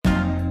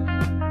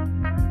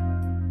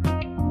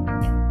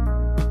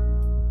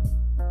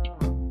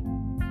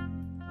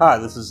Hi,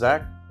 this is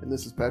Zach, And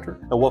this is Patrick,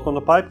 and welcome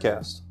to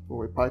Pipecast.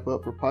 where we pipe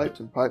up for pipes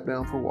and pipe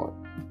down for what?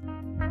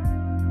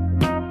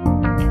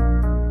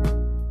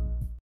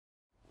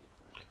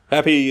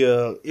 Happy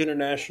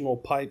International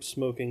Pipe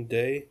Smoking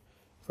Day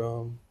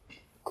from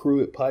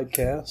crew at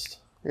Pipecast.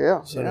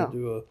 Yeah, So yeah. to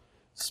do a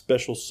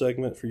special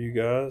segment for you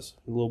guys,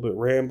 a little bit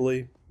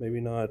rambly,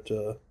 maybe not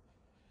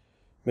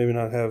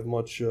have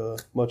much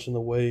in the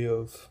way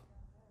of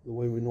the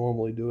way we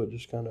normally do it.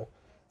 Just kind of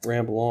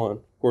ramble on.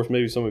 Of course,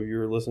 maybe some of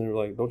you are listening and are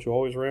like, "Don't you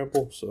always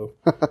ramble?" So.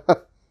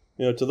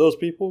 To those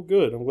people,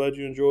 good. I'm glad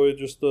you enjoyed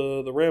just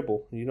the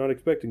ramble. You're not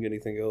expecting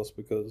anything else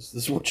because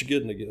this is what you're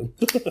getting again.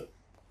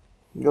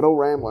 Good old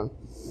rambling.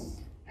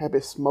 Happy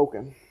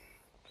smoking.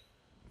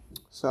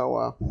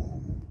 So,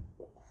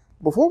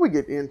 before we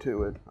get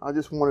into it, I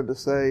just wanted to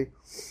say,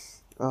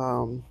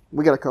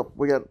 we got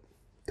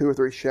 2 or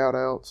 3 shout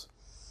outs.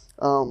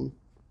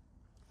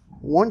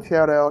 One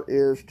shout out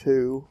is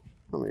to,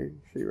 let me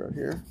see right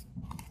here.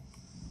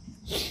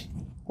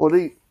 Well,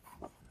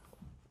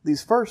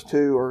 these first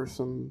 2 are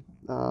some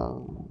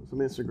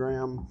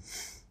Instagram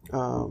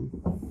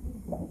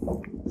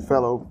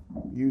fellow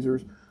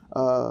users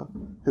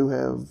who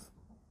have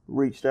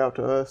reached out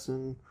to us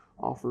and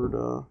offered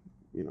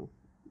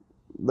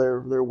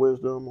their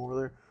wisdom or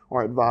their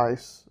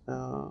advice,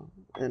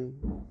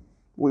 and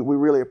we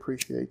really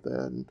appreciate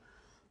that. And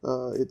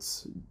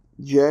it's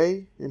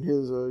Jay, and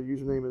his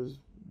username is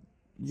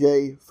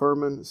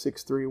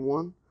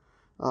jfurman631,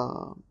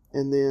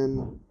 and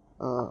then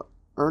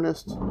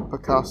Ernest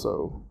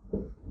Picasso,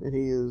 and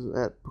he is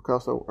at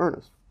Picasso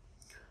Ernest.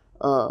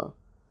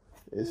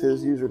 Is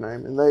his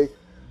username, and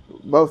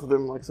both of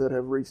them, like I said,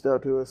 have reached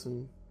out to us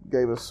and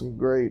gave us some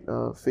great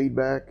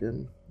feedback,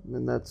 and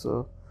that's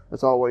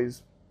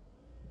always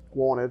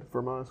wanted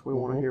from us. We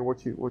want to hear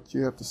what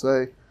you have to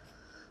say.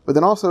 But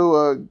then also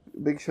a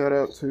big shout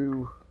out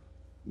to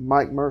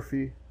Mike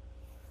Murphy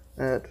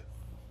at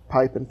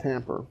Pipe and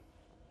Tamper.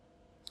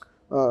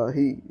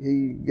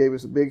 He gave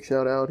us a big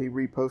shout out. He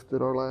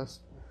reposted our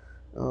last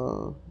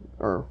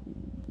or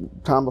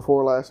time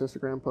before last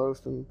Instagram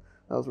post, and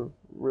that was a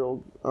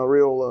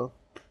real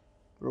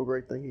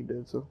great thing he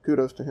did. So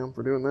kudos to him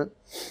for doing that.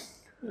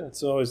 Yeah,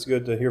 it's always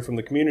good to hear from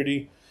the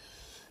community,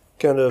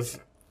 kind of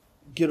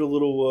get a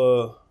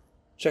little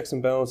checks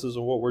and balances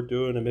on what we're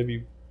doing, and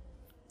maybe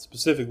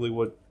specifically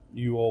what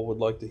you all would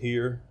like to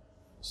hear.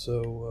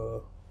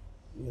 So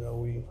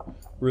we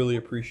really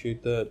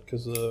appreciate that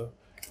because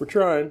we're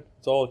trying.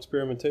 It's all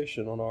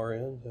experimentation on our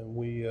end, and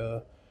we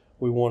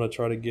want to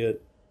try to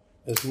get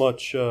as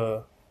much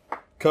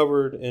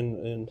covered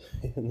in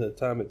the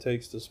time it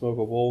takes to smoke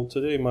a bowl.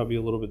 Today might be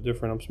a little bit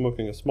different. I'm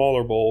smoking a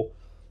smaller bowl,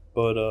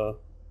 but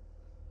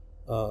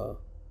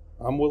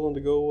I'm willing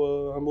to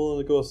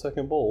go a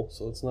second bowl,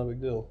 so it's not a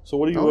big deal. So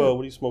what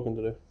are you smoking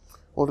today?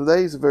 Well,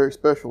 today's a very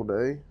special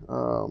day.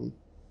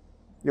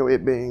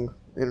 It being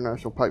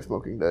International Pipe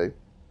Smoking Day.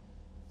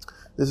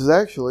 This is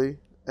actually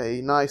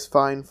a nice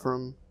find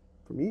from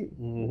you.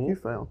 Mm-hmm. You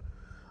found.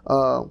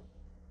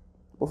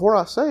 Before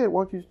I say it,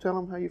 why don't you tell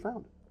them how you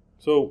found it?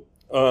 So,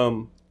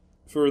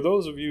 for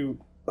those of you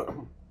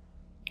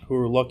who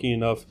are lucky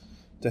enough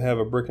to have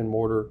a brick and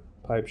mortar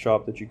pipe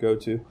shop that you go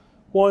to,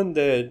 one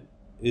that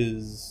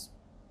is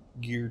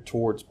geared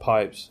towards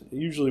pipes.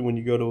 Usually when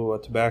you go to a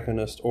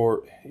tobacconist,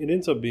 or it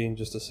ends up being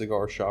just a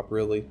cigar shop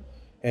really,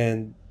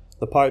 and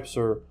the pipes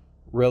are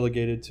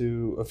relegated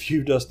to a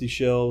few dusty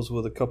shelves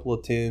with a couple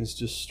of tins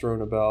just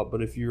strewn about.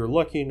 But if you're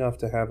lucky enough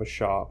to have a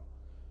shop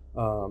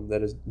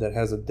that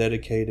has a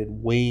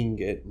dedicated wing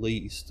at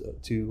least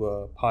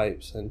to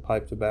pipes and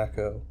pipe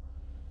tobacco,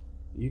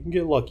 you can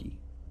get lucky.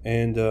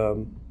 And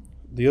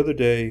the other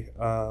day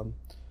I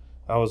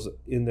was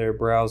in there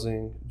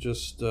browsing,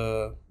 just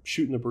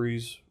shooting the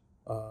breeze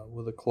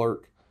with a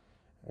clerk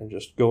and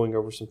just going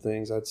over some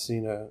things. I'd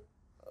seen a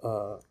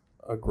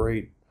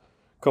great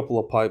couple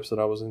of pipes that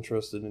I was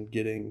interested in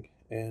getting,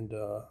 and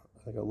I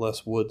think a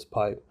Les Woods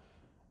pipe.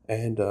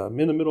 And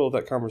in the middle of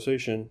that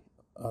conversation,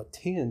 a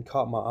tin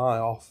caught my eye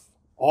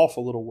off a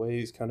little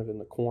ways, kind of in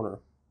the corner,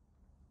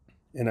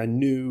 and I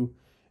knew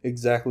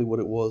exactly what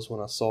it was when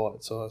I saw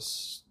it. So I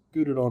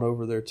scooted on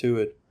over there to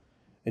it,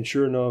 and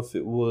sure enough,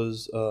 it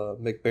was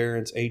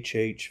McBaron's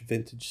HH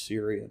Vintage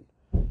Syrian.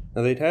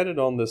 Now they'd had it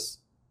on this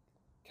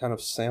kind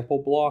of sample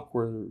block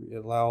where it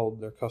allowed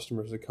their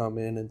customers to come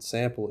in and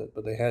sample it,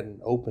 but they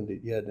hadn't opened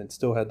it yet, and it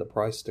still had the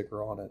price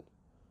sticker on it.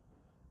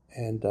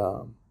 And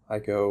I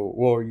go,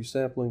 "Well, are you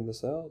sampling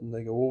this out?" And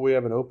they go, "Well, we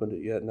haven't opened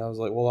it yet." And I was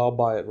like, "Well, I'll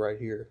buy it right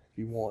here if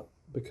you want,"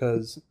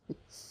 because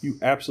you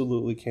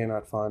absolutely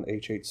cannot find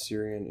HH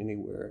Syrian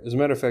anywhere. As a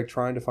matter of fact,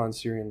 trying to find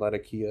Syrian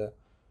Latakia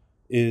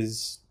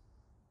is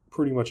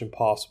pretty much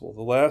impossible.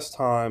 The last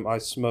time I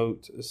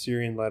smoked a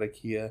Syrian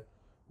Latakia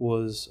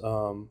was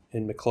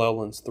in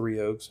McClellan's Three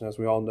Oaks, and as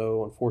we all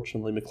know,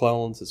 unfortunately,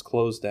 McClellan's has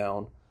closed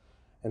down,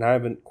 and I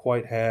haven't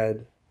quite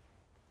had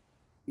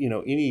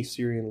any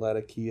Syrian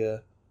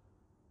Latakia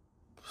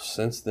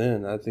since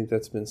then. I think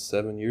that's been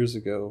 7 years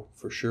ago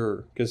for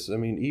sure. Because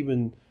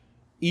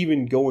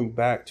even going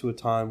back to a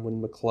time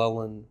when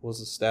McClellan was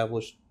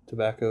established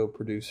tobacco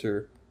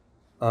producer.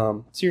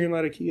 Syrian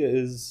Latakia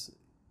is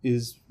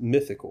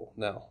mythical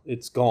now.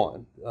 It's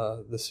gone.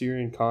 The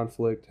Syrian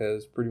conflict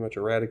has pretty much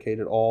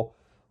eradicated all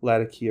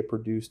Latakia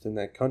produced in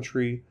that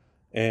country,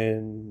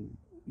 and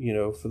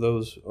for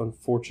those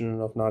unfortunate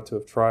enough not to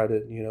have tried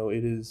it,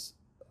 it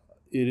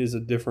is a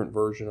different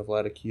version of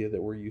Latakia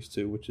that we're used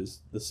to, which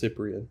is the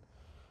Cyprian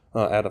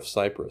out of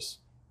Cyprus.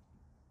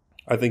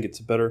 I think it's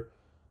a better,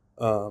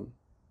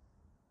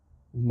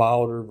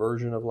 milder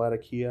version of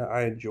Latakia.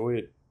 I enjoy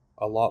it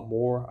a lot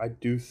more. I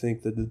do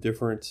think that the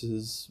difference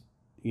is,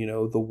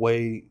 the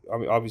way,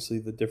 obviously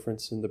the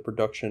difference in the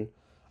production.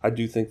 I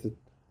do think that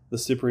the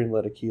Cyprian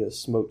Latakia is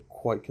smoked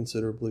quite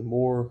considerably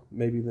more,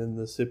 maybe than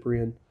the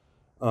Cyprian.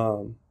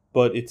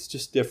 But it's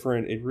just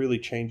different. It really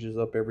changes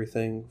up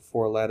everything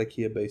for a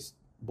Latakia based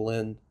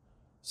blend.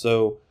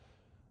 So,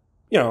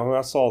 when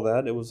I saw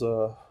that, it was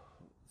a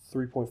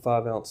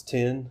 3.5 ounce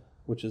tin,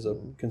 which is a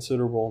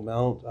considerable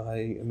amount.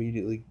 I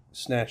immediately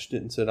snatched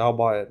it and said, I'll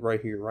buy it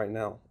right here, right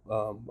now.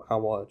 How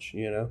much,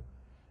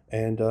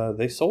 And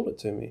they sold it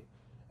to me.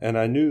 And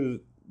I knew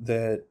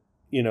that,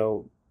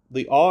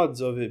 the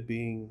odds of it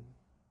being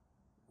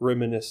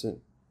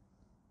reminiscent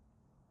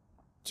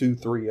to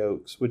Three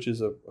Oaks, which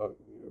is a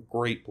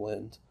great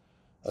blend.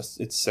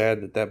 It's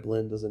sad that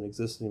blend doesn't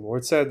exist anymore.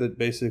 It's sad that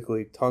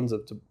basically tons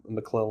of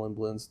McClellan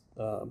blends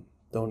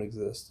don't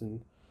exist.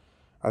 And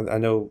I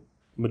know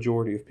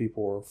majority of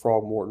people are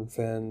Frogmorton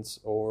fans,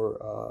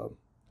 or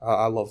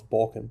I love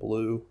Balkan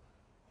Blue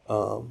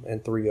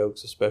and Three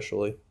Oaks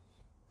especially.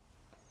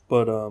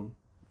 But,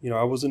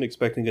 I wasn't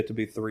expecting it to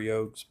be Three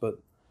Oaks, but,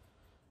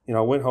 I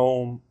went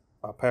home,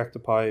 I packed a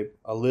pipe,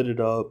 I lit it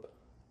up,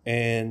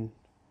 and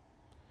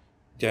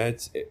yeah,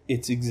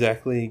 it's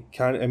exactly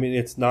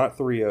it's not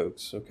Three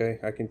Oaks, okay?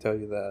 I can tell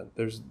you that.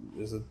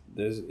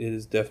 It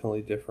is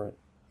definitely different.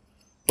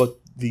 But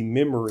the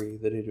memory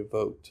that it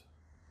evoked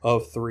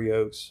of Three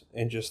Oaks,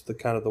 and just the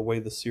kind of the way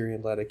the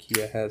Syrian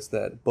Latakia has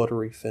that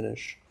buttery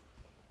finish,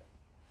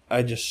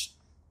 it's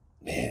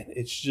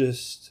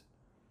just,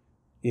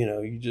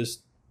 you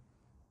just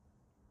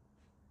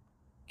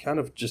kind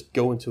of just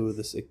go into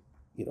this,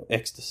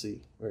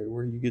 ecstasy, right,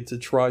 where you get to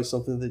try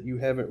something that you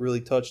haven't really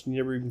touched and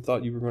you never even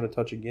thought you were going to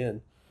touch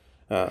again.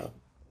 I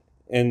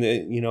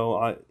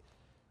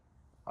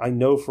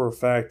know for a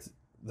fact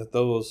that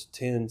those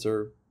tins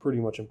are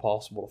pretty much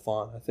impossible to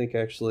find. I think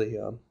actually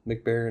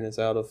McBaron is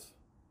out of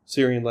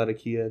Syrian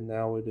Latakia, and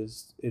now it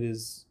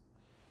is.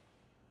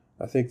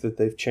 I think that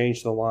they've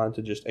changed the line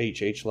to just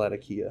HH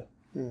Latakia,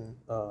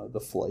 the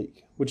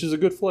flake, which is a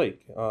good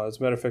flake. As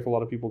a matter of fact, a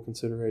lot of people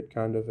consider it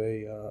kind of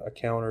a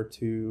counter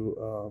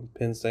to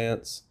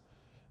Penzance.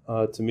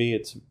 To me,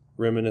 it's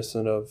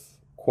reminiscent of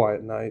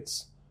Quiet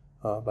Nights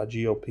by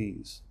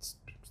GLPs.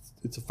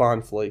 It's a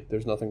fine flake.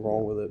 There's nothing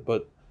wrong with it,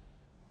 but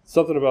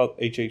something about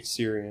HH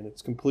Syrian.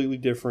 It's completely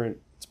different.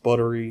 It's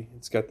buttery.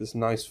 It's got this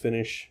nice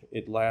finish.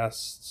 It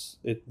lasts.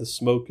 The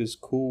smoke is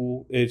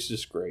cool. It's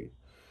just great.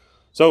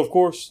 So, of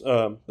course,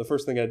 the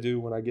first thing I do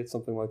when I get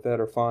something like that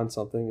or find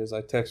something is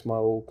I text my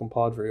old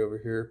compadre over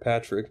here,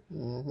 Patrick,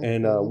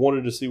 and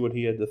wanted to see what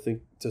he had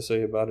to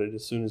say about it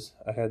as soon as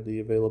I had the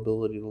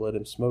availability to let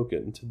him smoke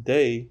it. And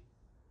today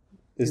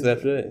is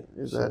that day.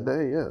 That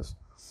day, yes.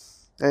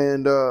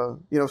 And,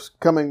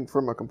 coming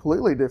from a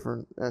completely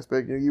different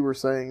aspect, you were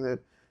saying that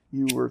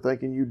you were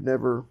thinking you'd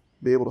never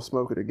be able to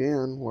smoke it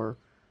again, where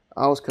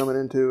I was coming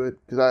into it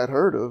because I had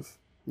heard of,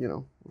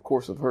 of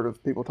course I've heard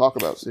of people talk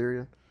about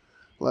Syrian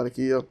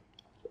Latakia.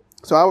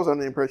 So I was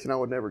under the impression I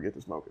would never get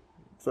to smoke it.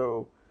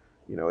 So,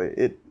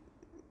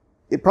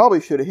 it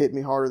probably should have hit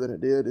me harder than it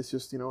did. It's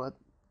just,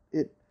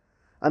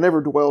 I never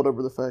dwelled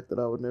over the fact that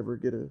I would never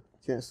get a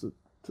chance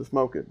to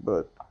smoke it.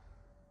 But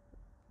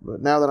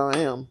now that I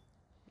am,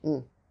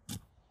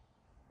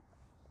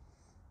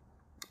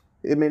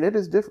 it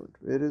is different.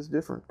 It is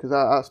different because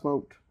I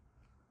smoked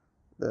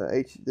the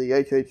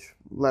HH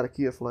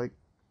Latakia flake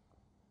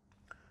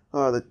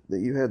that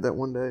you had that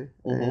one day,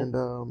 and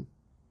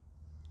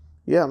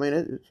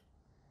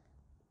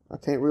I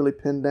can't really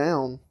pin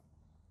down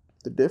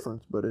the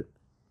difference, but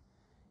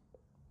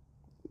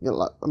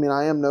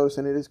I am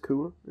noticing it is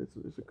cooler.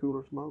 It's a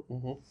cooler smoke,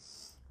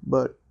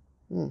 but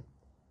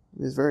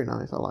it's very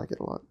nice. I like it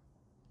a lot.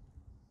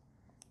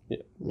 Yeah,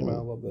 I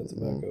love that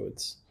tobacco.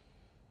 It's,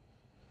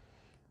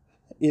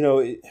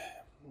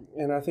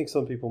 and I think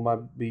some people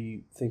might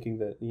be thinking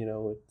that,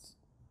 it's,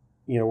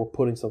 we're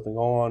putting something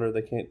on or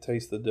they can't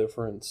taste the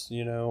difference,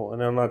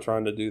 and I'm not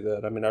trying to do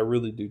that. I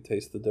really do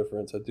taste the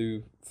difference. I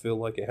do feel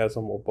like it has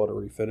a more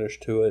buttery finish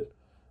to it.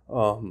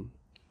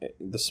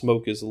 The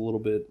smoke is a little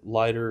bit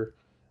lighter,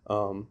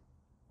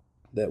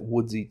 that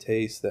woodsy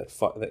taste,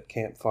 that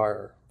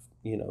campfire,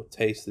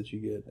 taste that you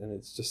get. And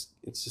it's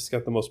just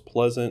got the most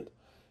pleasant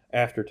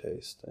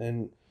aftertaste.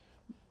 And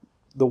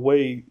the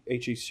way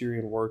HH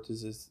Syrian worked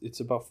is it's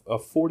about a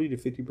 40 to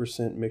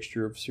 50%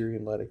 mixture of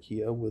Syrian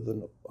Latakia with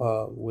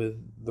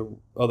the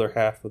other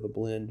half of the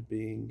blend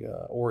being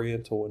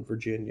Oriental and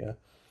Virginia.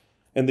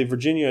 And the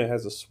Virginia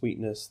has a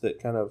sweetness that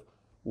kind of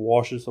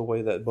washes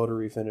away that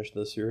buttery finish of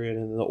the Syrian,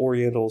 and the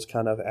Oriental's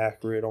kind of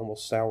acrid,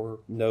 almost sour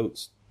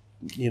notes,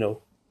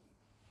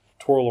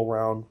 twirl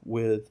around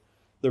with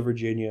the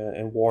Virginia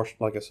and wash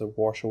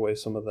away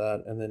some of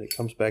that, and then it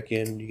comes back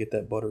in, and you get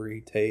that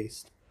buttery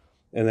taste,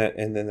 and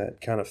then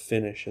that kind of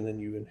finish, and then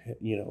you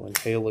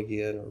inhale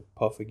again or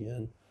puff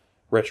again,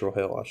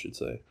 retrohale, I should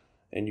say,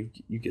 and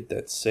you get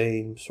that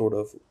same sort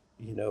of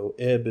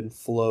ebb and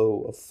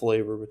flow of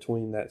flavor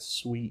between that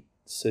sweet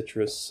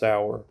citrus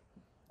sour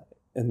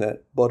and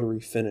that buttery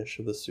finish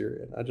of the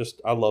Syrian.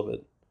 I love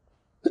it.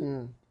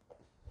 And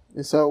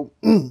so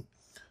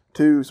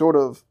to sort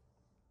of,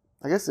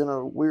 I guess in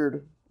a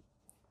weird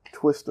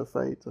twist of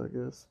fate, I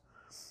guess,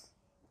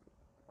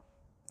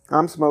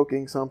 I'm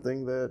smoking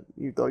something that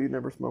you thought you'd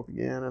never smoke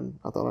again, and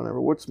I thought I never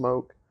would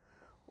smoke,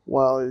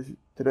 while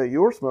today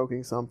you're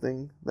smoking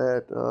something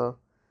that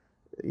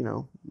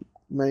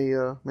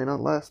may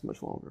not last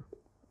much longer.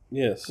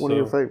 Yes. One of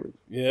your favorites.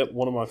 Yep,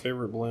 one of my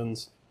favorite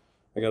blends.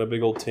 I got a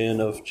big old tin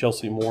of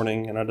Chelsea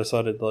Morning, and I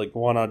decided,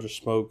 why not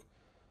just smoke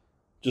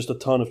just a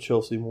ton of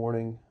Chelsea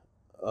Morning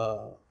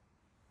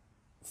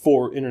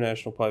for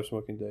International Pipe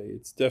Smoking Day.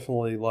 It's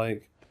definitely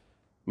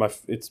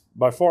it's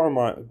by far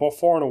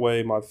and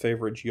away my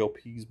favorite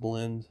GLP's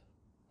blend.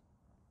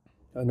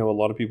 I know a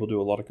lot of people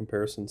do a lot of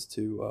comparisons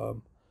to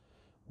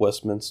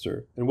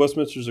Westminster, and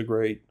Westminster's a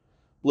great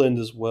blend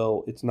as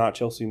well. It's not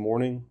Chelsea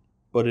Morning,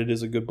 but it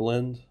is a good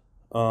blend.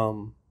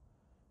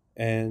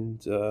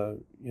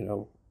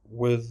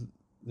 With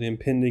the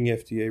impending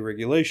FDA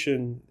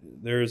regulation,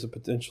 there is a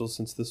potential,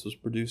 since this was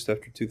produced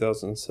after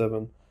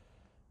 2007,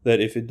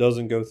 that if it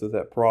doesn't go through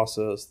that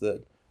process,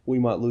 that we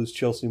might lose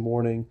Chelsea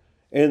Morning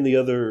and the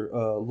other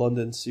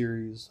London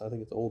series, I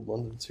think it's the old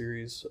London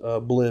series,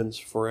 blends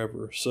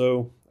forever.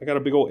 So I got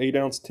a big old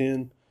 8-ounce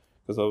tin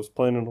because I was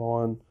planning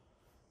on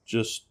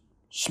just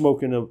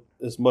smoking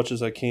as much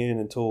as I can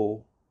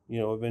until,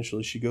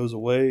 eventually she goes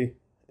away.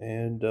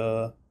 And,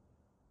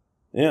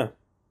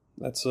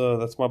 that's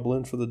my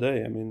blend for the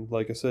day. I mean,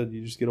 like I said,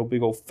 you just get a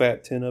big old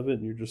fat tin of it,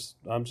 and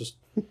I'm just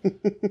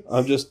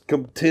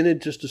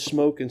contented just to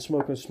smoke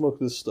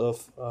this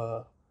stuff,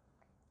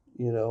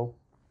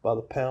 by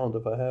the pound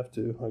if I have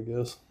to, I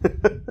guess.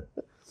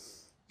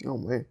 Oh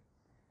man,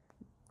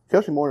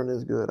 Chelsea Morning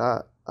is good.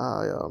 I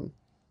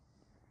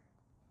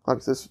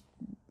like this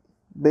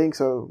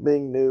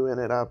being new in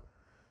it. I'm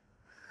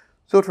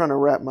still trying to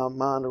wrap my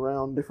mind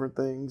around different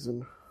things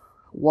and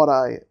what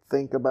I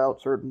think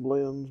about certain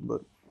blends,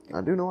 but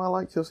I do know I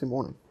like Chelsea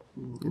Morning.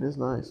 It is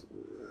nice.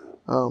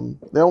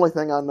 The only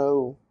thing I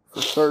know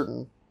for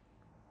certain,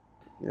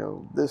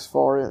 this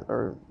far in,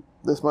 or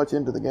this much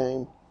into the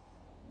game,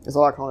 is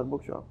I like Haunted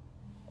Bookshop.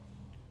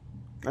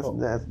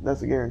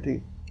 That's a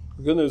guarantee.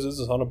 The good news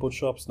is Haunted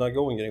Bookshop's not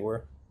going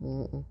anywhere.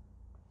 Mm-mm.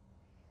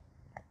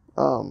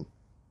 But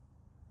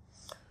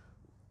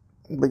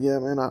yeah,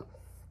 man,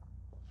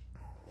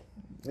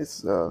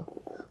 it's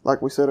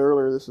like we said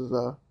earlier, this is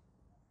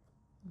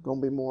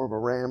going to be more of a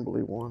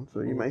rambly one,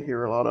 so you may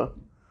hear a lot of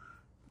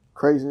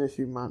craziness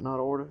you might not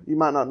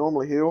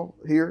normally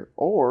hear,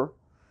 or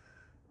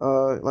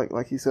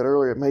like you said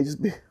earlier, it may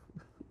just be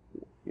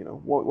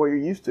what you're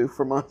used to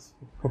from us.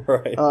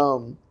 Right.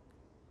 Now,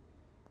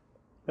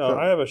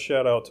 I have a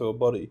shout out to a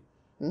buddy,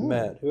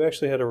 Matt, who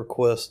actually had a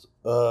request.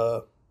 He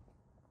was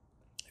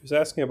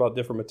asking about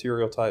different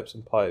material types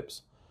and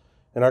pipes,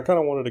 and I kind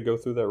of wanted to go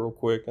through that real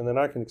quick, and then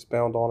I can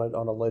expound on it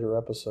on a later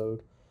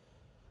episode.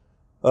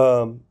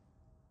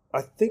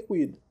 I think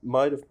we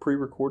might have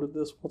pre-recorded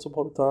this once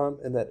upon a time,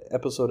 and that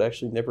episode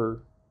actually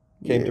never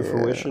came to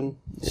fruition.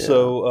 Yeah.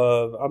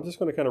 So I'm just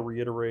going to kind of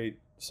reiterate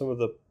some of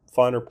the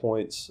finer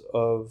points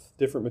of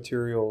different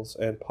materials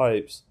and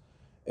pipes,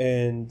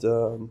 and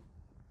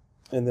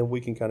then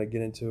we can kind of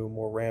get into a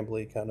more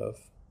rambly kind of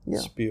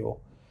spiel.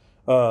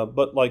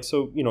 But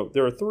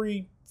there are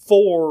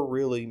 4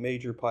 really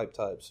major pipe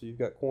types. So you've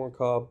got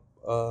corncob,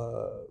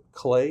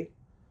 clay,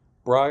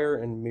 briar,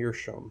 and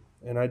meerschaum.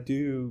 And I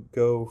do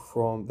go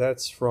from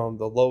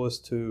the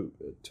lowest to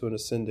an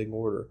ascending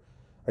order.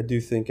 I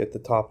do think at the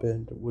top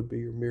end would be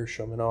your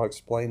meerschaum, and I'll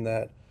explain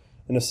that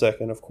in a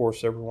second. Of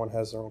course, everyone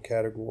has their own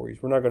categories.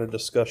 We're not going to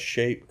discuss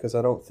shape because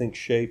I don't think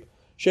shape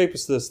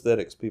is the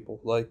aesthetics,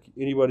 people. Like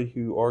anybody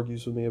who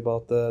argues with me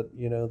about that,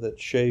 that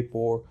shape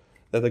or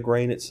that the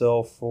grain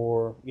itself,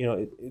 or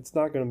it's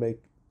not going to make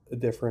a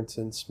difference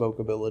in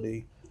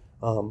smokability.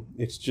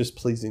 It's just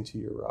pleasing to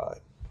your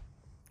eye.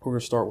 We're going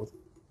to start with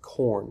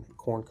corn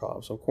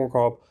cob. So corn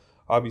cob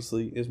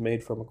obviously is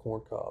made from a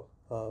corn cob.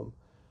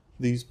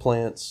 These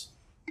plants,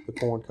 the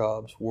corn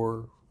cobs,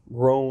 were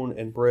grown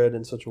and bred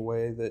in such a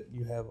way that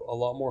you have a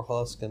lot more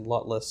husk and a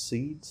lot less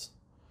seeds.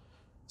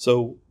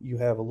 So you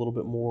have a little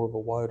bit more of a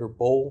wider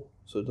bowl,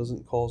 so it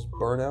doesn't cause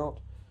burnout.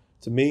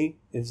 To me,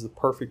 it's the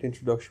perfect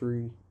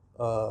introductory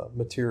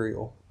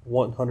material.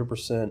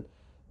 100%.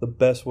 The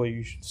best way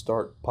you should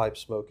start pipe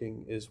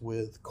smoking is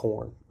with a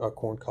corn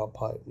cob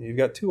pipe. You've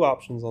got 2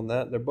 options on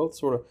that. They're both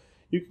sort of,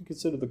 you can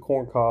consider the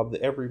corn cob the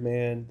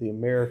everyman, the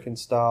American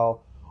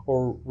style,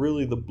 or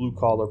really the blue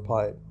collar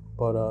pipe.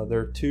 but there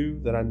are two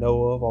that I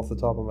know of off the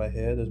top of my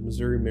head. There's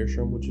Missouri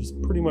Meerschaum, which is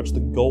pretty much the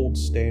gold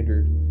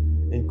standard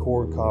in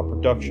corncob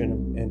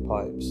production and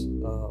pipes.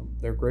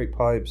 They're great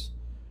pipes.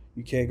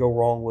 You can't go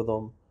wrong with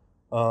them.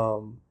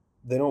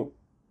 They don't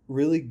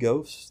really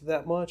ghost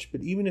that much,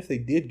 but even if they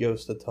did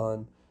ghost a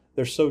ton,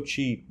 they're so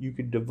cheap you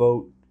could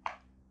devote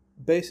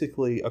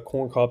basically a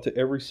corncob to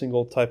every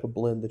single type of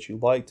blend that you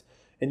liked,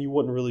 and you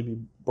wouldn't really be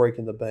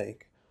breaking the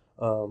bank.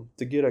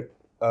 To get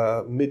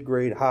a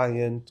mid-grade,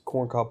 high-end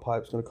corncob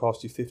pipe is going to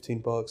cost you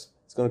 $15.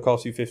 It's going to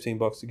cost you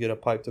 $15 to get a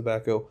pipe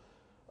tobacco,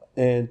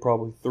 and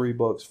probably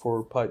 $3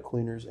 for pipe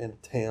cleaners and a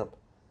tamp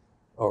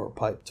or a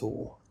pipe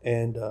tool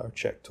and a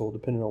check tool,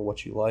 depending on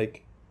what you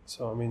like.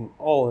 So, I mean,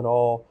 all in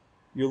all,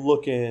 you're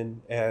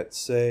looking at,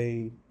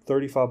 say,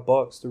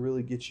 $35 to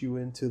really get you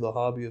into the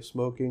hobby of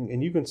smoking,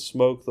 and you can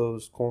smoke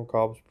those corn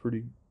cobs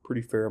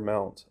pretty fair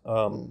amount.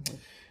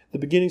 The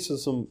beginnings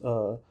of some,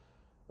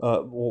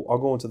 well, I'll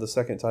go into the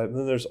second type. And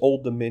then there's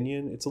Old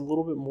Dominion. It's a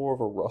little bit more of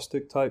a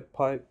rustic type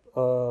pipe,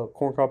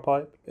 corncob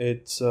pipe.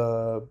 It's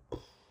the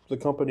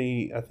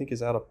company I think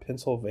is out of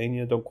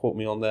Pennsylvania. Don't quote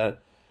me on that.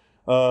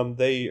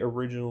 They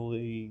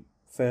originally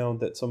found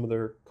that some of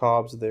their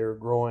cobs they're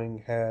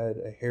growing had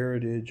a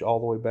heritage all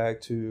the way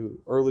back to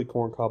early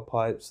corncob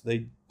pipes.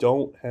 They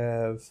don't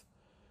have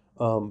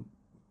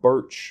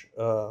birch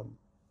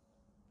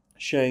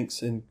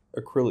shanks and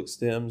acrylic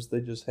stems.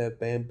 They just have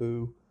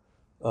bamboo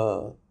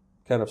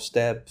kind of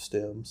stab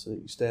stems that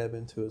you stab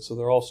into it. So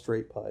they're all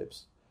straight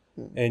pipes.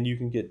 And you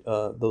can get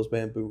those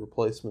bamboo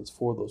replacements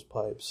for those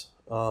pipes.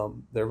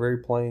 They're very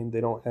plain. They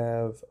don't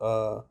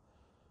have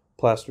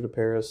plaster de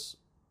Paris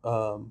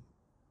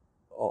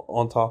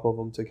on top of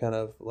them to kind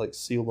of like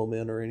seal them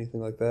in or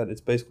anything like that. It's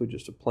basically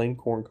just a plain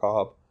corn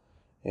cob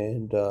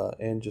and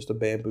just a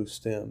bamboo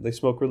stem. They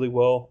smoke really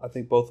well. I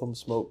think both of them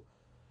smoke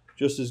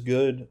just as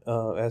good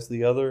as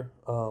the other,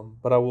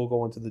 but I will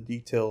go into the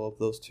detail of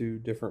those two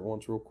different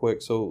ones real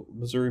quick. So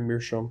Missouri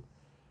Meerschaum,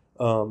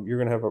 you're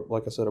going to have,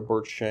 like I said, a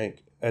birch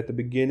shank. At the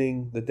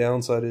beginning, the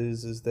downside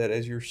is that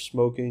as you're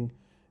smoking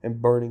and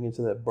burning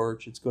into that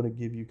birch, it's going to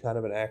give you kind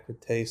of an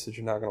acrid taste that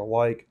you're not going to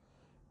like.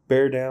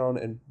 Bear down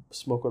and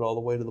smoke it all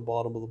the way to the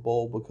bottom of the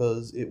bowl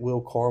because it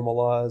will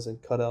caramelize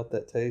and cut out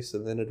that taste,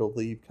 and then it'll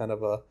leave kind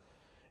of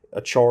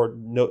a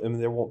charred note. I mean,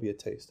 there won't be a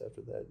taste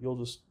after that. You'll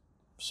just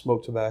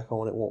smoke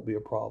tobacco and it won't be a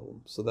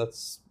problem. So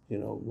that's,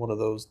 one of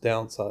those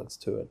downsides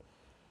to it.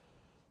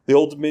 The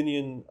Old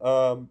Dominion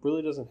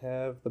really doesn't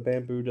have the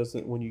bamboo.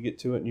 Doesn't when you get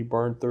to it and you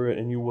burn through it,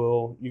 and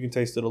you can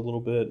taste it a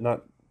little bit.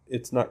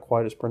 It's not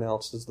quite as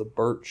pronounced as the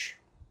birch,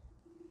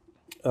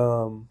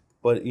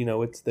 but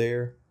it's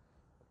there.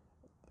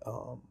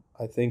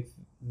 I think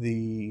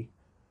the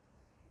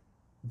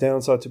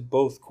downside to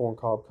both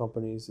corncob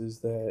companies is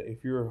that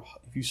if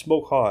you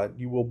smoke hot,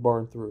 you will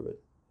burn through it.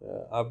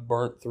 I've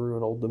burnt through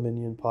an Old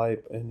Dominion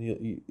pipe,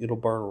 and it'll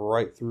burn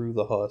right through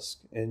the husk,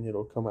 and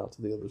it'll come out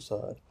to the other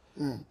side.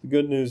 The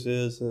good news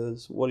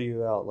is what are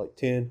you out, like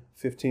 $10,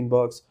 $15?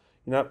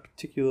 You're not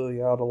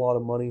particularly out a lot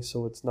of money,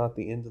 so it's not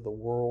the end of the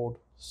world.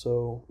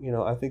 So,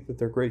 I think that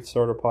they're great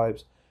starter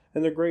pipes,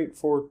 and they're great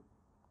for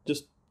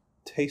just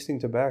tasting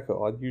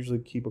tobacco. I usually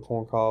keep a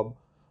corn cob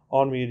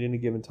on me at any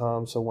given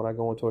time, so when I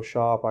go into a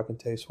shop, I can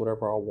taste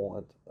whatever I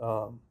want.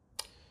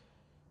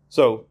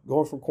 So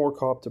going from corn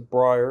cob to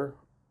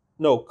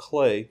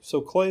clay.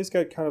 So clay's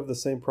got kind of the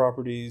same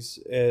properties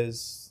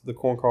as the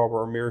corn cob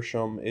or a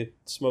meerschaum. It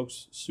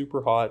smokes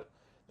super hot.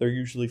 They're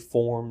usually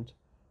formed.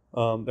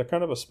 They're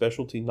kind of a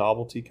specialty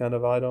novelty kind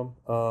of item.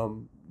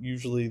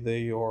 Usually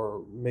they are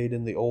made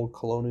in the old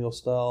colonial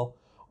style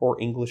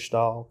or English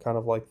style, kind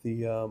of like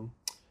the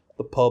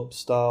pub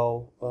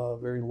style,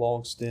 very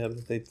long stem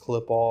that they'd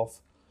clip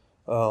off.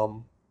 I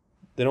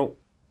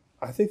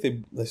think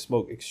they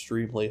smoke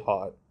extremely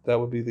hot. That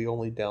would be the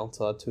only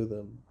downside to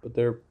them. But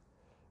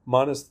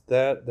minus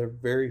that, they're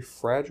very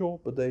fragile,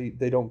 but they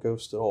don't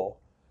ghost at all.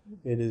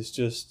 It is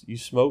just, you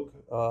smoke,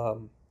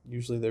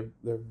 usually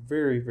they're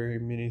very, very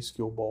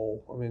minuscule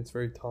bowl. I mean, it's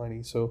very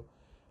tiny. So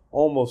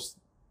almost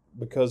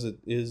because it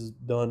is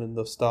done in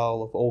the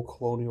style of old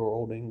colonial or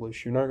old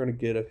English, you're not going to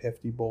get a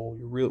hefty bowl.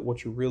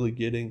 What you're really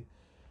getting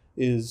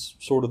is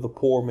sort of the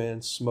poor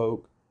man's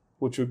smoke,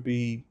 which would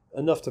be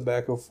enough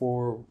tobacco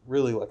for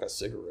really like a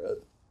cigarette.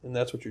 And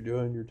that's what you're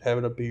doing. You're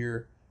having a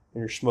beer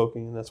and you're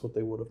smoking, and that's what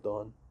they would have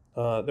done.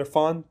 They're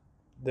fun.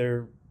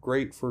 They're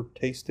great for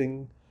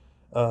tasting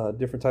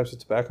different types of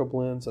tobacco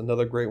blends.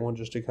 Another great one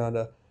just to kind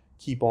of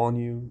keep on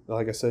you.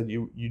 Like I said,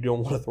 you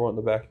don't want to throw it in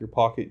the back of your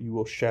pocket. You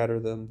will shatter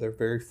them. They're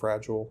very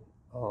fragile,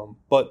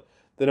 but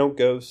they don't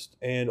ghost.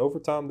 And over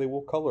time, they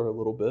will color a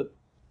little bit.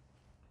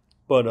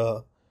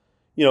 But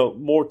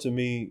more to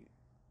me,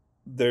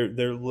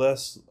 they're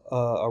less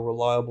a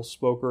reliable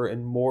smoker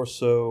and more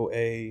so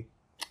a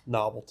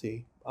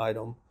novelty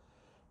item.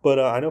 But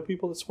I know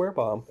people that swear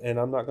by them, and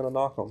I'm not going to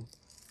knock them.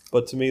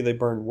 But to me, they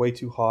burn way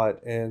too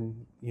hot,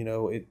 and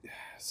it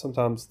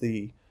sometimes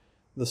the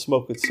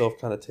smoke itself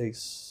kind of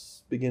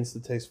begins to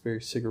taste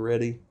very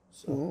cigarette-y.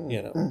 So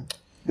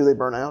Do they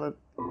burn out?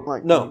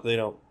 No, they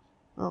don't.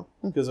 Oh,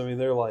 because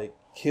they're like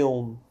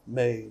kiln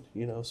made,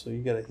 so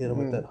you got to hit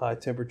them at that high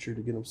temperature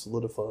to get them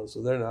solidified,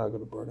 so they're not going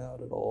to burn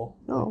out at all.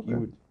 Oh,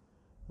 okay.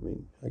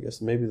 I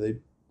guess maybe they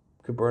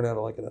could burn out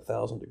at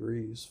 1,000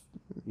 degrees,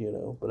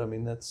 but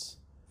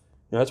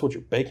that's what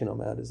you're baking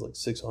them at, is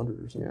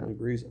 600 or something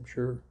degrees, I'm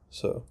sure.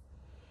 So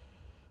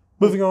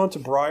moving on to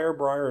Briar.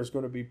 Briar is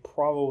going to be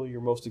probably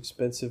your most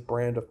expensive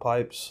brand of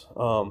pipes.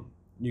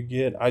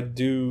 I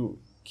do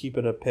keep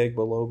it a peg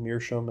below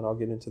Meerschaum, and I'll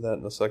get into that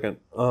in a second.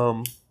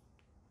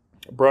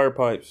 Briar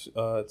pipes,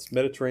 it's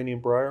Mediterranean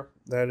briar.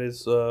 That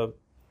is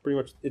pretty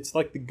much, it's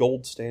like the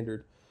gold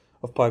standard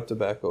of pipe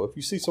tobacco. If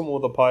you see someone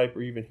with a pipe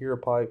or even hear a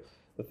pipe,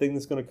 the thing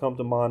that's going to come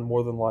to mind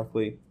more than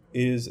likely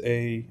is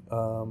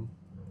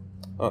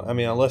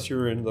unless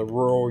you're in the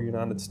rural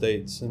United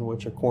States, in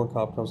which a corn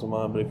cob comes to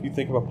mind. But if you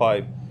think of a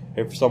pipe,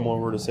 if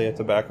someone were to say a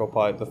tobacco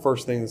pipe, the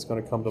first thing that's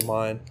going to come to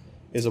mind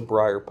is a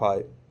briar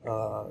pipe.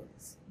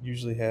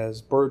 Usually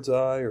has bird's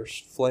eye or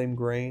flame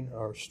grain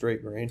or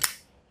straight grain.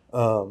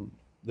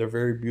 They're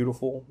very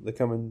beautiful. They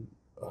come in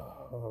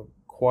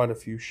quite a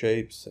few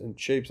shapes, and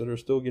shapes that are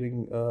still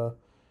getting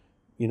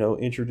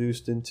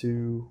introduced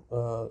into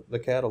the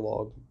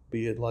catalog,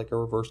 be it like a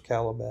reverse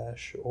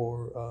calabash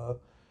or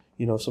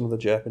some of the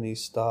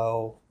Japanese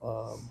style,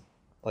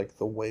 like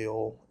the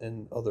whale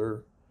and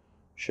other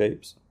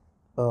shapes.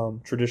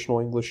 Traditional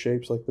English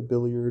shapes like the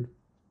billiard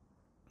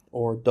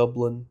or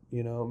Dublin,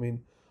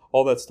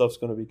 all that stuff's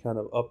going to be kind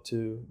of up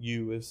to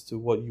you as to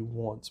what you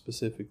want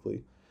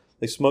specifically.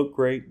 They smoke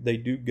great. They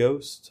do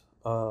ghost.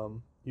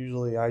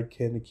 Usually I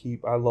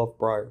love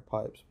briar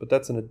pipes, but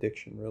that's an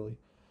addiction really.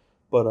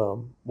 But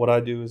what I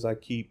do is I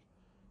keep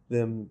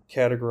them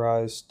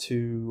categorized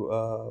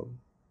to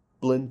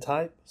blend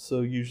type.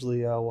 So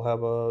usually I will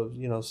have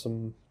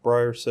some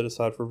briar set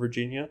aside for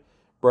Virginia,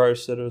 briar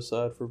set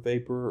aside for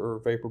vapor or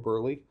vapor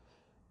burley,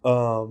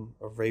 or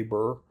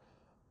vapor,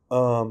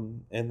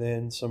 and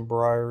then some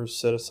briars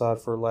set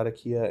aside for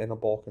Latakia and a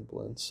Balkan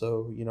blend.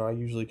 So I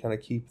usually kind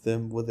of keep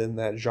them within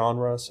that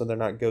genre, so they're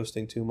not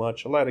ghosting too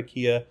much. A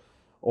Latakia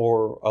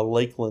or a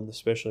Lakeland,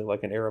 especially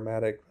like an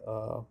aromatic,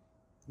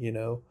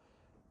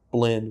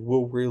 blend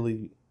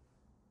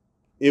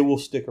it will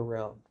stick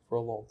around for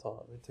a long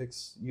time.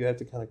 You have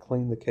to kind of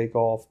clean the cake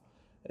off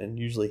and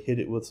usually hit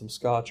it with some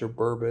scotch or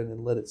bourbon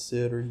and let it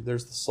sit, or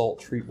there's the salt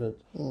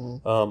treatment.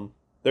 Mm-hmm.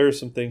 There are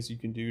some things you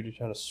can do to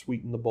kind of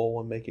sweeten the bowl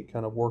and make it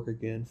kind of work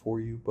again for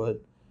you,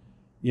 but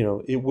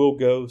it will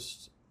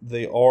ghost.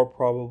 They are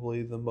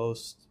probably the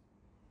most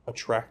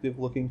attractive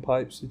looking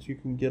pipes that you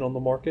can get on the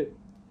market.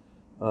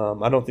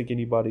 I don't think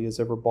anybody has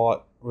ever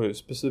bought,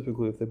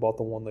 specifically if they bought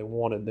the one they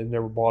wanted, they've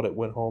never bought it,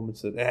 went home and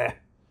said, I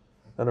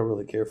don't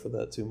really care for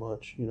that too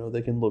much.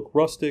 They can look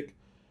rustic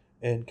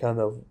and kind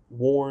of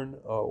worn,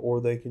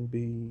 or they can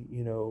be,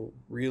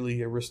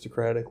 really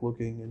aristocratic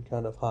looking and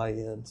kind of high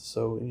end.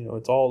 So,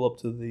 it's all up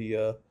to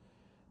the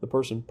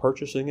person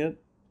purchasing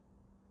it.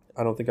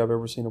 I don't think I've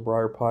ever seen a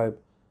briar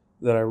pipe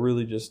that I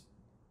really just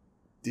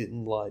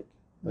didn't like.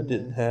 I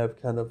didn't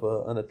have kind of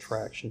an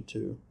attraction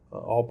to.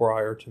 All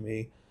briar to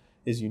me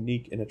is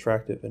unique and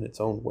attractive in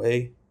its own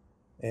way,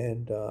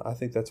 and I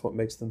think that's what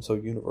makes them so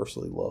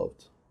universally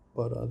loved.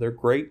 But they're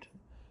great.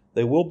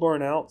 They will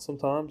burn out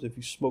sometimes if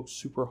you smoke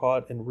super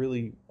hot and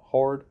really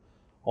hard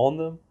on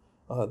them.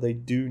 They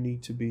do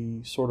need to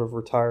be sort of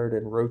retired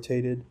and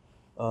rotated,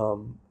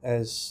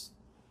 as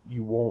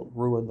you won't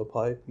ruin the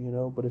pipe,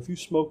 But if you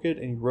smoke it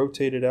and you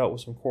rotate it out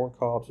with some corn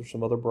cobs or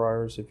some other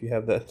briars, if you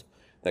have that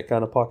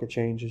kind of pocket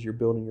change as you're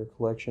building your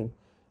collection,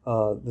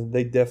 then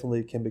they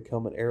definitely can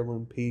become an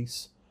heirloom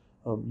piece.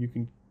 You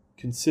can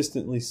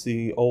consistently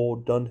see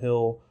old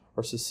Dunhill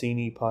or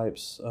Sassini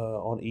pipes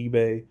on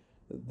eBay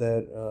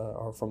that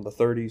are from the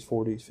 30s,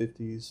 40s,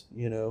 50s,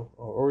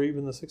 or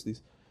even the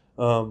 60s.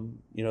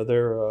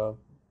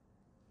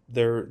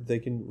 They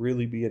can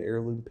really be an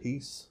heirloom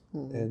piece,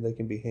 and they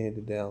can be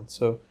handed down.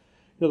 So,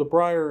 the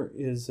briar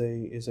is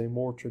a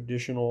more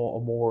traditional, a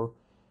more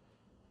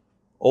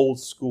old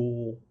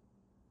school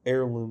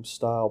heirloom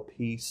style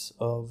piece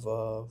of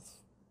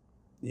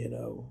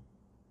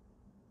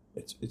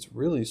it's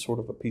really sort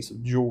of a piece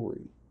of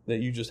jewelry that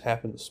you just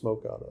happen to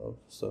smoke out of.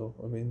 So,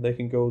 they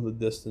can go the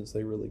distance,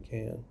 they really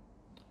can.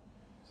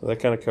 So that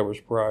kind of covers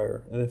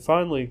briar. And then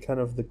finally, kind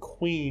of the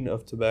queen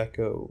of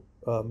tobacco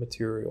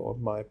material,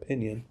 in my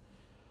opinion,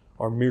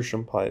 are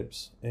Meerschaum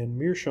pipes. And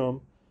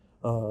Meerschaum,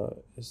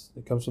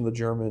 it comes from the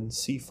German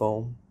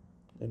seafoam,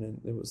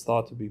 and it was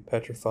thought to be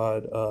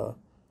petrified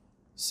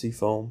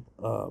seafoam.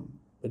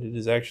 But it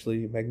is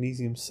actually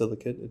magnesium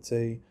silicate. It's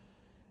a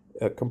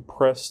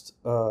compressed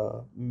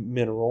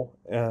mineral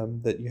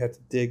that you have to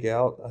dig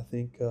out. I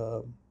think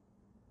the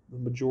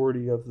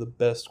majority of the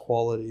best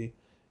quality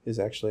is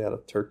actually out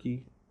of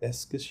Turkey,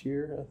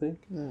 Eskişehir, I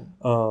think.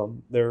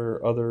 There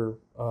are other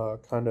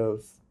kind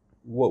of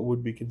what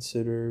would be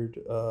considered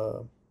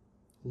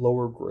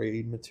lower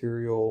grade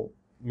material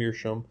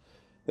Meerschaum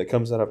that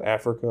comes out of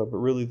Africa, but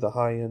really the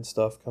high end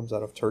stuff comes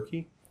out of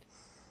Turkey.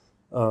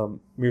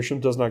 Meerschaum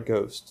does not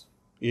ghost.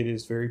 It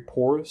is very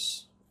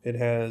porous. It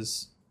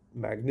has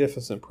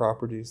magnificent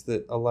properties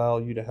that allow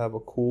you to have a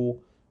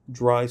cool,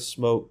 dry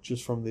smoke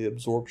just from the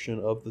absorption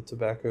of the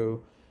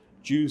tobacco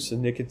juice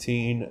and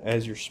nicotine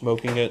as you're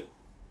smoking it.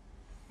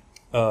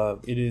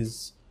 It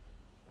is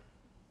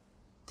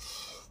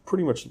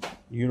pretty much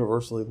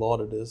universally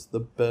lauded as the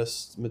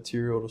best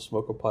material to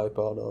smoke a pipe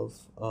out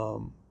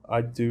of.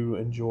 I do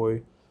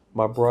enjoy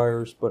my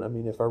briars, but I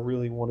mean, if I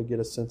really want to get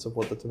a sense of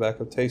what the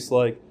tobacco tastes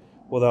like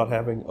without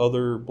having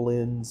other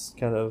blends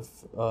kind of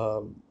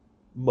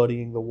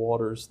muddying the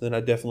waters, then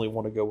I definitely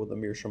want to go with a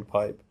meerschaum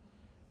pipe.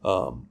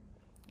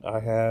 I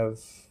have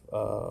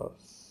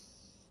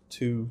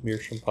 2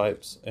 meerschaum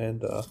pipes,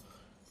 and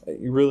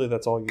really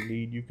that's all you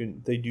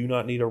need. They do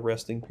not need a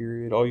resting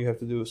period. All you have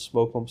to do is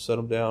smoke them, set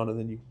them down, and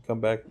then you can come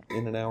back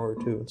in an hour or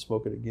 2 and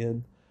smoke it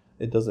again.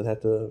 It doesn't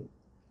have to,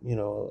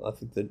 I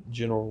think the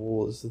general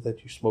rule is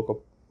that you smoke a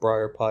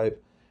briar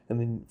pipe and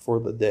then for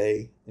the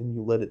day, and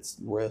you let it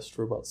rest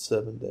for about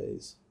 7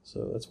 days.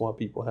 So that's why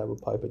people have a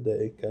pipe a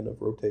day kind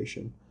of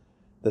rotation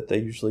that they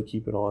usually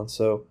keep it on.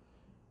 So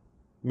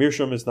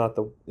meerschaum is not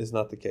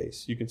the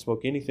case. You can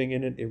smoke anything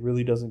in it. It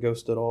really doesn't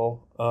ghost at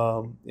all.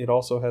 It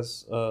also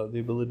has the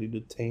ability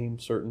to tame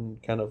certain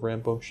kind of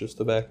rambunctious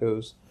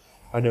tobaccos.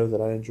 I know that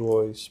I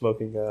enjoy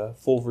smoking a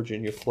Full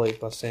Virginia Flake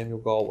by Samuel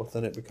Galtwith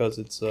in it because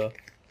it's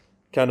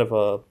kind of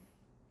a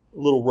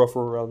little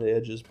rougher around the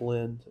edges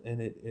blend,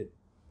 and it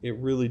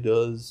really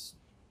does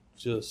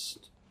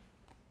just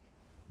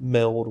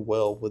meld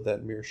well with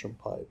that meerschaum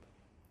pipe.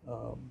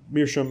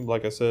 Meerschaum,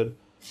 like I said,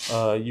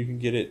 you can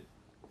get it.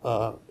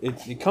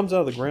 It comes out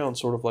of the ground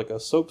sort of like a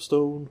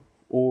soapstone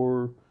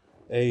or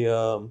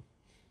a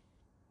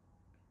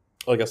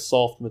like a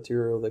soft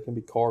material that can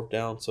be carved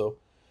down. So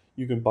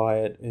you can buy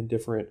it in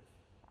different.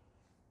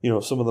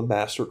 Some of the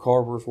master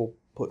carvers will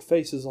put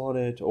faces on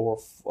it or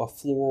a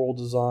floral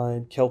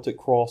design, Celtic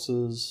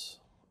crosses.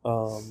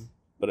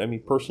 But I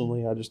mean,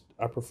 personally,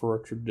 I prefer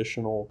a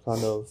traditional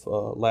kind of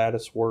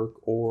lattice work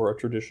or a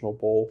traditional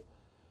bowl.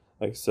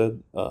 Like I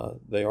said,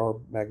 they are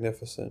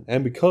magnificent.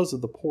 And because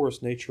of the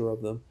porous nature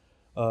of them,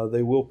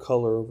 they will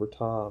color over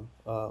time.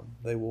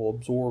 They will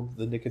absorb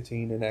the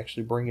nicotine and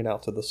actually bring it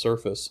out to the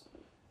surface.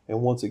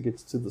 And once it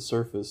gets to the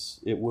surface,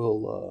 it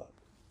will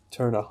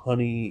turn a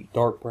honey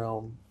dark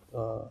brown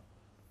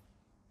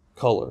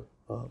color.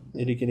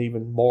 It can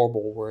even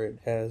marble where it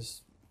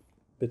has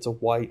bits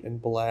of white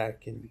and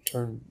black and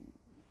turn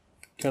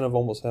kind of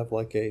almost have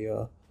like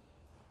a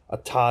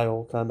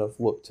tile kind of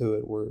look to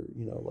it, where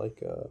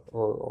like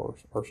or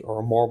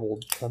a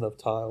marbled kind of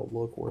tile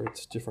look where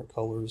it's different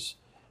colors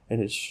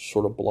and it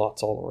sort of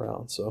blots all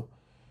around. So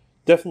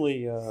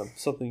definitely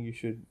something you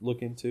should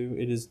look into.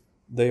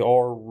 They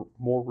are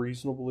more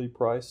reasonably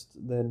priced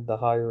than the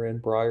higher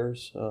end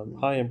briars.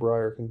 High end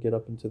briar can get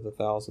up into the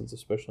thousands,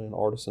 especially an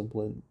artisan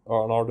blend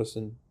or an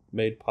artisan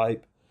made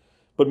pipe.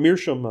 But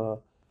meerschaum,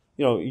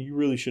 you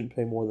really shouldn't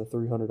pay more than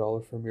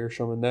 $300 for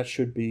meerschaum, and that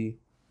should be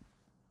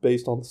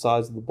based on the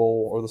size of the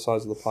bowl or the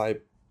size of the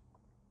pipe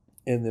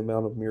and the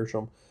amount of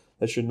meerschaum.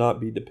 That should not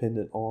be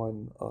dependent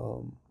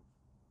on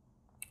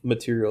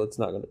material. It's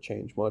not going to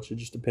change much. It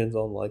just depends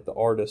on like the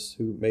artist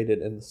who made it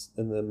and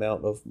the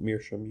amount of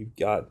meerschaum you've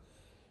got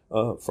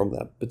from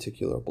that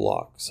particular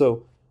block.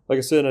 So, like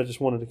I said, I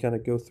just wanted to kind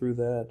of go through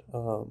that.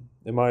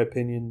 In my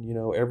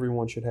opinion,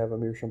 everyone should have a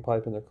meerschaum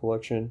pipe in their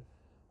collection.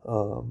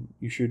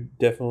 You should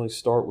definitely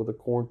start with a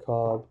corn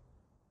cob.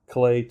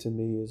 Clay to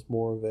me is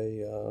more of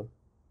a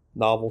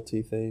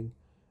novelty thing,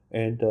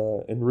 and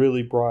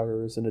really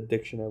briar is an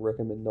addiction I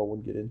recommend no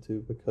one get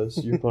into,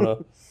 because you're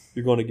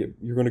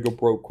gonna go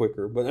broke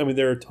quicker. But I mean,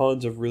 there are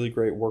tons of really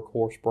great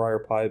workhorse briar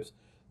pipes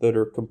that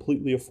are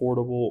completely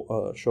affordable.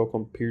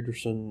 Skjokum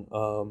Peterson,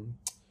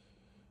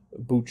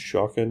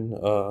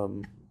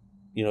 Bootschakken,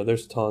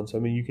 there's tons. I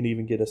mean, you can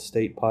even get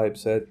estate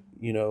pipes at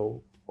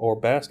or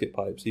basket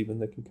pipes even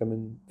that can come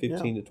in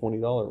 $15 to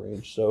 $20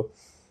 range. So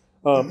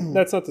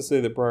that's not to say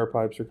that briar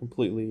pipes are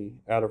completely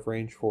out of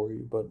range for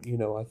you, but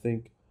I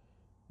think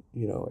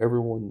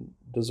everyone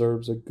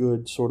deserves a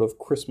good sort of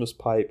Christmas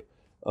pipe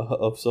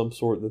of some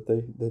sort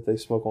that they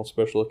smoke on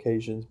special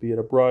occasions, be it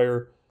a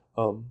briar.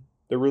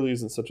 There really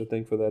isn't such a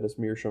thing for that as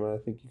meerschaum. I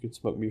think you could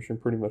smoke meerschaum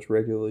pretty much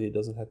regularly. It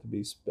doesn't have to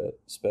be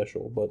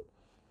special, but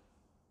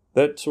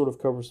that sort of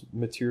covers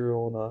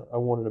material, and I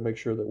wanted to make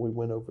sure that we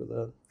went over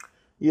that.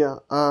 Yeah,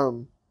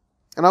 and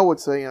I would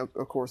say,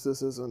 of course,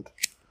 this isn't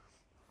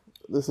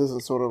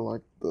sort of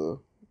like the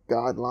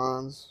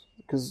guidelines,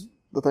 because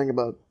the thing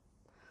about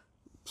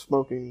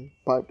smoking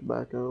pipe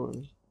tobacco,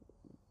 and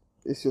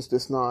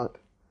it's not.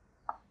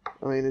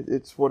 I mean,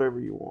 it's whatever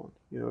you want.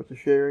 It's a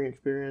sharing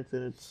experience,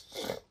 and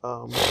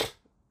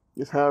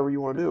it's however you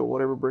want to do it,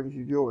 whatever brings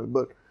you joy.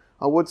 But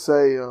I would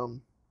say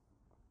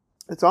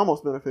it's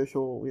almost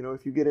beneficial,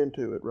 if you get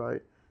into it,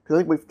 right? Because I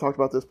think we've talked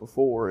about this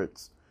before.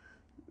 It's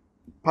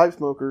pipe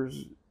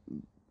smokers.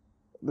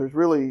 There's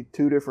really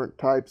two different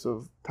types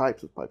of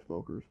pipe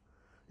smokers.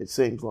 It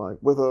seems like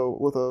with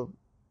a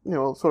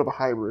sort of a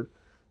hybrid.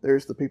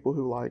 There's the people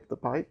who like the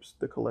pipes,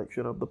 the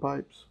collection of the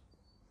pipes,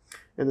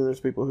 and then there's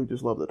people who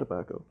just love the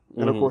tobacco.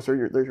 And of course,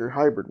 there's your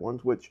hybrid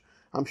ones, which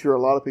I'm sure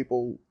a lot of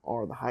people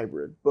are the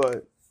hybrid.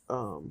 But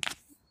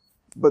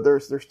but there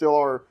still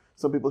are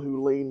some people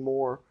who lean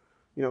more.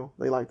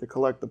 They like to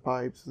collect the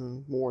pipes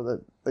and more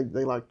that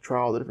they like to try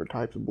all the different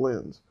types of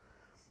blends.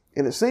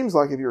 And it seems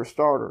like if you're a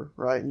starter,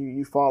 right, and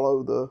you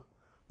follow the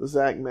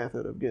Zach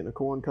method of getting a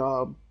corn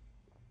cob,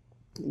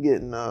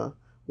 getting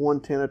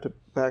 1/10 of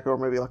tobacco, or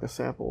maybe like a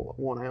sample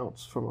 1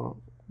 ounce from a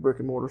brick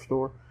and mortar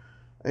store,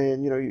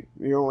 and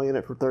you're only in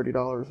it for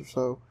 $30 or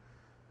so.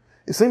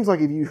 It seems like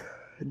if you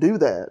do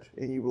that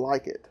and you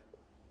like it,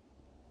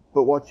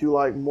 but what you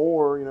like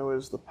more,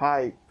 is the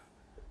pipe,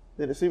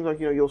 then it seems like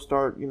you'll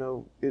start.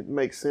 It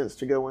makes sense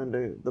to go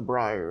into the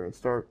briar and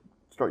start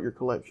your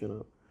collection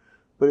up.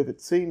 But if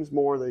it seems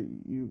more that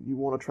you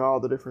want to try all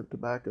the different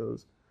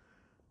tobaccos,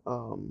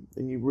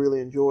 and you really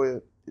enjoy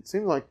it, it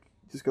seems like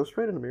just go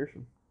straight into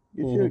Meerschaum.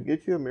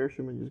 Get you a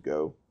Meerschaum and just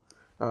go.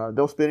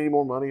 Don't spend any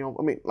more money on.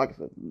 I mean, like I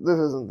said, this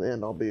isn't the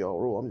end all be all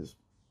rule. I'm just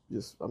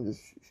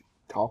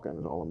talking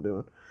is all I'm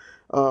doing.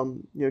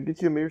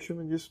 Get you a Meerschaum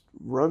and just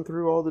run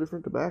through all the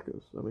different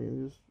tobaccos. I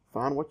mean, just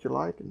find what you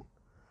like. And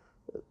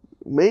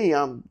me,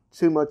 I'm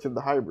too much of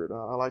the hybrid.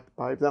 I like the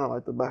pipes and I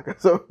like the tobacco.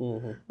 So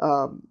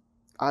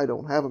I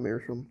don't have a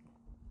Meerschaum.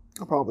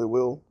 I probably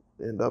will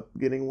end up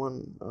getting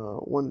one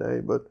one day,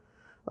 but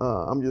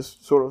I'm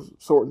just sort of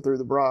sorting through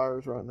the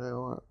briars right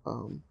now.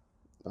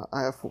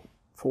 I have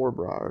 4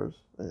 briars,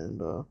 and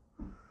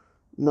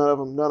none of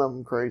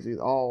them crazy.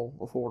 All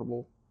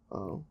affordable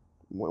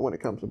when it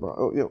comes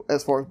to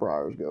as far as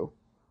briars go,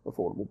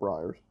 affordable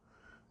briars.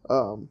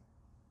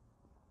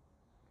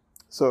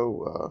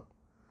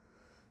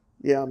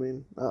 Yeah, I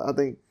mean, I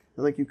think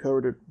you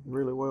covered it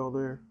really well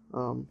there.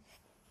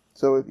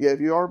 So if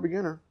you are a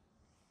beginner,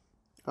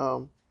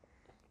 you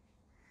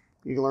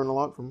can learn a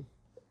lot from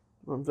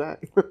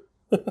Zach.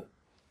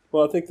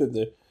 Well, I think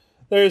that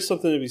there is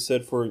something to be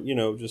said for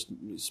just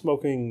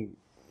smoking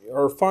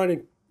or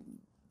finding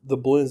the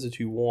blends that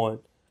you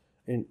want,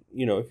 and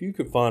if you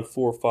could find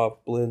 4 or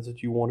 5 blends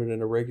that you wanted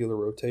in a regular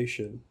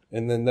rotation,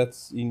 and then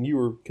you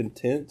were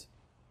content.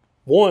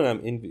 One, I'm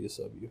envious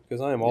of you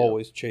because I am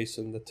always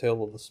chasing the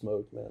tail of the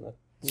smoke, man.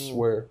 I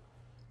swear.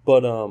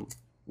 But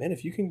man,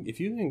 if you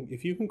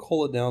can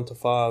cull it down to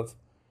 5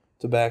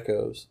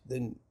 tobaccos,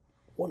 then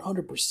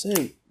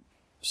 100%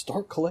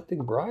 start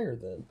collecting briar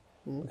then,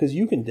 because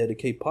you can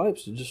dedicate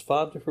pipes to just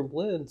 5 different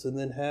blends, and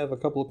then have a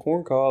couple of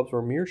corn cobs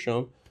or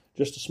Meerschaum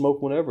just to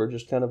smoke whenever,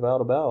 just kind of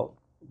out about.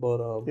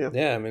 But I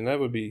mean that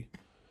would be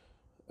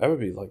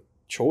like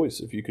choice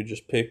if you could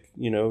just pick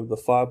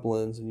the 5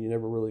 blends and you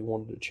never really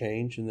wanted to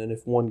change, and then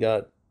if one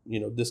got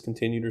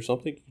discontinued or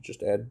something, you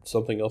just add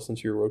something else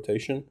into your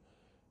rotation,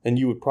 and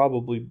you would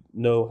probably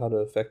know how to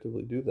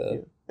effectively do that.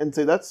 Yeah. And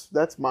see,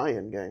 that's my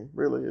end game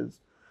really is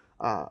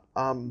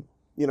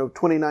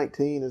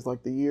 2019 is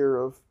like the year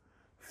of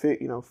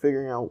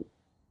figuring out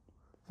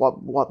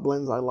what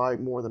blends I like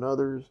more than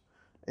others,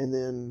 and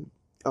then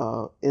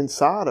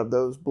inside of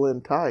those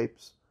blend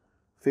types,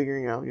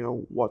 figuring out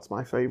what is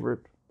my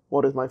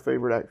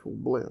favorite actual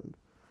blend,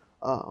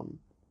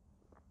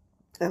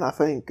 and I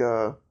think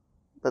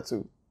that's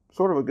a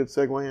sort of a good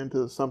segue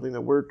into something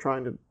that we're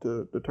trying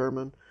to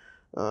determine,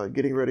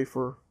 getting ready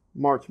for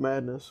March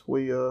Madness.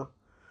 We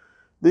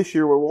this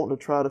year we're wanting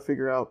to try to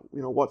figure out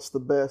what's the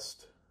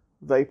best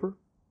vapor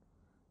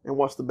and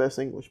what's the best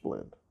English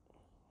blend,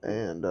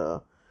 and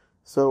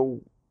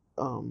so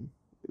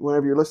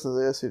whenever you're listening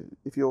to this,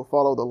 if you'll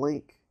follow the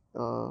link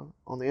on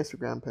the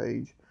Instagram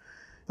page,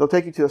 it'll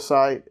take you to a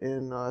site,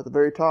 and at the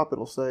very top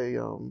it'll say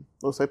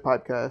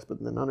Pipecast,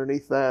 but then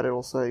underneath that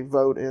it'll say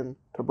vote in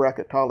to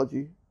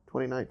Bracketology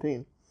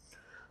 2019.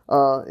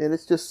 And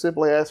it's just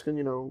simply asking,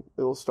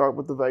 it'll start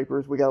with the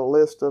vapors. We got a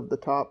list of the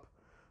top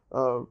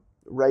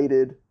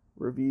rated,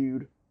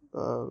 reviewed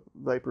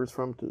vapors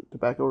from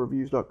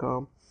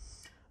tobaccoreviews.com.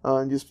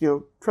 And just,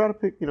 try to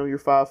pick, your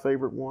 5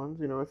 favorite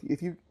ones.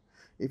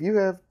 If you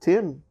have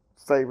 10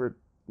 favorite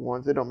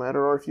ones, it don't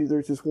matter. Or if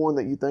there's just one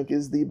that you think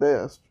is the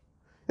best,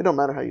 it don't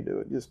matter how you do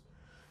it. Just,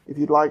 if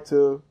you'd like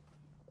to,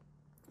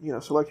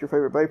 select your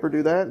favorite vapor,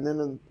 do that. And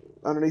then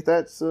underneath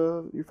that's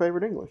your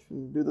favorite English,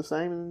 and do the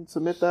same and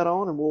submit that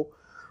on. And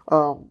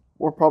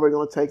we're probably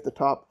going to take the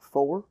top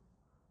 4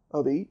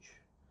 of each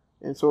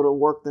and sort of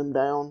work them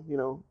down,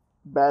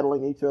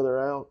 battling each other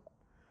out.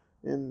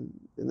 And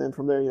then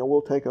from there,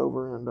 we'll take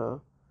over and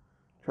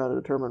try to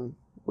determine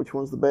which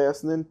one's the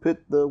best, and then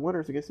pit the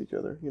winners against each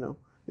other.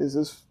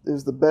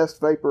 Is the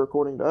best vapor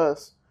according to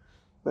us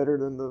better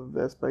than the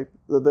best vapor,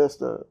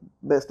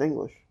 best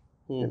English,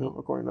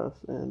 according to us,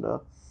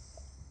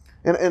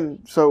 and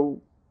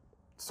so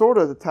sort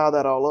of to tie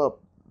that all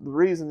up, the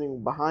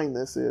reasoning behind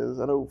this is,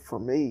 I know for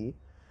me,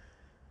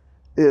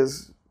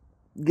 is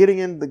getting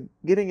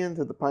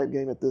into the pipe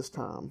game at this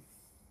time.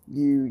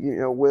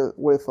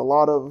 With a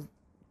lot of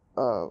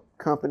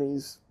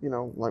companies,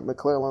 like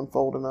McClellan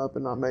folding up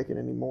and not making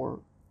any more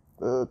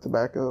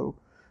tobacco,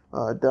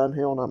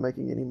 Dunhill not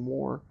making any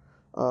more,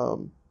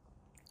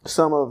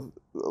 some of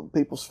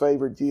people's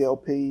favorite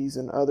GLPs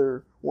and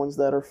other ones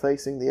that are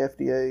facing the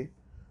FDA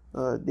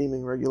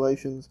deeming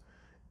regulations.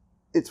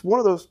 It's one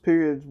of those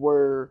periods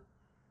where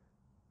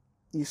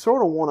you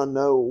sort of want to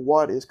know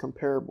what is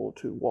comparable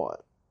to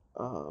what,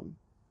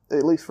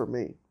 at least for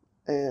me.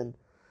 And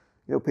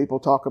people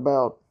talk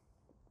about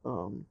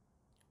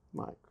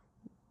like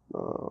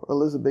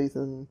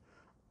Elizabethan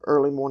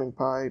early morning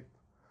pipe.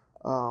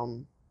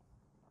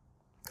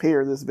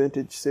 Here, this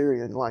vintage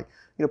Syrian, like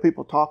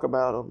people talk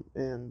about them,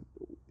 and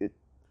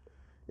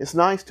it's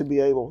nice to be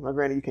able. Now,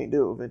 granted, you can't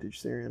do a vintage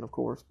Syrian, of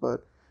course,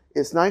 but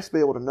it's nice to be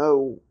able to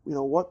know,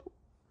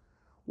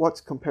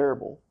 what's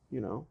comparable.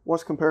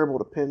 What's comparable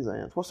to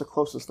Penzance? What's the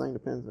closest thing to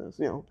Penzance?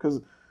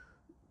 Because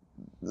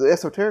the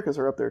esotericas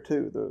are up there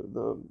too.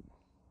 The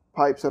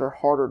pipes that are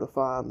harder to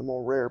find, the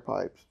more rare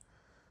pipes.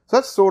 So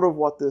that's sort of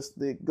what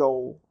the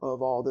goal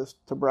of all this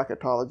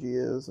bracketology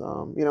is.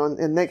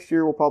 And next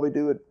year we'll probably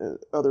do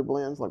other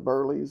blends like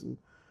Burleys and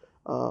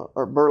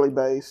or Burley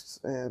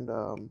based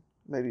and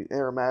maybe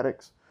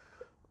aromatics.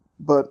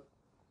 But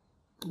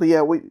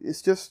yeah,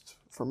 it's just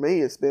for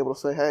me, it's to be able to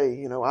say,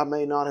 hey, I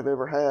may not have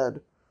ever had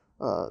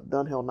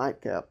Dunhill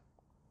Nightcap,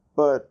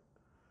 but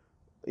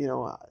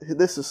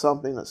this is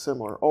something that's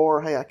similar.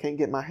 Or hey, I can't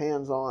get my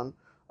hands on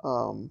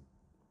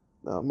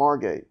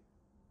Margate,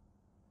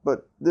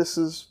 but this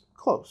is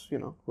close,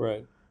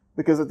 Right.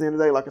 Because at the end of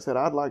the day, like I said,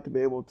 I'd like to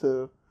be able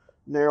to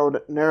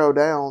narrow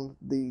down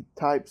the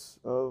types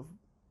of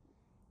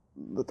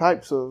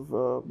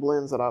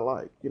blends that I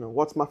like.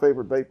 What's my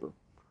favorite vapor?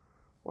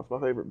 What's my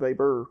favorite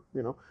vapor?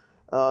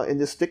 And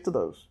just stick to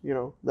those.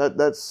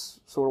 That's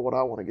sort of what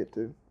I want to get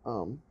to.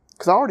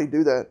 Because I already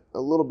do that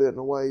a little bit in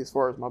a way as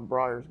far as my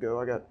briars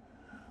go. I got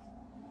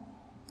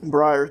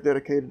briars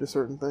dedicated to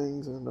certain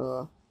things, and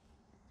I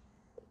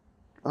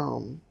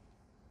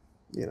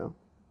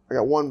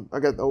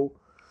got the old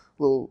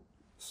little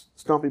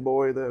stumpy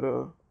boy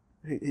that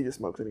he just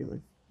smokes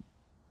anything.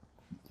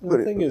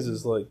 The thing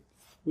is like,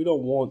 we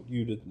don't want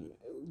you to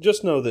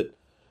just know that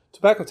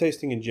tobacco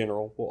tasting in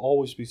general will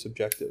always be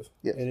subjective.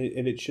 Yes.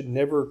 And it should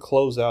never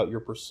close out your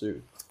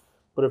pursuit.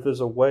 But if there's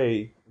a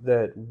way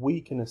that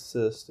we can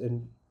assist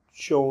in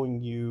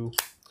showing you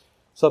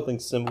something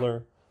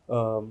similar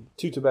to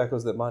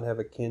tobaccos that might have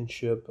a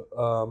kinship,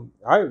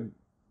 I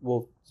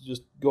will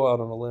just go out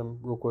on a limb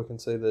real quick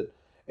and say that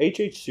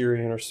H.H.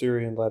 Syrian or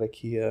Syrian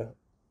Latakia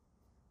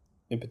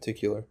in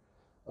particular,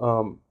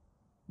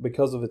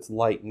 because of its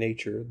light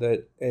nature,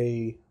 that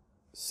a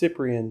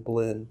Cyprian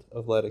blend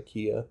of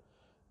Latakia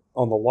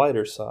on the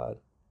lighter side,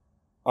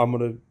 I'm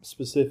going to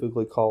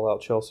specifically call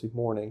out Chelsea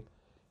Morning,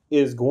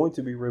 is going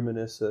to be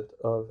reminiscent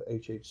of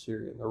H.H.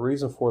 Syrian. The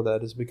reason for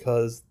that is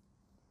because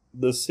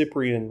the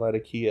Cyprian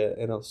Latakia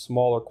in a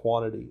smaller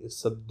quantity is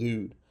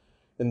subdued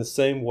in the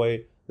same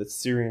way that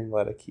Syrian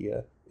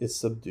Latakia is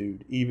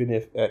subdued, even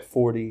if at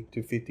 40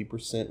 to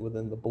 50%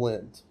 within the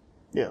blend.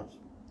 Yes.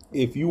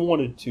 If you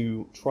wanted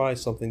to try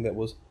something that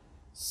was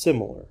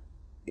similar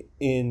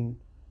in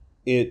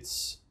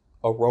its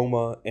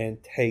aroma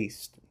and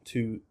taste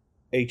to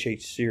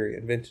H.H.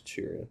 Syrian, vintage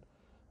Syrian,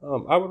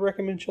 I would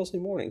recommend Chelsea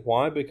Morning.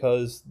 Why?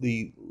 Because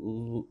the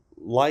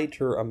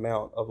lighter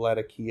amount of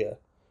Latakia,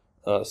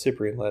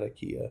 Cyprian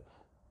Latakia,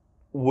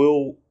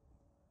 will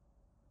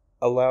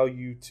allow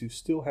you to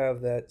still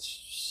have that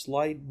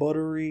slight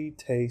buttery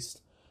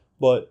taste,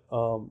 but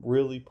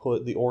really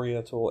put the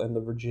Oriental and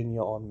the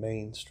Virginia on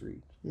Main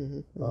Street.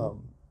 Mm-hmm.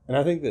 And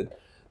I think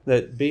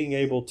that being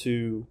able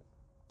to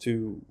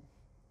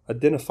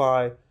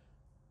identify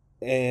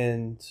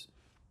and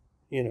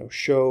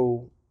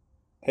show,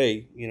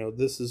 hey,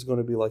 this is going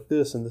to be like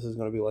this and this is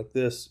going to be like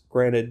this.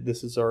 Granted,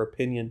 this is our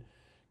opinion,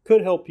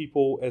 could help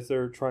people as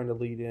they're trying to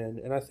lead in.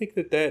 And I think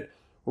that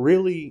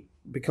really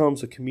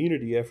becomes a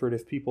community effort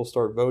if people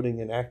start voting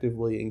and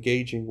actively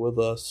engaging with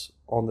us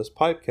on this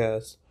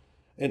Pipecast,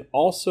 and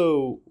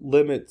also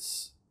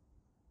limits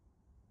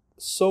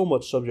so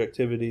much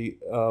subjectivity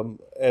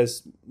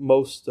as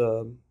most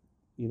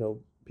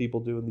people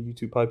do in the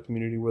YouTube pipe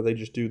community, where they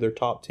just do their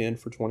top 10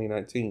 for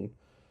 2019.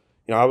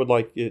 I would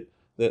like it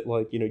that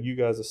you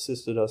guys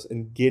assisted us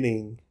in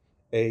getting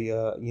a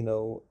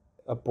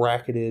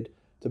bracketed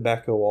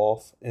tobacco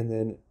off, and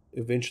then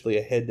eventually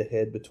a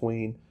head-to-head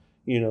between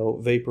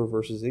vapor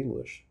versus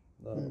English.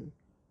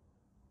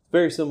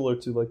 Very similar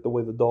to the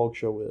way the dog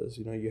show is.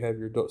 You have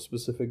your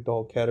specific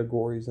dog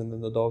categories, and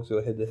then the dogs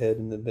go head-to-head,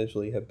 and then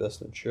eventually you have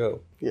best in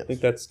show. Yes. I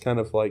think that's kind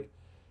of what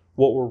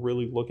we're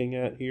really looking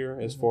at here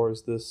as far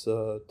as this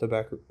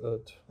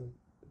bracketology.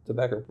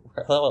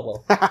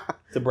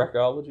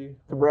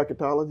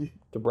 Bracketology.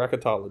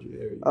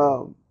 There you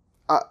go.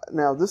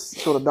 Now this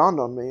sort of dawned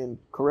on me, and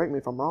correct me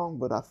if I'm wrong,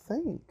 but I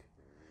think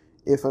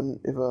if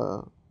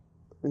a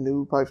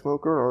new pipe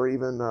smoker or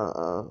even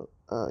a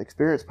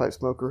experienced pipe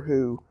smoker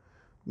who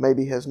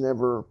maybe has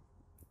never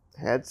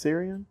had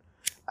Syrian,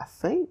 I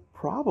think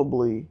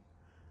probably,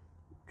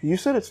 you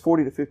said it's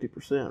 40 to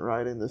 50%,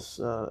 right, in this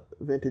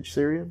vintage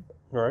Syrian?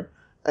 Right.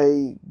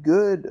 A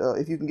good,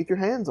 if you can get your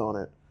hands on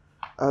it,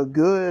 a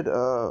good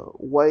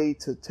way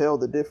to tell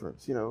the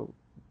difference, to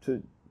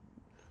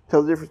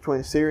tell the difference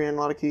between Syrian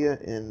Latakia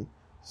and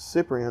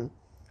Cyprian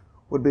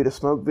would be to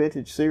smoke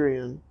vintage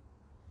Syrian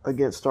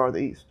against Star of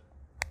the East.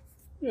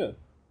 Yeah.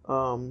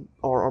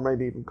 or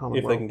maybe even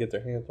Commonwealth. If they can get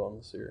their hands on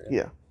the Syrian.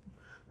 Yeah,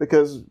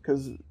 because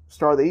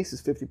Star of the East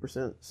is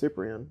 50%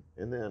 Cyprian,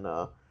 and then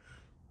I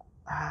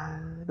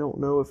don't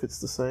know if it's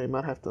the same.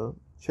 I'd have to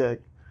check.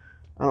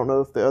 I don't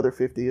know if the other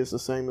 50 is the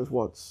same as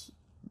what's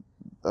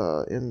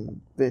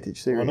in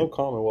Vintage Syrian. I know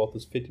Commonwealth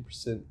is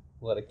 50%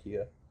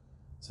 Latakia,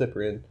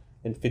 Cyprian,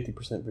 and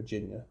 50%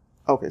 Virginia.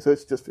 Okay, so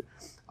it's just.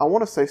 I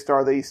want to say Star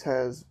of the East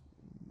has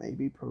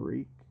maybe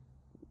Perique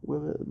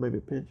with it, maybe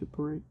a pinch of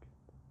Perique.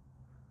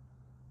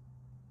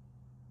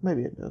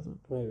 Maybe it doesn't.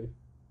 Maybe.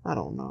 I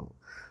don't know.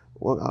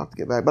 Well, I'll have to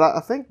get back. But I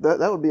think that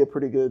would be a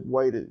pretty good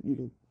way to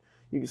you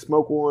can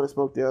smoke one and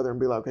smoke the other and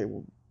be like, okay,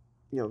 well,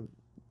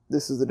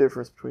 this is the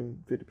difference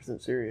between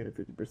 50% Syrian and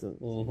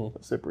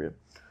 50% Cyprian.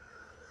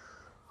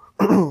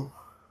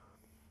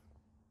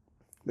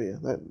 But yeah,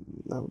 that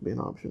would be an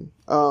option.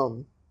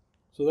 So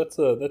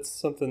that's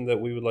something that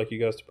we would like you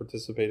guys to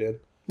participate in.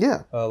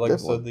 Yeah, like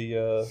definitely.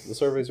 I said, the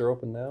surveys are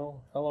open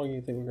now. How long do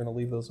you think we're going to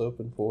leave those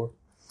open for?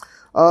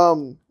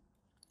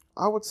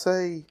 I would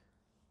say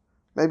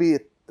maybe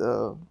at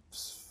the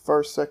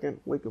first, second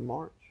week of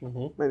March.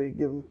 Mm-hmm. Maybe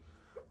give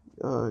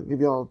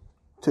y'all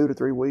 2 to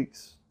 3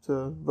 weeks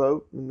to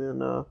vote, and then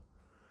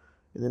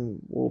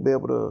we'll be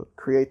able to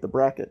create the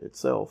bracket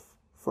itself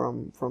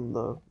from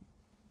the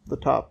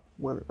top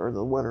winner or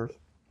the winners.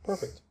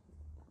 Perfect.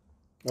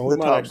 And we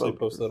might actually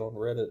post that on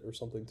Reddit or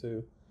something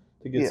too,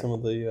 to get some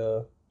of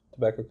the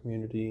tobacco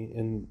community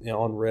and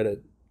on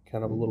Reddit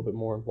kind of a little bit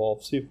more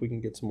involved. See if we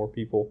can get some more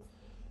people,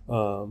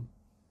 voting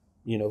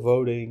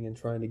and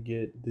trying to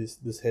get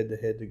this head to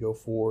head to go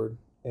forward.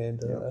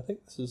 And I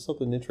think this is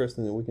something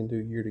interesting that we can do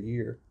year to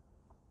year.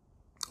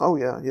 Oh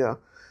yeah,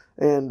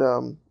 and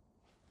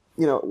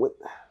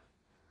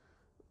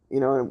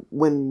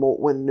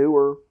when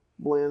newer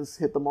blends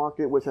hit the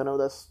market, which I know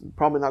that's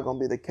probably not going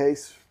to be the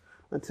case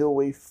until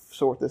we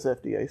sort this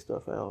FDA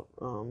stuff out.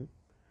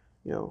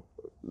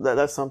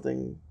 That's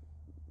something.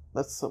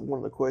 One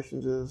of the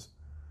questions is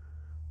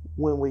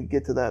when we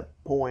get to that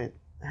point,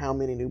 how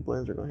many new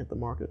blends are going to hit the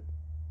market?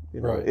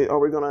 Right. Are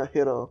we going to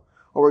hit a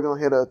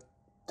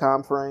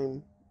time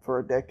frame for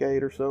a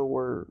decade or so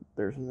where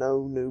there's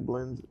no new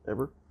blends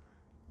ever?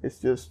 It's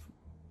just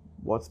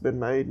what's been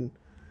made, and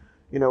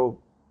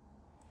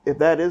if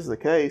that is the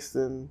case,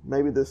 then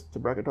maybe this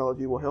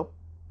tobaccotology will help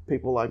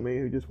people like me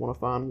who just want to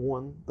find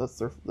one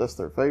that's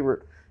their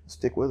favorite and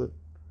stick with it,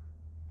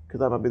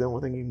 because that might be the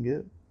only thing you can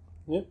get.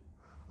 Yeah.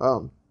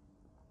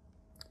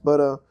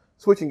 But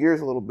switching gears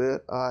a little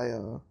bit,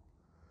 I'll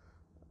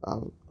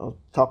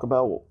talk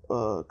about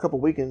a couple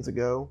weekends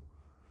ago.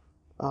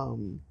 I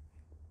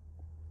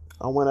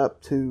went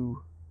up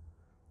to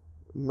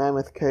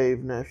Mammoth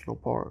Cave National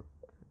Park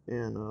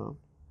in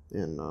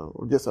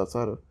just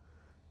outside of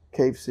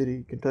Cave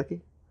City,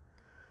 Kentucky.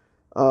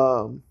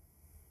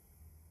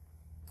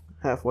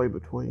 Halfway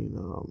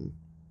between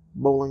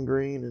Bowling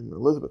Green and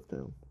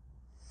Elizabethtown.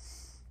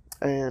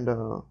 And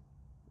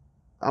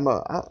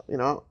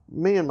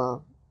me and my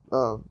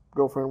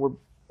girlfriend, we're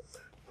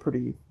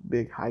pretty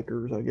big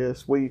hikers, I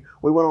guess. We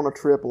went on a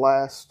trip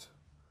last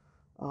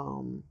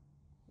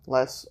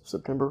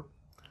September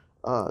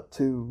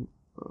to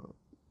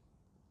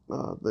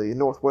the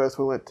Northwest.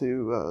 We went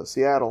to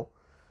Seattle,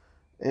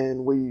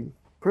 and we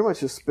pretty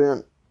much just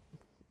spent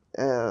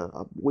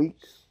a week,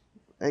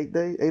 8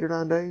 or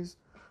 9 days,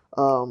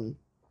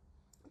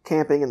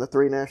 camping in the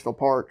 3 national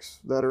parks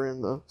that are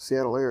in the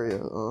Seattle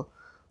area: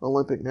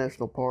 Olympic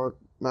National Park,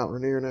 Mount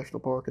Rainier National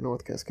Park, and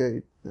North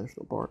Cascade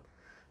National Park.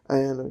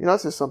 And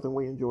that's just something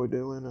we enjoy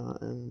doing.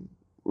 And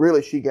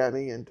really, she got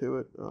me into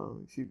it.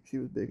 She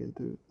was big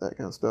into that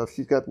kind of stuff.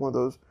 She's got one of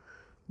those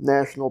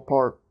national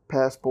park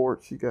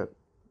passports. She got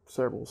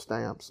several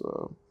stamps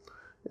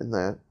in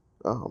that.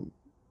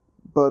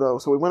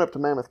 So we went up to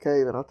Mammoth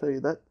Cave, and I'll tell you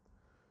that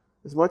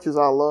as much as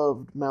I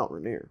loved Mount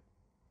Rainier,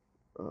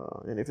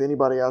 and if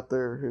anybody out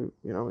there who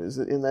is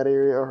in that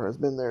area or has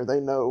been there, they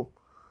know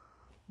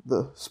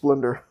the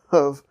splendor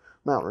of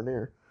Mount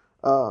Rainier.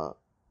 I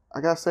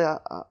gotta say,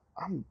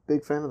 I'm a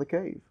big fan of the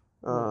cave.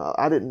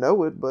 I didn't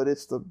know it, but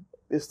it's the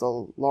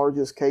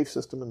largest cave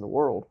system in the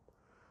world.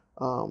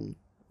 I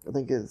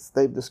think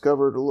they've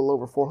discovered a little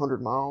over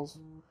 400 miles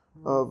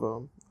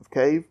of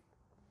cave,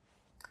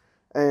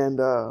 and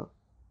they're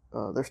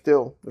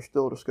still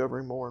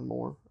discovering more and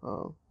more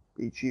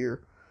each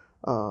year.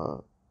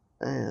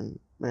 And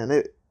man,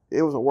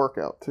 it was a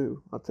workout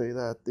too. I'll tell you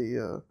that.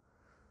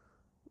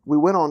 We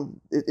went on.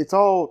 It's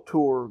all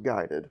tour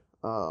guided.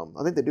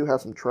 I think they do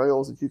have some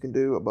trails that you can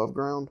do above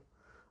ground,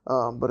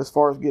 but as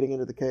far as getting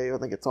into the cave, I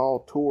think it's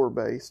all tour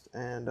based.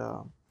 And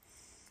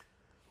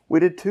we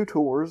did 2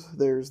 tours.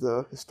 There's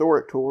the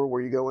historic tour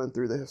where you go in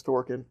through the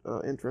historic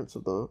entrance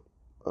of the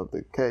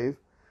cave,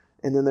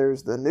 and then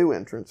there's the new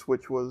entrance,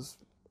 which was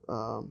it's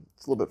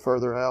a little bit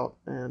further out.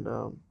 And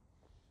I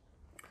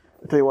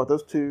tell you what,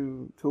 those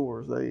 2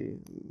 tours they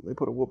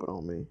put a whooping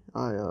on me.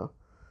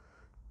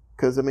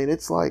 Because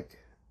it's like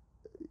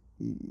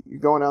you're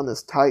going down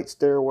this tight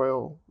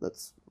stairwell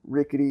that's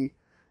rickety,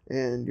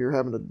 and you're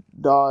having to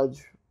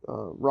dodge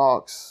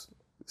rocks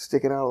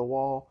sticking out of the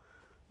wall.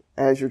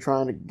 as you're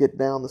trying to get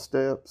down the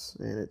steps,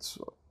 and it's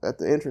at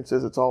the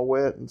entrances, it's all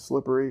wet and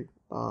slippery.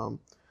 But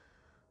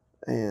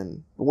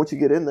once you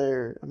get in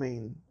there, I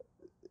mean,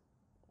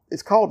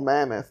 it's called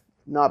Mammoth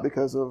not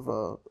because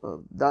of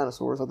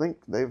dinosaurs. I think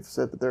they've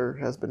said that there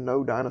has been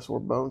no dinosaur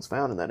bones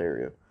found in that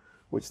area,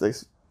 which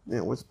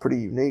was pretty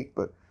unique.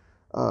 But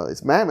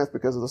it's Mammoth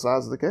because of the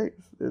size of the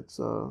caves.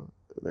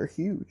 They're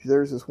huge.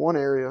 There's this one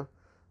area,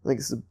 I think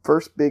it's the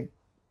first big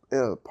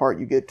part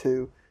you get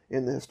to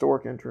in the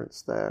historic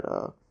entrance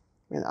that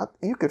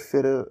you could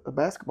fit a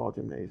basketball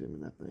gymnasium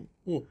in that thing.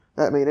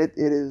 I mean,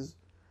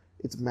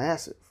 it's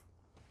massive,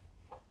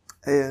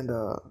 and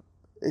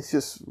it's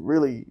just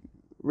really,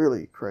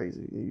 really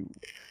crazy. You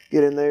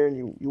get in there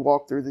and you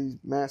walk through these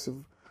massive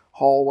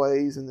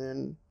hallways, and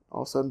then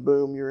all of a sudden,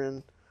 boom, you're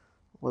in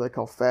what they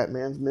call Fat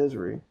Man's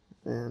Misery.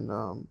 And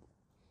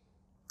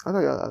I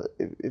tell you,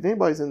 if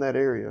anybody's in that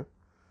area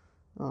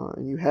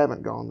and you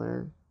haven't gone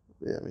there,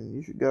 yeah, I mean,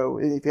 you should go.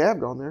 And if you have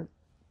gone there,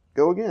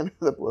 go again.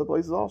 The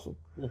place is awesome.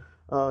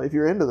 If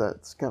you're into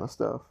that kind of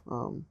stuff.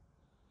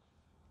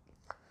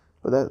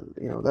 But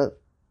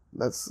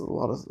that's a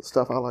lot of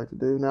stuff I like to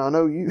do. Now I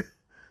know you.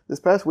 This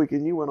past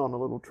weekend you went on a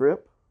little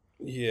trip.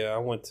 Yeah, I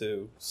went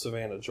to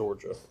Savannah,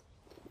 Georgia,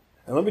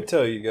 and let me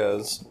tell you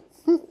guys,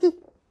 I'm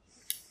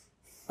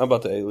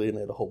about to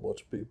alienate a whole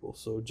bunch of people.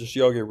 So just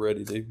y'all get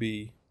ready to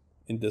be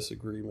in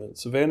disagreement.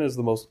 Savannah is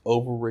the most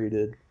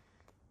overrated,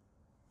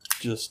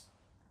 just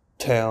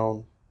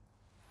town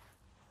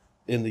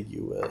in the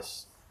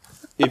U.S.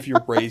 If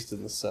you're raised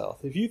in the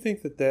South, if you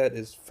think that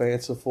is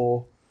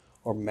fanciful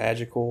or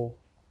magical,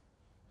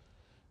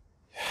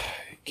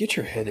 get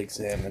your head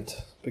examined,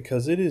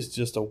 because it is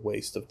just a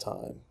waste of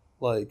time.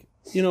 Like,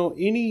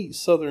 any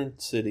southern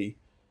city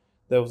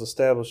that was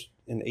established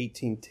in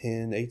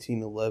 1810,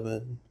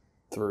 1811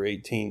 through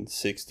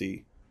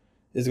 1860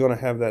 is going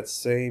to have that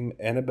same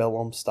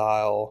antebellum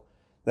style,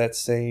 that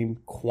same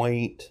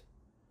quaint,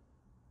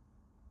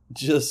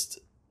 just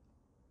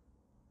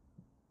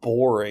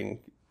boring.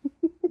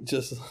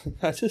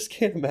 I just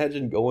can't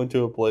imagine going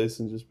to a place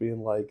and just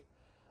being like,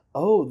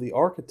 oh, the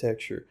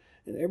architecture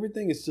and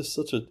everything is just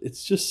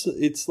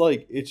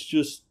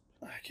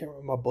I can't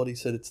remember, my buddy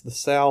said it's the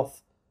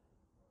South,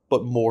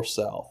 but more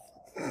South.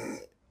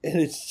 And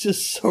it's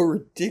just so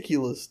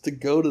ridiculous to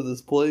go to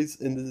this place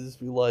and to just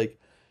be like,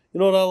 you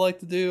know what I like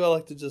to do? I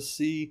like to just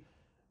see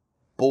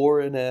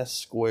boring ass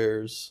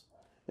squares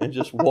and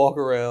just walk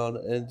around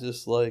and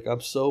just like,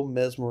 I'm so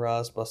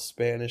mesmerized by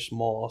Spanish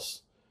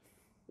moss.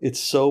 It's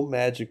so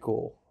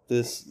magical.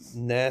 This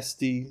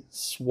nasty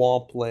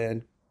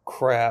swampland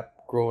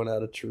crap growing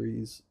out of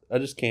trees. I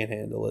just can't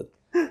handle it.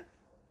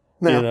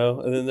 No.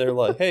 And then they're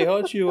like, hey,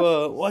 why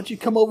don't you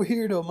come over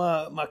here to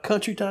my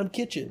country time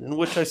kitchen, in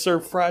which I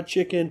serve fried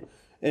chicken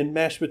and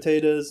mashed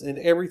potatoes and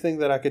everything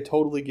that I could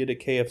totally get at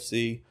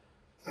KFC.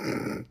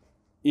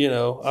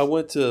 I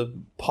went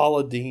to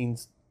Paula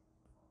Deen's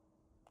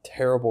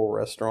terrible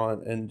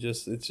restaurant, and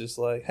it's just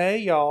like, hey,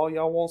 y'all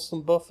want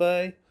some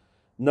buffet?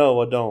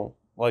 No, I don't.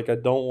 Like, I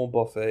don't want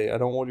buffet. I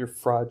don't want your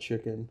fried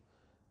chicken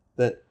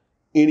that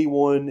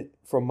anyone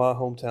from my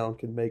hometown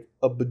can make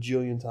a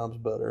bajillion times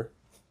better.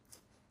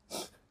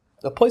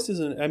 The place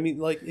isn't, I mean,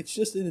 like,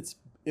 it's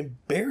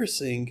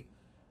embarrassing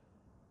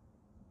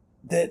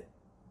that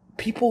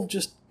people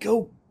just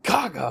go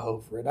gaga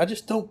over it. I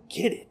just don't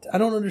get it. I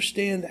don't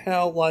understand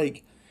how,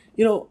 like,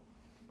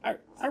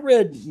 I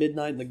read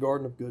Midnight in the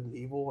Garden of Good and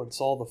Evil and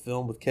saw the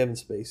film with Kevin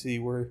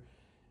Spacey where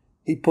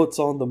he puts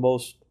on the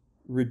most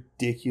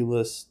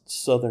ridiculous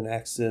Southern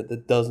accent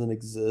that doesn't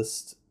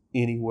exist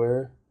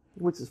anywhere.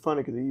 Which is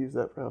funny because he used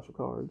that for House of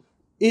Cards.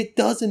 It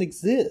doesn't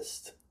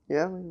exist.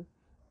 Yeah, I mean,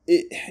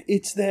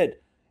 it's that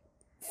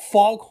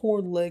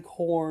foghorn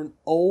leghorn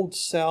old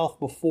South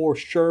before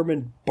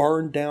Sherman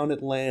burned down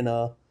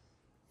Atlanta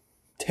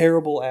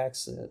terrible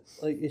accent.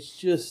 Like, it's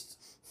just,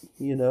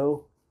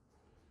 oh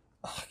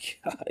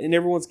God. And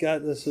everyone's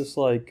got this just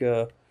like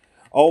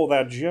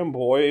that Jim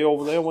boy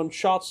over there went and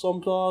shot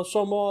some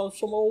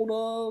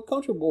old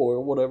country boy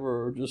or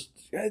whatever.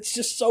 It's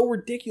just so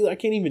ridiculous. I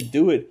can't even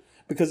do it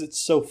because it's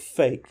so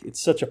fake.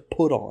 It's such a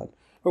put on.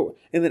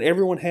 And then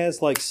everyone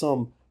has like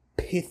some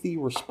pithy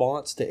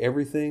response to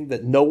everything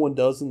that no one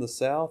does in the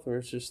South, or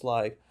it's just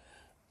like,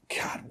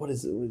 God, what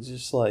is it? It's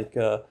just like,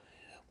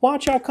 why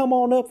don't y'all come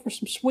on up for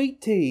some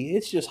sweet tea?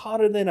 It's just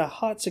hotter than a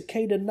hot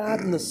cicada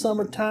night in the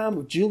summertime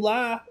of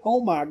July.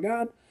 Oh my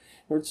God.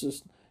 Or it's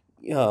just,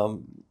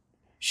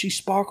 she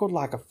sparkled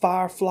like a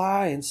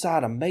firefly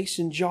inside a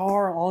mason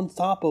jar on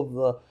top of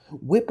a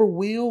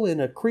whippoorwill in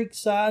a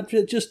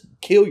creekside. Just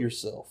kill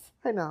yourself.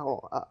 Hey,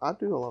 now, I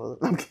do a lot of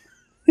that.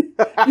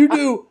 You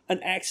do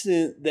an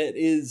accent that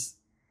is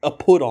a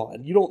put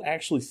on. You don't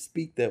actually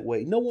speak that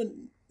way.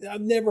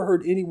 I've never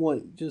heard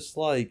anyone just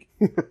like,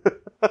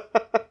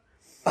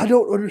 I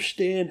don't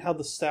understand how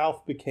the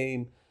South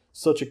became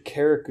such a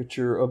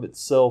caricature of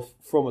itself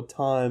from a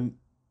time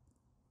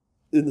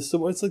in the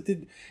summer. It's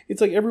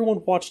like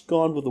everyone watched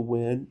Gone with the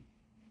Wind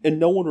and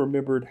no one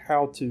remembered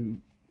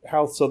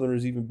how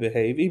Southerners even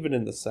behave, even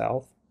in the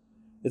South.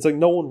 It's like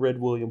no one read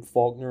William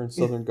Faulkner in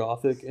Southern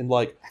Gothic and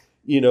like,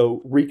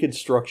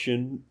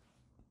 Reconstruction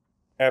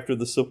after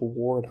the Civil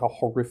War and how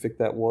horrific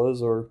that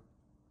was, or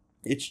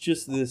it's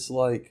just this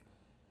like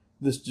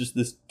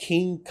this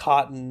King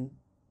Cotton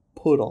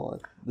put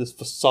on, this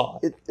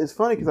facade. It's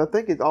funny because I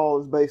think it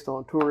all is based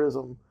on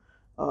tourism,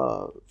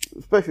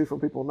 especially from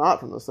people not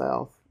from the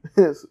South.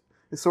 It's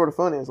sort of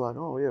funny. It's like,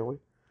 oh yeah, we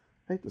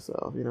hate the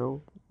South,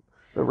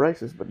 they're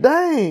racist, but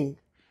dang,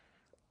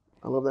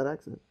 I love that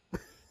accent.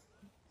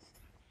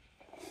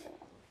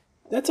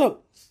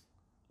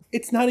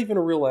 It's not even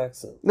a real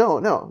accent. No,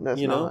 that's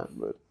not.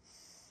 But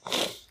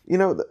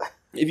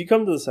if you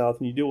come to the South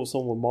and you deal with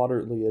someone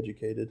moderately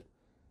educated,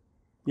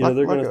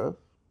 they're gonna.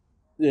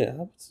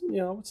 I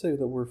would say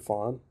that we're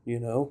fine.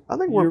 I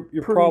think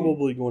you're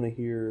probably going to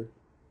hear.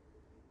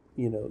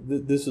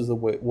 This is the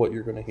way what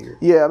you're going to hear.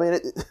 Yeah, I mean,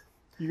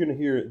 you're going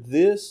to hear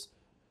this,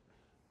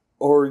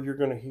 or you're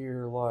going to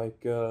hear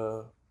like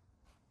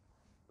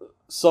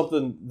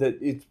something that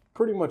it's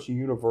pretty much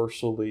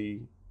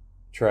universally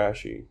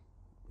trashy.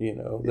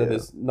 That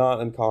is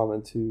not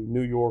uncommon to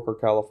New York or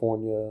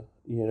California.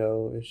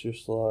 It's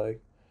just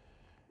like,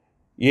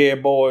 yeah,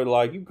 boy,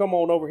 like, you come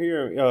on over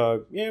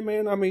here. Yeah,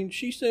 man, I mean,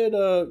 she said,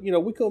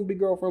 we couldn't be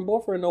girlfriend,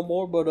 boyfriend no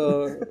more, but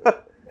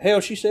hell,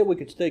 she said we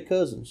could stay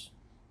cousins.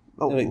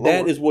 Oh,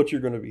 that is what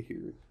you're going to be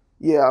hearing.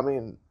 Yeah, I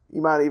mean,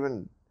 you might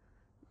even,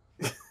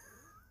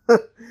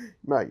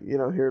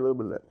 hear a little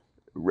bit of that,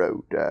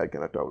 road dad,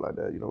 can I talk like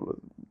that,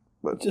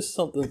 But just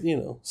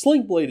something,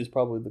 Sling Blade is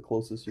probably the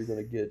closest you're going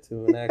to get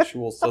to an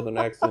actual Southern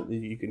accent that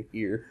you can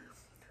hear.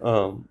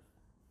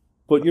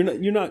 But you're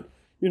not going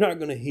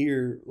to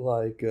hear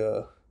like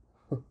that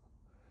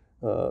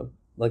I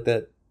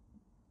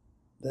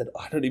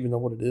don't even know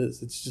what it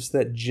is. It's just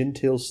that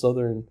genteel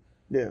Southern.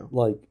 Yeah.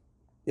 Like,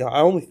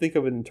 I only think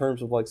of it in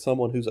terms of like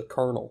someone who's a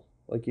colonel.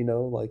 Like,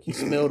 like he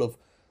smelled of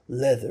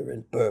leather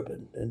and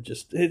bourbon and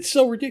just, it's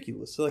so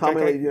ridiculous. Like,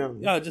 Tommy Lee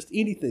Jones. Yeah, just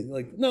anything.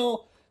 Like,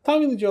 no.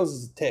 Tommy Lee Jones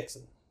is a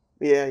Texan.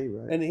 Yeah,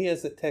 you're right. And he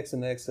has that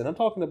Texan accent. I'm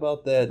talking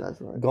about that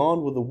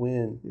Gone with the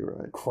Wind You're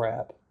right.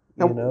 crap.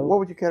 Now, what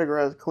would you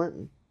categorize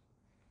Clinton?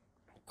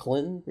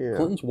 Clinton? Yeah.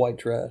 Clinton's white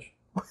trash.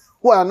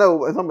 Well, I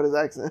know some of his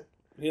accent.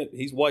 Yeah,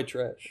 he's white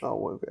trash.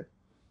 Oh, okay.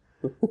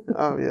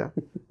 Oh, yeah.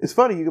 It's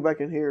funny, you go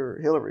back and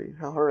hear Hillary,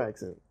 how her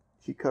accent,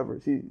 she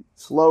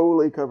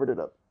slowly covered it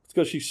up. It's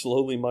because she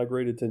slowly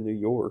migrated to New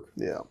York.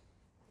 Yeah.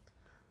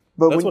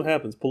 But that's what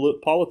happens.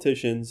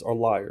 Politicians are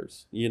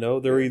liars.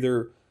 They're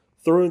either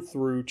through and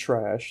through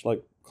trash,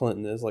 like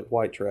Clinton is, like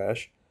white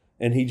trash,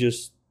 and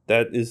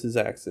that is his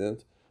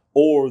accent,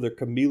 or they're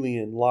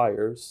chameleon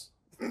liars.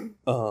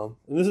 And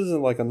this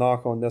isn't like a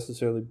knock on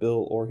necessarily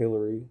Bill or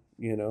Hillary,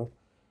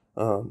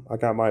 I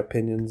got my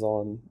opinions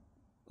on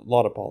a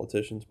lot of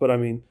politicians, but I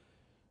mean,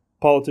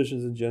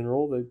 politicians in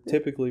general, they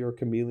typically are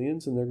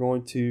chameleons, and they're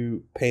going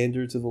to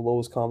pander to the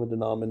lowest common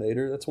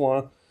denominator. That's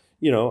why,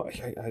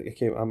 I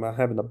can't, I'm not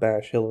having to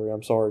bash Hillary.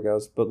 I'm sorry,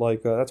 guys, but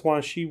like that's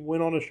why she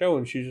went on a show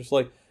and she's just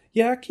like,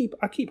 yeah, I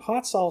keep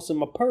hot sauce in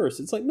my purse.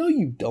 It's like, no,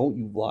 you don't,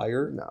 you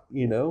liar.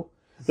 No.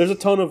 There's a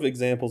ton of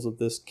examples of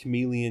this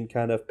chameleon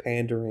kind of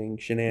pandering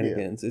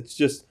shenanigans.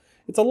 Yeah.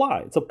 It's a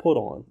lie. It's a put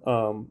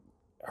on.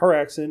 Her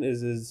accent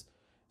is as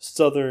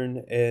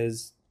Southern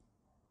as,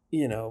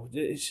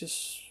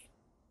 it's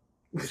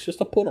just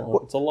a put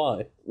on. It's a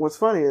lie. What's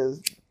funny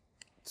is,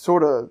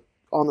 sort of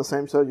on the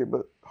same subject,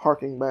 but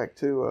harkening back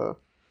to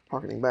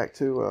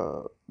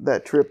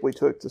that trip we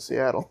took to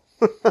Seattle.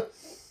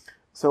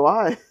 So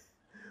what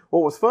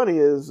was funny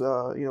is,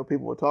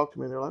 people would talk to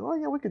me and they're like, oh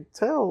yeah, we could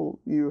tell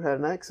you had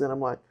an accent. I'm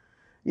like,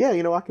 yeah,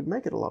 I could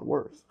make it a lot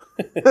worse.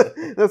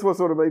 That's what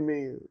sort of made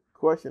me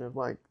question of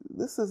like,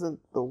 this isn't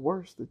the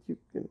worst that you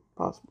can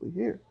possibly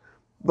hear.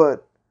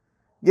 But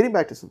getting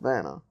back to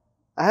Savannah,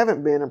 I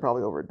haven't been in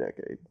probably over a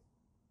decade.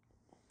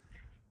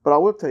 But I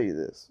will tell you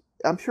this.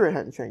 I'm sure it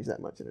hadn't changed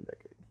that much in a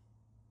decade.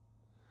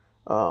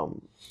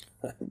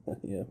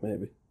 Yeah,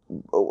 maybe.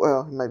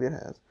 Well, maybe it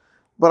has.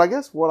 But I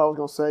guess what I was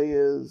going to say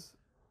is,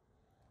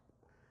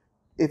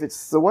 if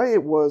it's the way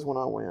it was when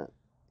I went,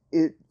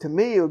 to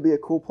me it would be a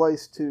cool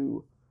place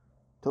to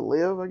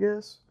live, I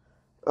guess.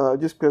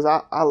 Just because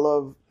I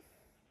love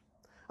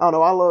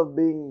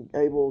being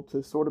able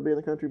to sort of be in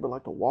the country, but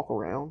like to walk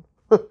around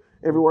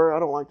everywhere. I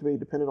don't like to be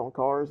dependent on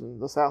cars,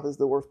 and the South is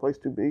the worst place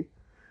to be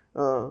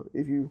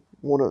if you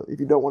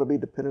don't want to be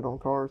dependent on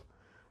cars.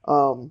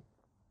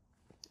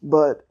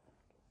 But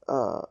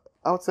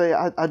I would say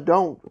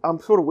I'm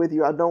sort of with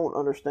you. I don't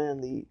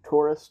understand the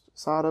tourist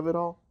side of it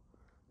all.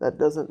 That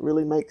doesn't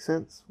really make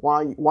sense.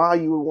 Why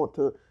you would want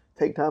to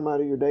take time out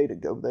of your day to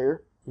go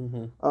there?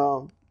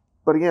 Mm-hmm.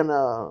 But again,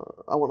 I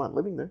wouldn't mind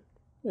living there.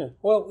 Yeah.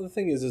 Well, the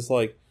thing is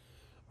like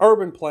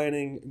urban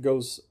planning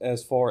goes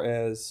as far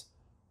as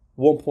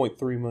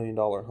 $1.3 million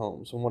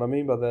homes, and what I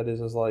mean by that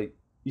is like,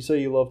 you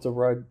say you love to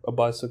ride a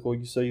bicycle,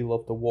 you say you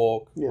love to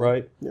walk,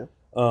 right? Yeah.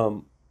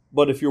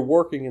 But if you're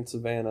working in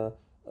Savannah,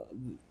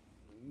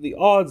 the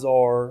odds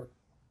are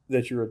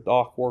that you're a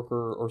dock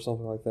worker or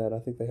something like that. I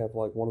think they have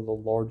like one of the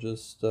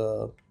largest,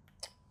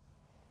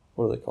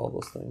 what do they call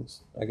those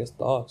things? I guess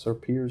docks or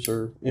piers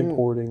are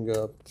importing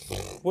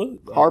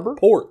harbor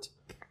port.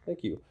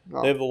 Thank you.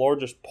 Oh. They have the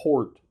largest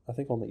port, I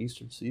think, on the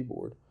eastern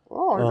seaboard.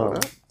 Oh, I know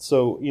that.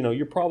 So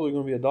you're probably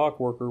going to be a dock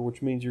worker,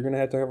 which means you're going to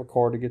have a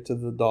car to get to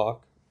the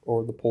dock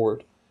or the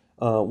port,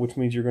 which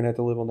means you're going to have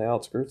to live on the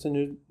outskirts,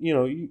 and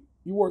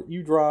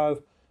you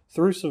drive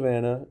through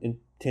Savannah in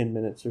 10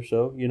 minutes or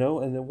so,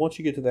 and then once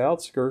you get to the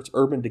outskirts,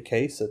 urban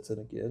decay sets in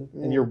again,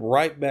 and you're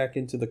right back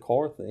into the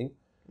car thing.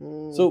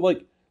 So,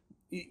 like,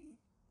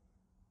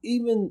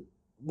 even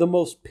the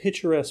most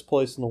picturesque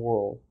place in the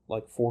world,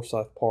 like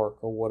Forsyth Park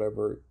or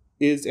whatever,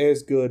 is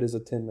as good as a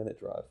 10-minute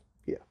drive.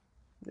 Yeah.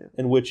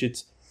 In which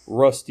it's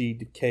rusty,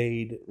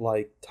 decayed,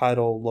 like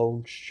tidal,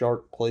 loan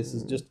shark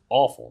places, just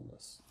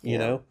awfulness, you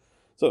know?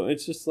 So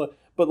it's just like,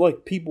 but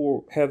like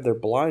people have their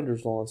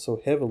blinders on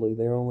so heavily,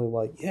 they're only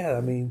like, yeah,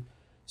 I mean,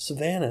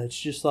 Savannah, it's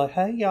just like,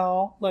 hey,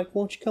 y'all, like,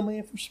 won't you come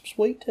in for some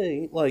sweet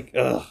tea? Like,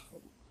 ugh.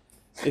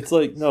 It's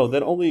like, no,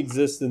 that only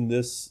exists in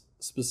this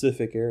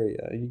specific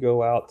area. You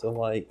go out to,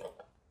 like,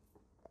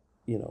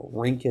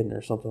 Rincon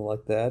or something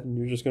like that, and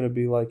you're just going to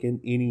be like in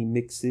any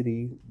mixed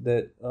city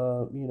that,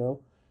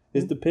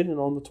 is dependent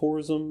on the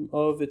tourism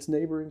of its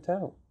neighboring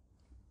town.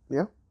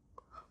 Yeah.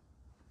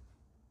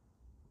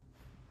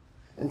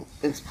 And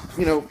it's,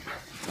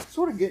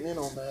 sort of getting in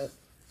on that.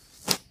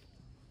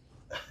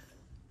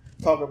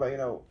 Talking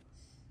about,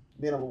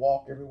 being able to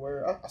walk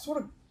everywhere. I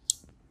sort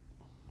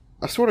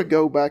of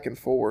go back and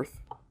forth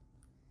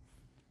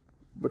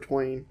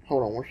between,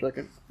 hold on one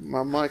second.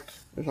 My mic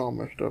is all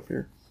messed up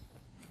here.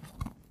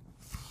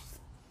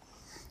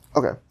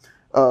 Okay.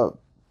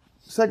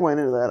 Segueing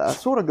into that, I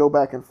sort of go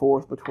back and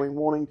forth between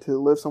wanting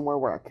to live somewhere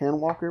where I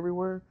can walk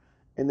everywhere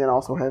and then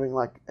also having,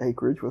 like,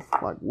 acreage with,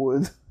 like,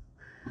 woods.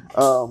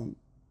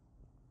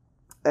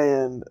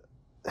 And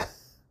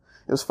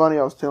it was funny,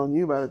 I was telling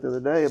you about it the other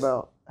day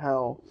about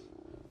how,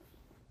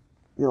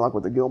 like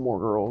with the Gilmore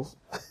Girls,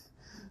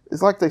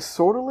 it's like they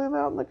sort of live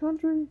out in the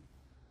country,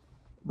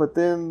 but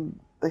then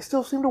they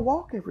still seem to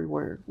walk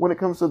everywhere when it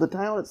comes to the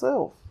town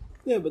itself.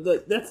 Yeah, but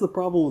that's the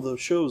problem with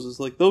those shows, is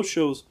like those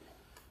shows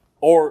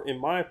are, in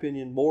my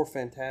opinion, more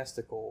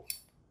fantastical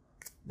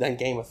than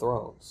Game of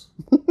Thrones.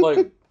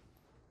 Like,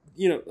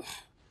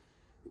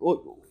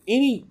 look,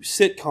 any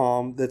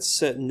sitcom that's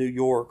set in New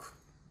York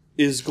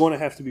is going to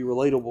have to be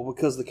relatable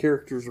because the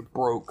characters are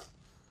broke,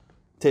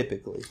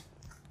 typically,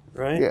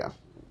 right? Yeah.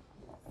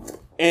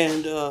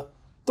 And two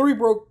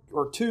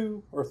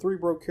or three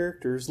broke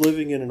characters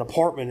living in an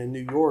apartment in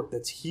New York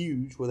that's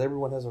huge, where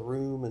everyone has a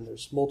room and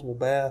there's multiple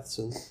baths,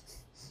 and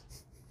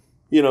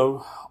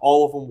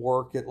all of them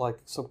work at like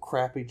some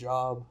crappy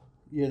job.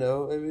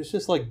 It's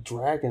just like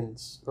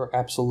dragons are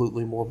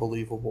absolutely more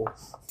believable.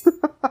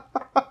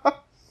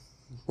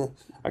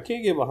 I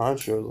can't get behind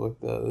shows like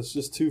that. It's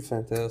just too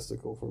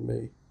fantastical for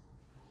me.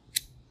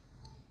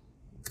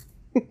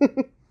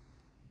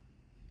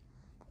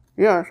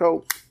 Yeah,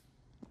 so...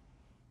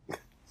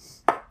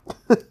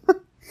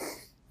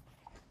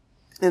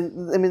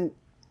 and, I mean,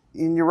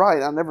 and you're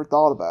right, I never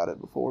thought about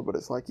it before, but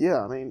it's like,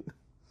 yeah, I mean,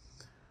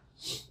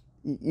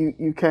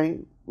 you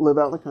can't live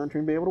out in the country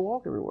and be able to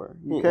walk everywhere.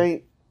 You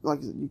can't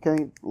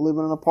live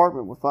in an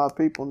apartment with 5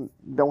 people and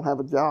don't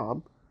have a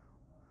job.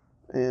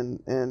 And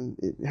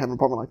have an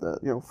apartment like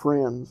that,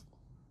 Friends,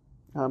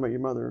 How I Met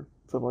Your Mother,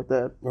 stuff like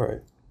that. Right.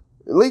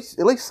 At least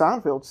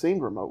Seinfeld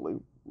seemed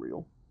remotely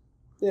real.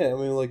 Yeah, I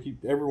mean, like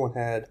everyone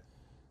had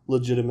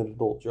legitimate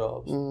adult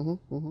jobs.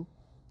 Mm-hmm. Mm-hmm.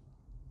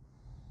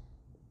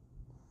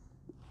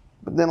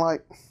 But then,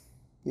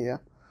 yeah,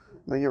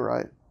 no, you're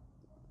right.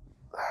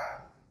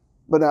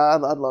 But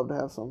I'd love to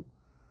have some.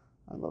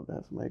 I'd love to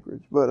have some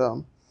acreage. But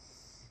a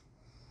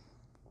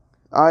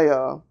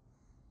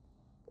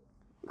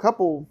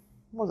couple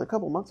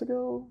months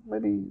ago,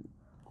 maybe,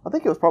 I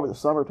think it was probably the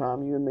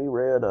summertime, you and me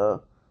read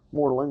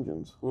Mortal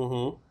Engines.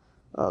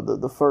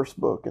 Mm-hmm. The first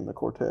book in the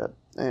quartet.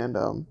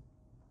 And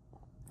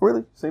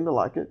really seemed to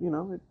like it,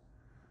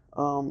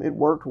 it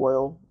worked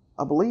well.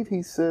 I believe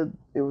he said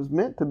it was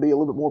meant to be a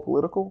little bit more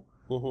political,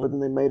 but then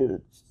they made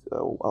it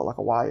like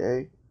a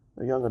YA,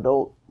 a young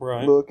adult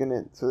book,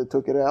 and so they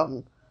took it out,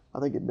 and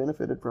I think it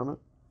benefited from it.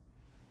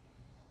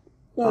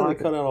 Well, they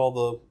cut out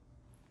all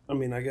the,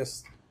 I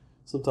guess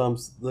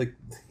sometimes like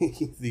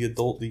the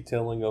adult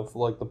detailing of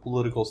like the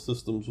political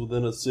systems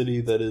within a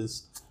city that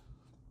is,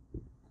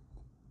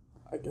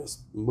 I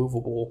guess,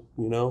 movable,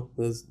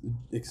 is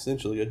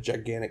essentially a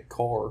gigantic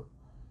car.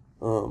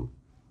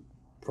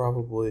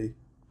 Probably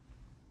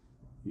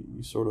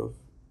you sort of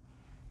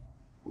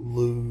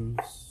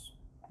lose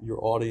your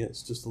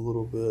audience just a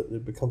little bit.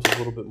 It becomes a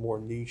little bit more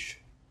niche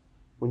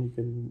when you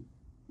can,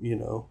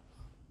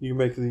 you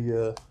make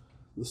the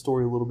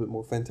story a little bit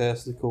more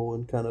fantastical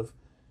and kind of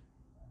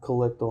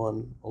collect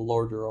on a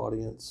larger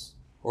audience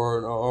or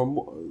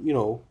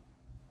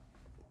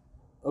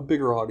a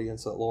bigger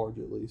audience at large,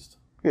 at least.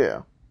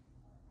 Yeah.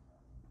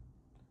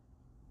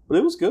 But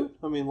it was good.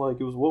 I mean, like,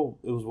 it was well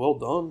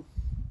done.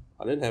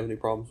 I didn't have any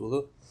problems with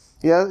it.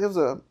 Yeah, it was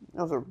a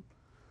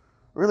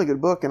really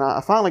good book, and I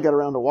finally got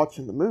around to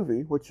watching the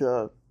movie, which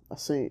it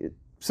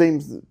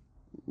seems that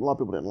A lot of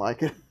people didn't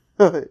like it.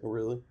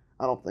 Really?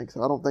 I don't think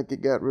so. I don't think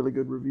it got really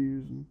good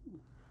reviews. And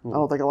I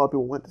don't think a lot of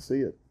people went to see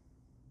it.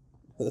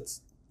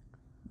 That's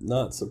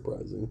not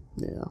surprising.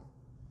 Yeah,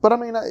 but I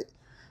mean, I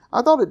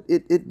thought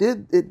it did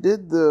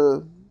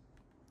the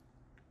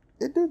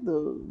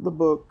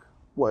book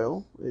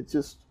well. It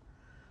just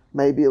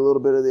maybe a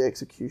little bit of the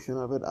execution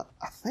of it.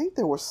 I think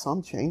there were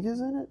some changes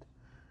in it.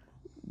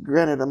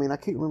 Granted, I mean, I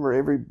can't remember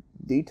every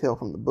detail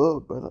from the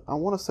book, but I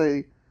want to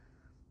say,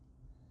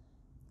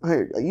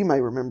 hey, you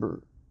may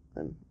remember,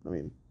 and I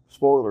mean,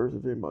 spoilers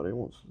if anybody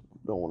don't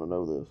want to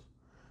know this.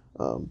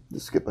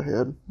 Just skip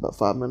ahead about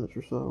 5 minutes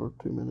or so, or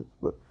 2 minutes.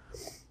 But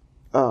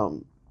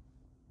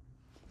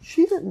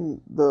she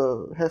didn't,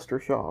 the Hester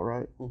Shaw,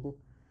 right? Mm-hmm.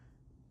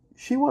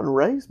 She wasn't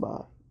raised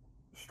by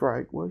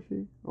Strike, was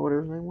she? Or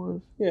whatever his name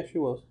was? Yeah, she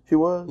was. She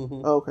was?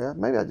 Mm-hmm. Oh, okay,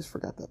 maybe I just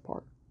forgot that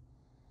part.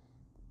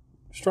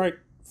 Strike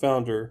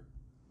found her.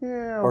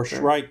 Yeah, okay. Or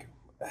Shrike.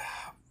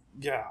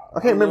 Yeah. I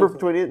can't remember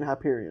between it and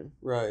Hyperion.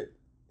 Right.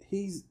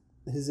 His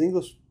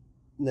English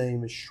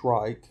name is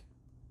Shrike,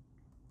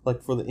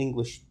 like for the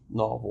English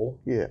novel.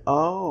 Yeah.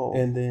 Oh.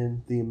 And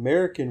then the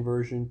American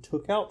version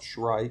took out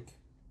Shrike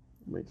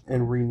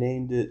and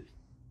renamed it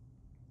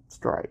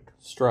Strike.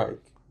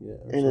 Yeah.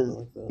 Or and something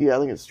like that. Yeah, I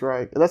think it's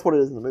Strike. That's what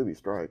it is in the movie,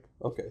 Strike.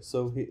 Okay,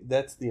 so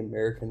that's the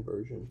American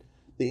version.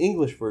 The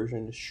English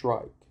version is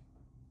Shrike.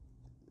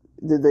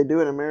 Did they do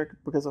it in America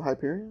because of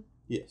Hyperion?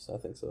 Yes, I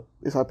think so.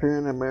 Is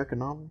Hyperion an American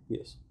novel?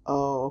 Yes.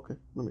 Oh, okay.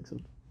 That makes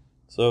sense.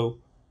 So,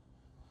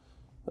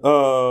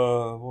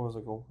 what was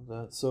I going with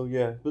that? So,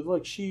 yeah, but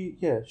like she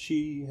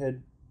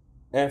had,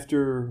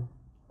 after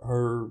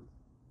her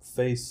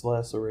face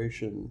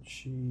laceration,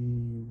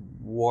 she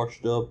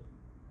washed up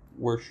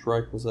where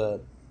Shrike was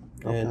at,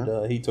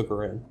 and he took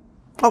her in.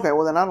 Okay,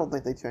 well then I don't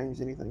think they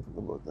changed anything from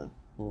the book then.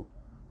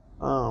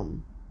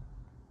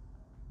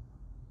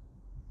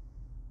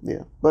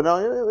 Yeah, but no,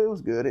 it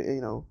was good.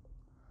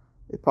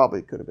 It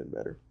probably could have been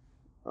better.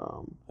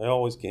 It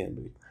always can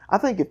be. I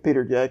think if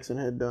Peter Jackson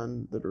had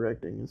done the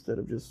directing instead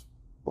of just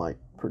like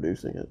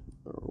producing it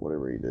or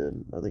whatever he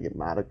did, I think it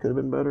could have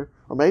been better,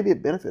 or maybe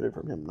it benefited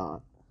from him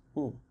not.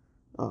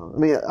 I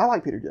mean, I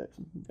like Peter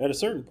Jackson. At a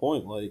certain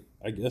point, like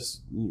I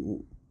guess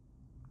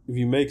if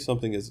you make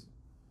something as,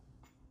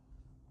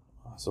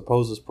 I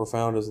suppose, as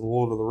profound as the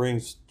Lord of the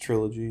Rings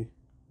trilogy,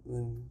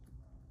 then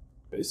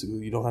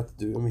basically you don't have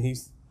to do. I mean,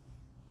 he's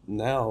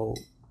now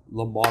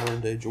the modern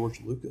day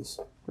George Lucas.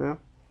 Yeah.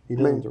 He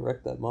doesn't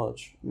direct that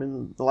much. I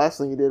mean, the last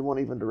thing he did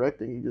wasn't even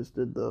directing. He just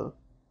did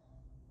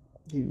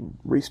he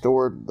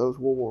restored those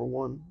World War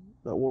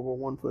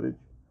One footage,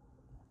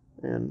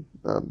 and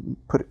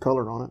put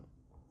colored on it.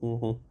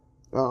 Mm-hmm.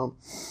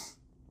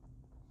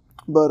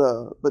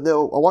 But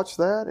no, I watched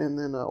that, and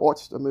then I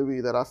watched a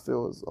movie that I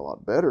feel is a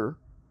lot better.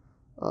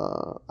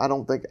 I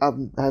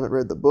haven't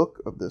read the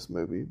book of this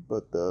movie,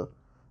 but A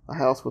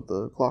House with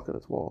a Clock in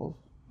Its Walls.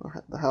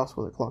 The House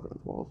with a Clock in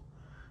Its Walls.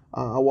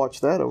 I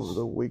watched that over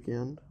the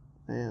weekend,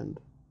 and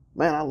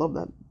man, I love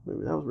that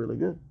movie. That was really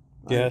good.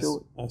 Yes,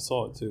 I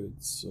saw it too.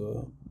 It's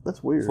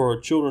that's weird for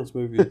a children's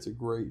movie. It's a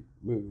great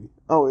movie.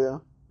 Oh yeah.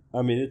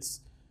 I mean,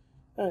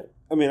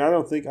 I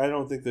don't think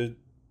that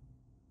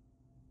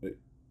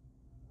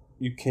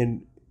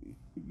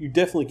you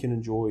definitely can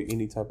enjoy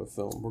any type of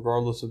film,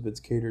 regardless if it's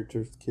catered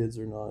to kids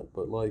or not.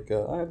 But like,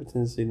 I have a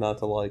tendency not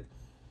to like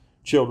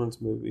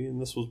children's movie, and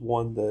this was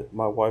one that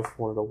my wife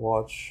wanted to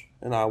watch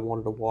and I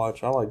wanted to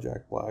watch. I like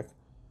Jack Black,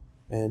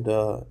 and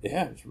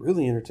yeah, it's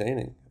really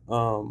entertaining.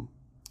 And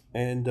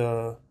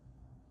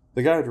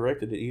the guy who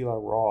directed it, Eli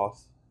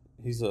Roth,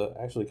 he's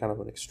actually kind of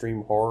an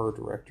extreme horror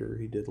director.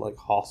 He did like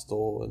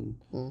Hostel and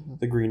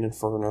The Green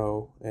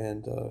Inferno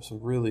and some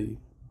really,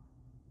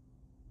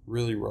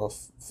 really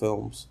rough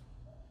films.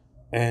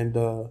 And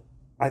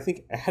I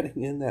think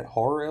adding in that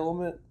horror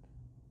element,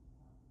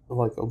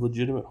 like a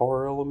legitimate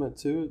horror element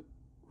to it,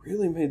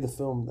 really made the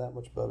film that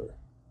much better.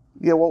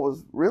 Yeah, what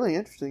was really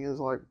interesting is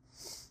like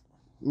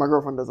my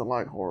girlfriend doesn't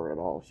like horror at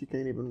all. She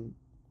can't even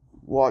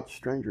watch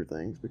Stranger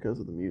Things because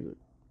of the music.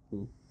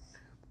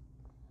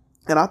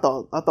 And I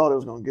thought it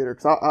was going to get her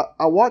because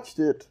I watched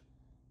it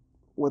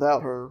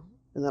without her,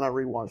 and then I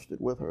rewatched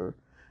it with her,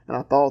 and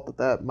I thought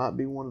that might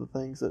be one of the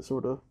things that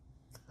sort of,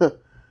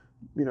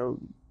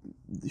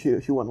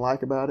 she wouldn't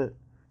like about it,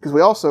 because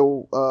we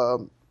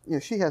also,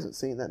 she hasn't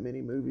seen that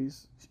many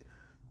movies.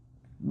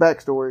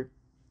 Backstory: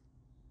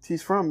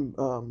 she's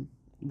from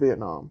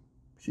Vietnam.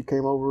 She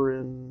came over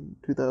in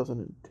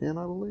 2010,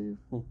 I believe,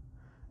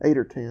 8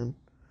 or 10.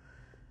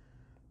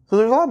 So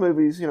there's a lot of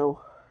movies,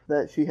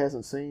 that she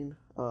hasn't seen.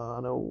 I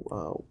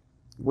know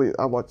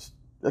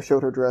I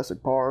showed her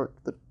Jurassic Park,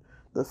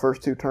 the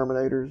first 2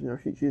 Terminators.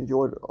 She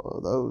enjoyed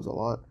those a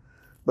lot.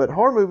 But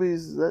horror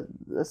movies,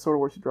 that's sort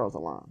of where she draws the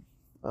line.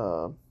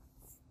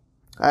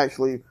 I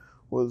actually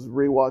was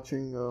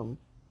rewatching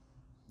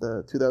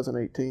the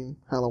 2018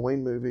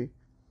 Halloween movie,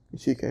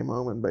 and she came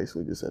home and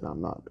basically just said,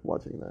 "I'm not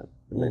watching that."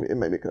 It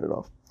made me cut it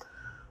off.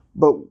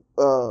 But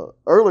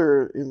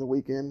earlier in the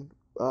weekend,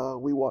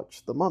 we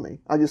watched The Mummy.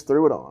 I just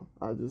threw it on.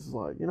 I just was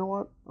like, you know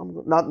what?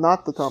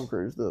 Not the Tom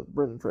Cruise, the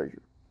Brendan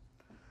Fraser.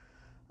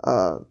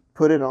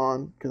 Put it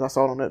on because I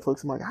saw it on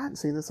Netflix. I'm like, I hadn't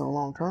seen this in a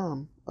long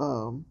time.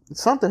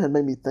 Something had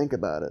made me think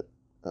about it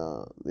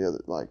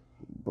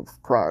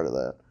prior to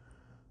that.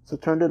 So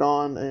turned it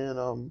on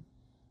and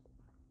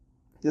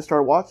just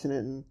started watching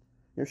it, and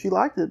she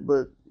liked it,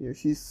 but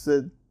she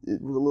said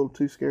it was a little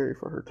too scary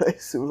for her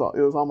taste. It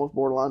was almost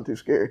borderline too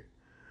scary,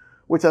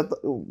 which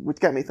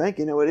got me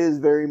thinking. It is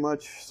very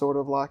much sort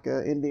of like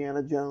a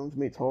Indiana Jones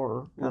meets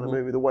horror kind of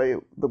movie. The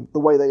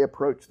way they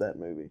approach that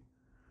movie,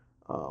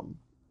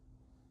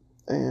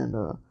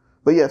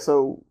 but yeah.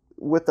 So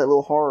with that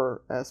little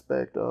horror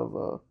aspect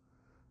of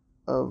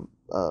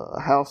a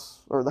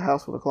house or the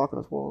house with a clock on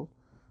its walls,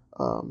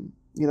 I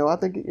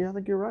think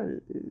you're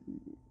right.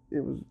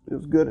 It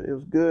was good. It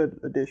was a good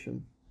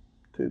addition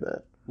to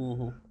that.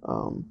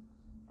 Mm-hmm.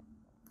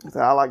 So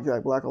I like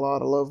Jack Black a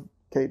lot. I love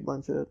Cate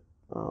Blanchett.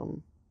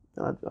 And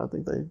I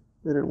think they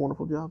did a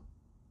wonderful job.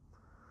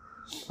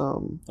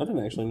 I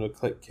didn't actually know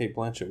Cate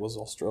Blanchett was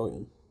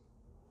Australian.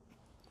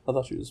 I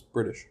thought she was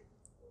British.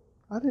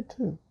 I did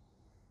too.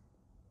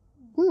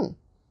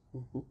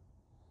 Mm-hmm.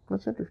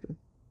 That's interesting.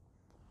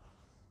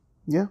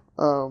 Yeah.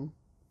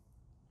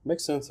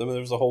 Makes sense. I mean,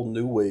 there's a whole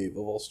new wave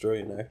of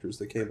Australian actors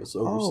that came us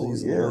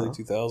overseas in the early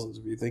 2000s,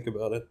 if you think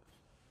about it.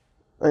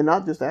 And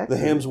not just actors.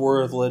 The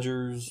Hemsworth,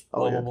 Ledgers,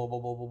 blah, blah, blah,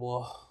 blah, blah,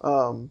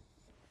 blah.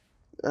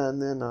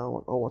 And then,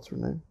 what's her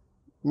name?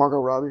 Margot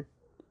Robbie.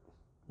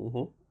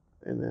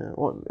 Mm-hmm. And then,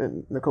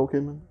 and Nicole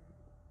Kidman.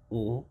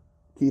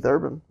 Mm-hmm. Keith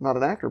Urban. Not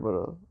an actor, but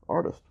an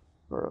artist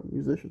or a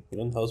musician.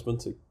 And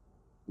husband to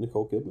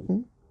Nicole Kidman.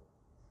 Mm-hmm.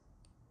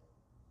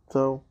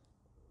 So,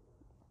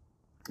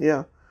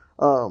 yeah.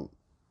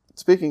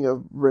 Speaking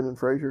of Brendan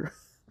Fraser,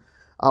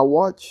 I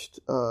watched,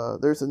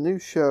 there's a new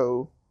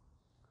show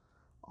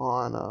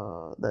on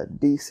that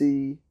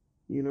DC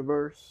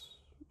Universe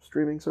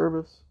streaming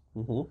service.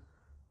 Mm-hmm.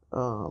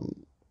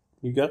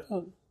 You got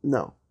that?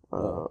 No.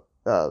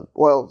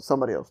 Well,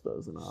 somebody else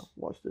does, and I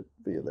watched it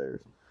via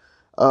theirs.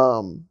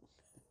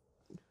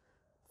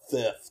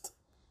 Theft.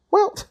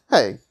 Well,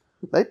 hey,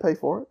 they pay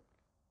for it.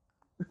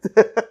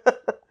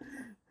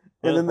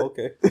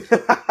 Okay.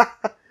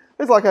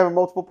 It's like having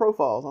multiple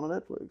profiles on a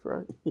Netflix,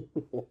 right?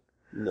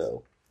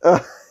 No.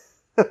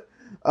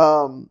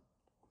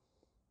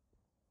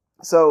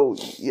 So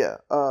yeah,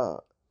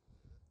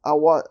 I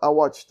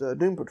watched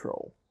Doom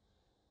Patrol.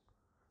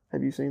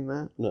 Have you seen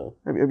that? No.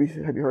 Have you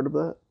heard of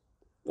that?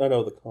 I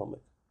know the comic.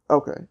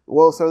 Okay.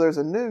 Well, so there's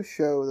a new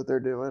show that they're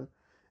doing,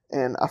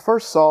 and I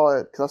first saw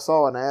it because I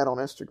saw an ad on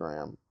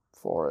Instagram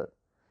for it,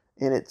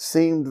 and it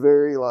seemed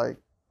very like.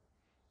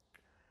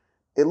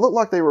 It looked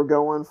like they were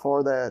going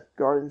for that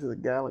Guardians of the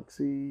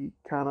Galaxy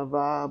kind of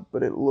vibe,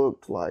 but it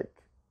looked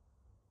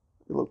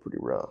pretty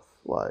rough.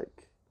 Like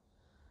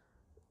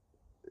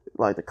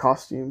the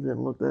costumes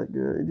didn't look that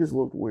good. It just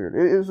looked weird.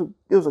 It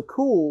was a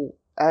cool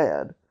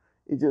ad.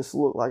 It just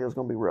looked like it was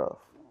going to be rough.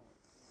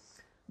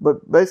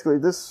 But basically,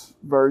 this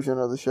version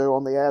of the show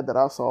on the ad that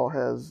I saw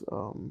has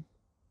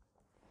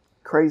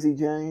Crazy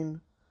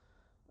Jane.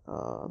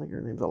 I think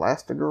her name's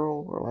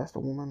Elastigirl or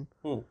Elastigwoman.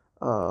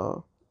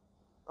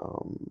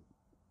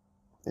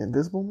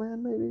 Invisible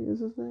Man, maybe is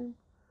his name.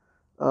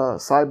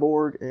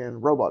 Cyborg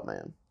and Robot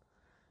Man.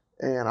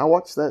 And I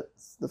watched the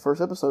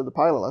first episode, the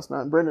pilot, last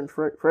night. And Brendan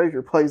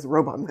Fraser plays the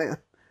Robot Man,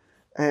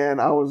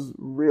 and I was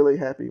really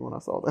happy when I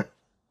saw that.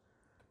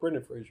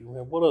 Brendan Fraser,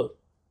 man, what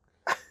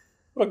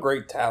a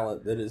great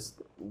talent that is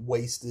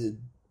wasted.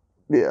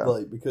 Yeah,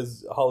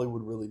 because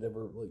Hollywood really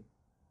never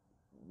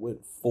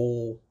went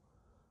full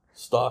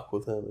stock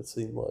with him. It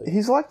seemed like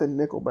he's like the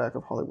Nickelback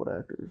of Hollywood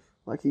actors.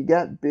 Like he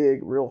got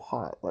big real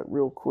hot, like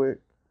real quick,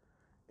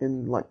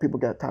 and like people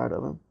got tired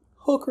of him.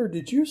 Hooker,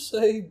 did you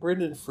say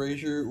Brendan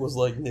Fraser was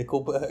like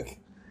Nickelback?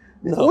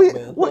 No,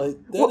 man.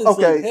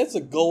 That's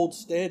a gold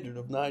standard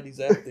of 90s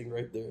acting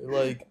right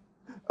there.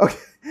 Okay,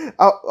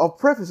 I'll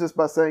preface this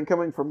by saying,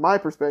 coming from my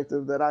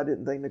perspective, that I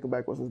didn't think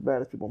Nickelback was as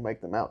bad as people make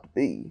them out to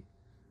be.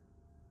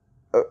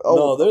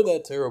 No, they're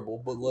that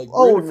terrible, but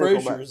Brendan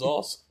Fraser is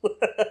awesome.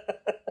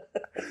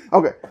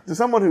 Okay, to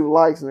someone who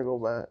likes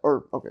Nickelback,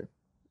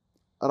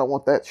 I don't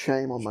want that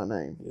shame on my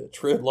name. Yeah,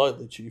 tread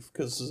lightly, Chief,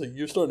 because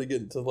you're starting to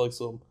get into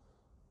some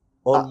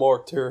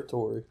unmarked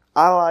territory.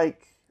 I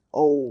like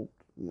old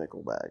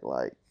Nickelback,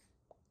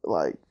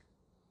 like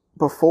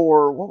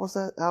before. What was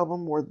that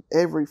album where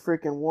every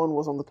freaking one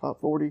was on the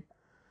top 40?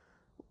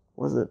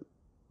 Was it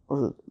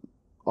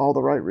All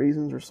the Right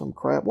Reasons or some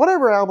crap?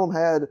 Whatever album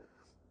had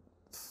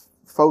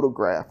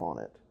Photograph on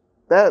it,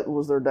 that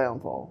was their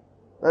downfall.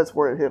 That's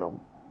where it hit them.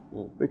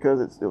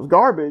 Because it was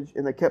garbage,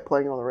 and they kept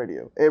playing it on the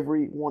radio.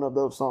 Every one of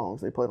those songs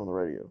they played on the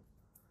radio.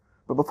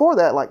 But before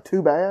that,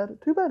 Too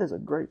Bad. Too Bad is a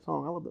great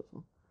song. I love that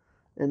song.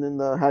 And then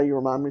the How You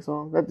Remind Me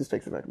song, that just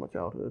takes me back to my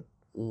childhood.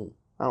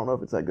 I don't know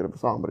if it's that good of a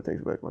song, but it takes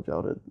me back to my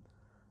childhood.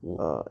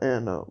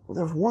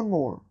 There's one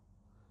more.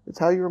 It's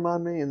How You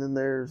Remind Me, and then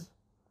there's,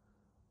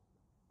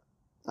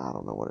 I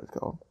don't know what it's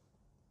called.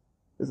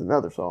 It's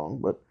another song,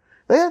 but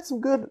they had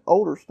some good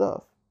older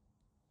stuff.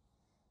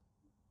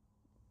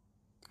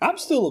 I'm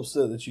still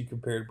upset that you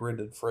compared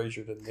Brendan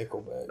Fraser to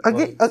Nickelback.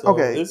 Again, Like, so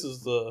okay. This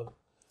is the.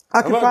 I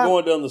I'm can not find,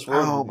 going down this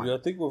road Oh, with you. I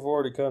think we've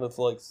already kind of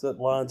like set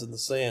lines in the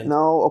sand.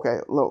 No, okay.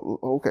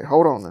 Okay,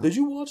 hold on now. Did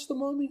you watch The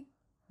Mummy?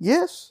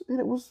 Yes, and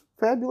it was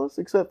fabulous,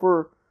 except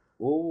for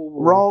Whoa.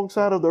 Wrong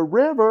Side of the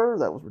River.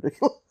 That was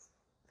ridiculous.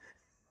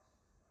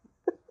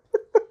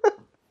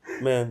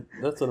 Man,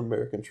 that's an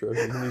American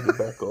treasure. You need to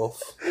back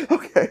off.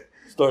 Okay.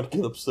 Start to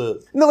get upset.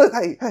 No,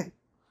 hey.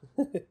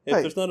 If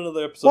Hey. there's not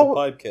another episode of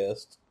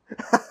Pipecast,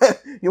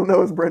 You'll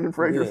know it's Brendan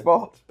Fraser's Yeah.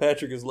 fault.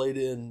 Patrick has laid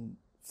in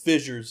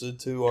fissures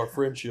into our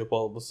friendship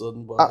all of a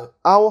sudden. By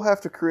I will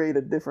have to create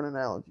a different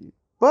analogy.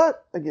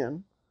 But,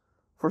 again,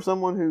 for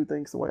someone who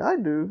thinks the way I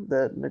do,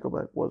 that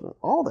Nickelback wasn't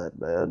all that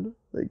bad,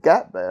 they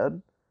got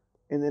bad,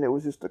 and then it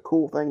was just a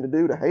cool thing to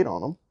do to hate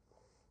on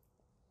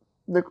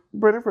them,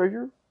 Brendan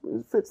Fraser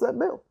fits that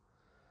bill.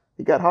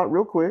 He got hot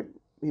real quick.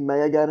 He may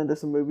have got into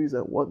some movies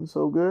that wasn't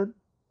so good,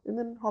 and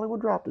then Hollywood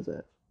dropped his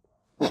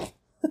ass.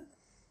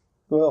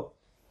 Well,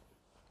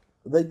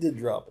 they did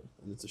drop him,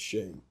 and it's a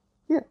shame.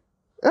 Yeah,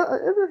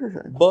 it is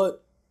a shame.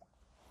 But,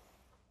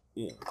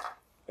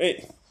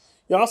 hey,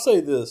 I'll say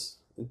this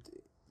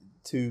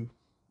to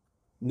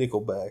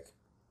Nickelback.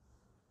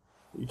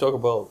 You talk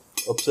about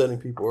upsetting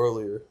people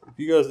earlier. If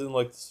you guys didn't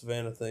like the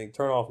Savannah thing,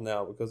 turn off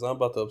now because I'm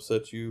about to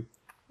upset you.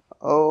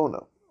 Oh,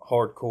 no.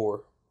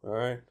 Hardcore. All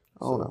right?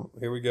 Oh, no.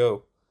 Here we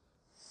go.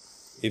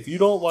 If you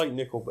don't like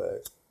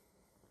Nickelback,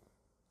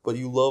 but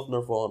you love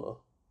Nirvana,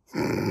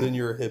 then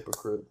you're a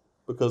hypocrite.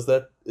 Because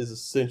that is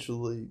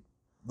essentially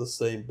the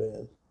same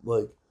band.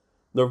 Like,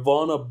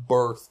 Nirvana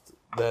birthed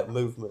that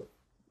movement.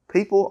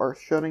 People are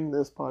shutting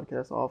this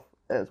podcast off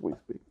as we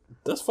speak.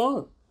 That's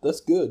fine. That's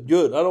good.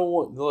 Good. I don't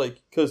want,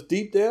 like, because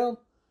deep down,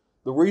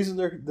 the reason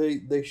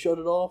they shut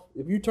it off,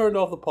 if you turned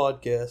off the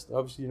podcast,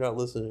 obviously you're not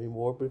listening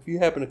anymore, but if you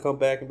happen to come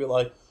back and be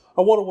like,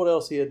 I wonder what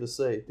else he had to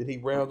say. Did he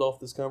round off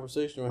this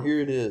conversation? Well,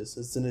 here it is.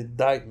 It's an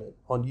indictment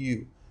on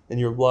you and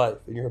your life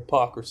and your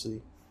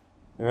hypocrisy.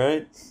 All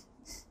right?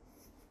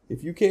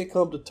 If you can't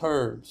come to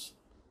terms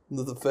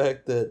with the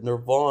fact that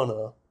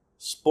Nirvana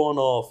spun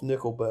off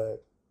Nickelback,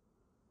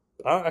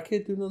 I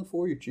can't do nothing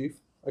for you, Chief.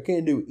 I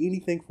can't do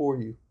anything for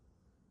you.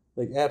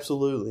 Like,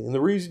 absolutely. And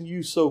the reason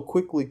you so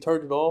quickly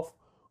turned it off,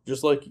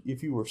 just like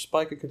if you were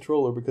Spike a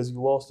controller because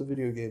you lost a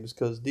video game, is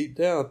because deep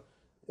down,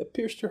 it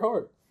pierced your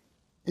heart.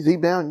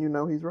 Deep down, you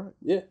know he's right.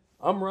 Yeah,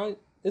 I'm right.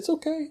 It's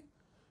okay.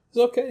 It's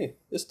okay.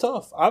 It's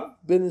tough. I've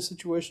been in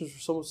situations where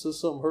someone says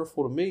something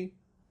hurtful to me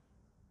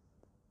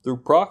through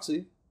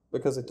proxy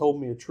because they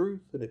told me a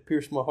truth and it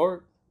pierced my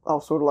heart. Oh,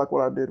 sort of like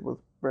what I did with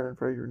Brendan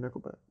Fraser and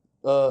Nickelback.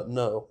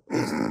 No.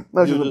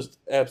 You're just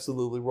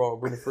absolutely wrong.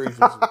 Brendan Fraser's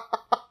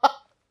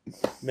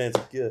man's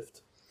a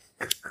gift.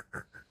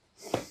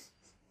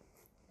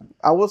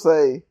 I will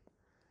say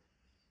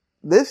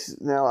this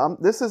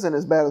isn't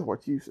as bad as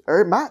what you,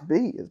 or it might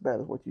be as bad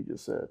as what you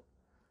just said.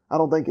 I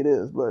don't think it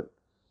is, but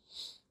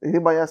if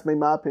anybody asks me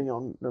my opinion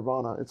on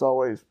Nirvana, it's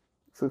always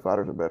Foo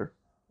Fighters are better.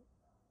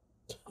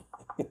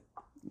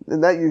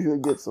 And that usually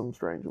gets some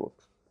strange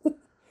looks.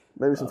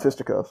 Maybe some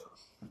fisticuffs.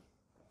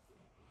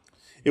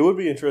 It would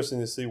be interesting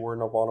to see where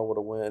Nirvana would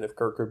have went if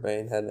Kurt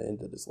Cobain hadn't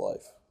ended his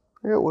life.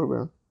 Yeah, it would have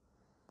been.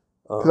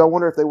 Because I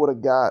wonder if they would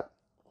have got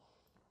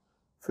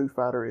Foo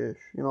Fighter-ish.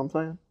 You know what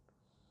I'm saying?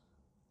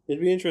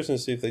 It'd be interesting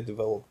to see if they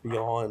developed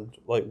beyond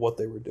like what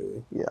they were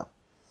doing. Yeah.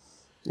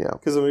 Yeah.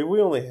 Because, I mean,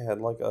 we only had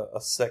like a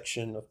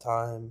section of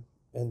time,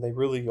 and they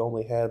really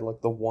only had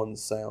like the one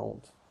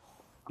sound,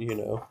 you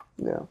know?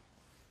 Yeah.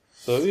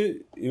 So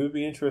it would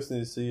be interesting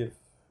to see if,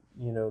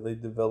 you know, they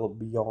develop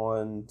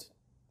beyond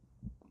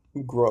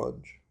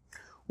grunge.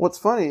 What's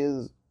funny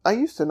is I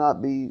used to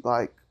not be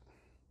like,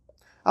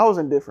 I was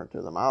indifferent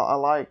to them. I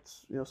liked,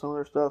 you know, some of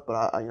their stuff, but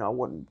I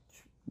wouldn't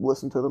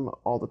listen to them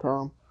all the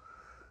time.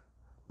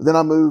 Then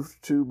I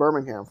moved to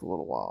Birmingham for a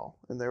little while,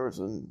 and there was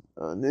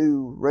a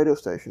new radio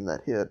station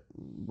that hit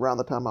around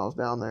the time I was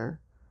down there.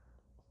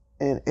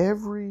 And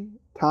every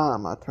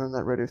time I turned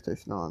that radio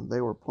station on,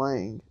 they were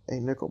playing a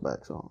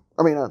Nickelback song.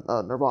 I mean,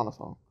 a Nirvana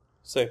song.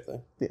 Same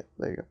thing. Yeah,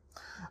 there you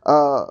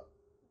go.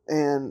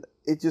 And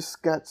it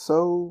just got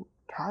so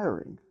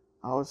tiring.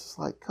 I was just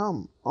like,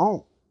 come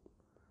on.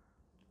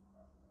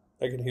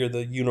 I can hear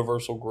the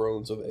universal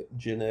groans of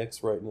Gen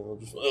X right now.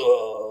 Just,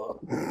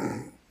 ugh.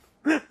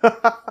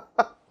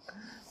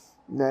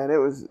 Man, it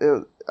was, I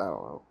don't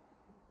know.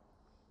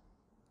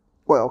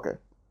 Well, okay.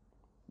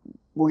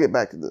 We'll get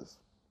back to this.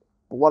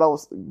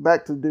 But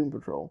back to Doom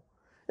Patrol.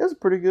 It was a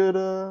pretty good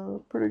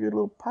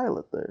little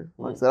pilot there.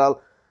 Like I said,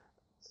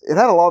 it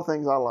had a lot of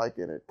things I like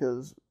in it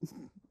because,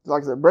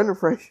 like I said, Brendan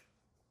Fraser,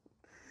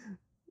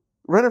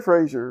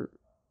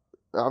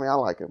 I mean, I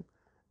like him.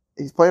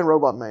 He's playing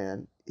Robot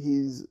Man.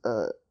 He's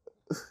a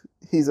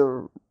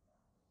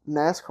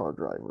NASCAR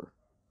driver.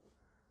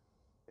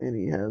 And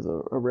he has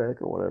a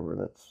wreck or whatever,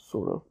 and that's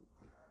sort of,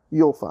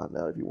 you'll find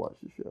out if you watch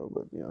the show,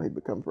 but, you know, he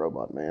becomes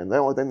Robot Man. The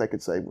only thing they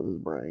could save was his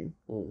brain.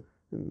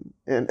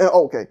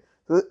 Okay.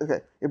 So,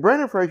 okay. If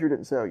Brendan Fraser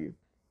didn't sell you,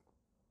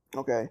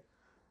 okay,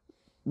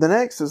 the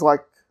next is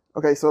like,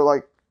 okay, so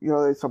like they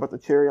talk about the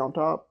cherry on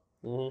top.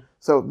 Mm-hmm.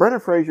 So Brendan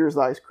Fraser's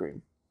ice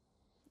cream,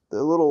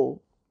 the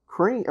little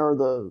cream or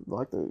the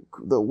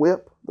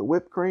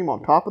whipped cream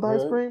on top of the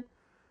ice cream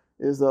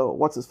is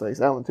what's his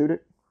face, Alan Tudyk.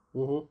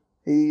 Mm-hmm.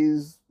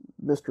 He's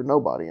Mr.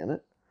 Nobody in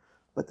it,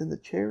 but then the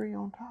cherry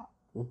on top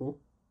mm-hmm.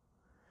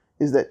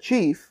 is that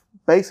Chief,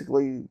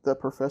 basically the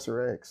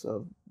Professor X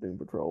of Doom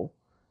Patrol,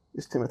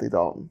 is Timothy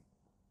Dalton.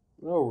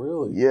 Oh,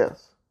 really?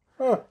 Yes.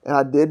 Huh. And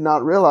I did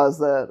not realize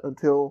that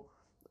until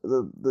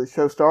the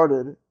show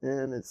started,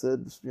 and it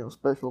said,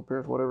 special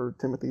appearance, whatever,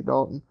 Timothy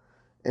Dalton,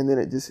 and then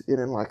I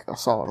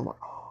saw it, I'm like,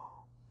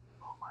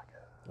 oh my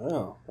god.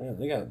 Oh, man,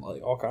 they got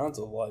like all kinds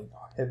of like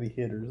heavy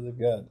hitters. They've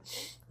got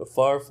a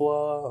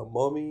Firefly, a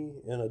Mummy,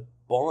 and a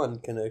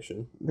Bond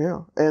connection.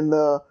 Yeah, and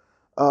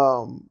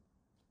and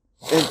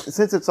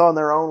since it's on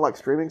their own like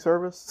streaming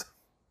service,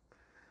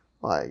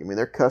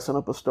 they're cussing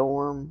up a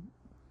storm.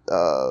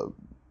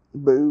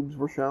 Boobs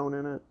were shown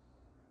in it.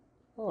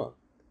 Huh.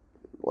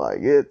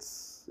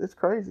 It's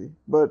crazy,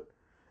 but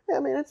yeah,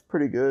 it's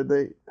pretty good.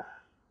 It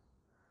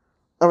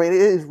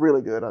is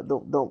really good.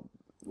 Don't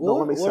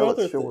let me sell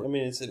it short.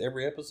 Is it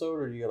every episode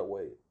or you gotta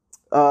wait?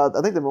 I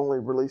think they've only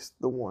released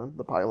the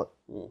pilot.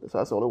 So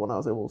that's the only one I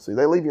was able to see.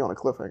 They leave you on a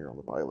cliffhanger on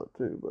the pilot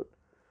too. But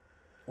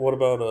what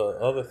about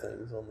other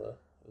things on the?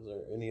 Is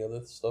there any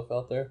other stuff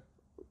out there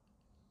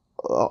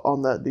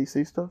on that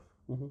DC stuff?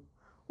 Mm-hmm.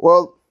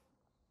 Well,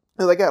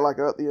 they got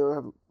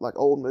have like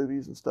old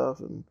movies and stuff,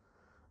 and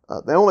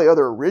the only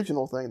other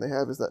original thing they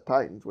have is that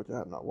Titans, which I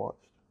have not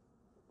watched.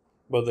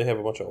 But they have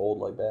a bunch of old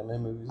like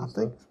Batman movies. I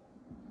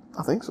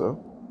think so.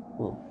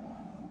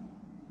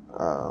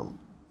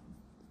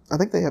 I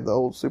think they have the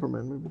old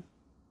Superman movie.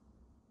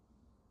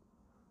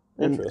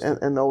 And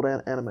the old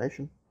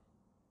animation.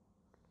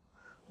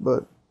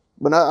 But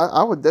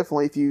I would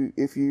definitely,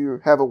 if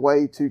you have a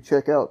way to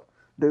check out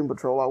Doom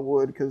Patrol, I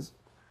would, because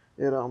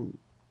it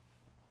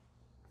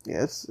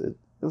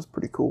was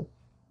pretty cool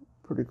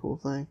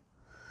thing.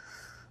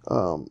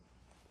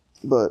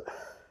 But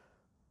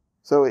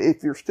so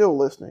if you're still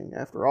listening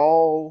after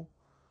all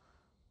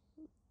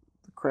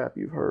the crap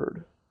you've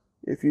heard,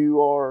 if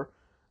you are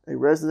a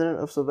resident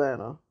of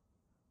Savannah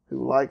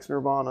who likes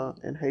Nirvana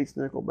and hates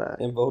Nickelback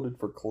and voted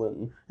for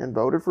Clinton,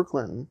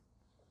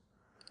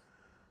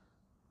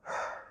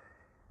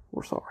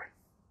 we're sorry.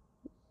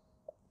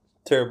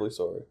 Terribly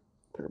sorry.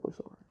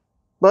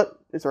 But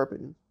it's our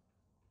opinion.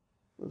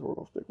 That's what we're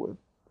going to stick with.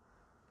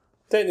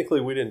 Technically,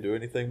 we didn't do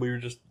anything. We were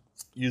just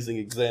using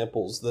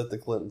examples that the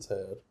Clintons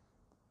had.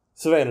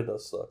 Savannah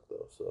does suck,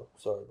 though, so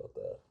sorry about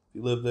that. If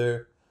you live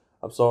there,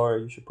 I'm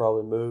sorry. You should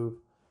probably move.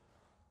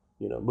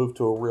 Move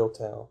to a real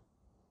town.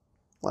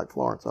 Like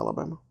Florence,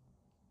 Alabama.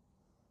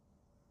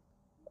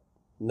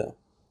 No.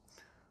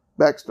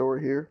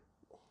 Backstory here.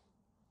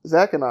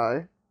 Zach and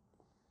I,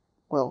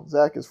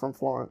 Zach is from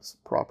Florence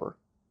proper.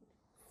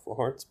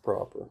 Florence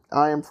proper.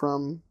 I am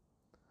from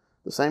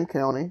the same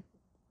county,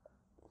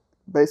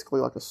 basically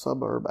like a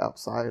suburb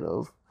outside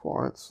of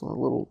Florence, a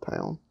little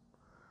town.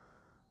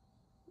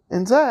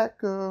 And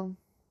Zach, there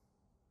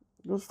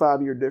was a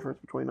 5-year difference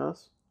between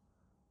us,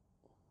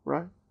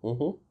 right?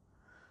 Mm-hmm.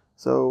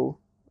 So,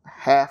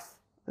 half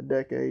a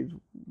decade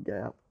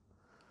gap.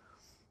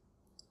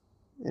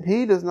 And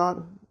he does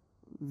not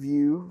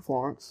view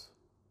Florence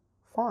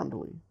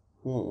fondly.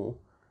 Mm-mm.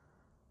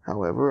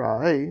 However,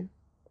 I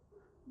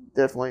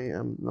definitely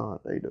am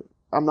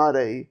I'm not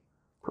a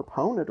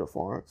proponent of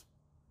Florence,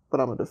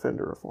 but I'm a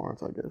defender of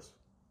Florence, I guess.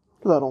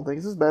 Because I don't think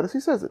it's as bad as he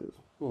says it is.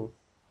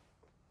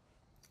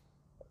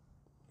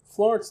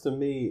 Florence to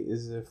me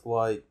is if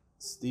like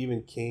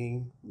Stephen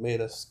King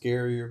made a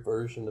scarier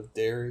version of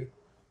Derry,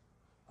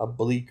 a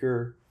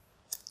bleaker,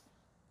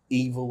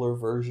 eviler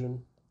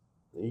version,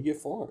 then you get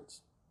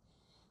Florence.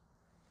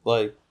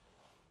 Like,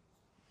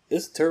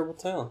 it's a terrible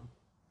town.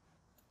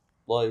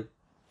 Like,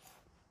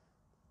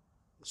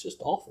 it's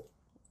just awful.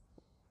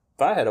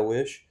 If I had a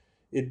wish,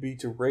 it'd be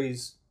to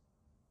raise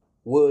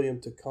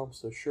William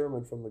Tecumseh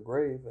Sherman from the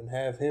grave and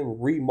have him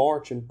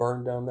remarch and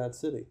burn down that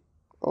city.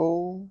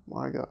 Oh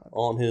my God.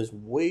 On his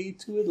way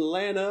to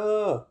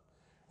Atlanta.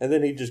 And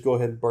then he'd just go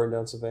ahead and burn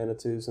down Savannah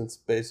too, since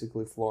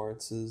basically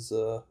Florence is,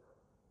 if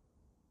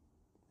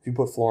you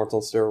put Florence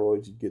on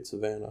steroids, you'd get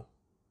Savannah.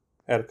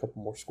 Add a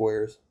couple more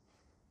squares.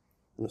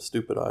 And a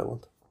stupid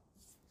island.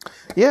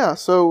 Yeah,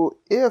 so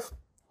if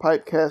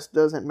Pipecast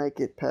doesn't make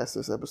it past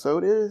this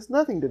episode, it has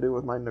nothing to do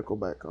with my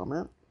Nickelback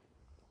comment.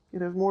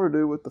 It has more to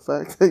do with the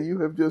fact that you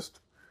have just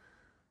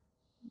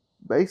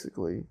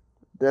basically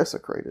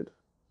desecrated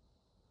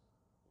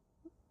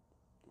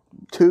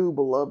 2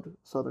 beloved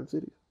southern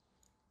cities.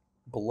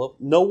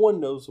 Beloved? No one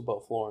knows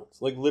about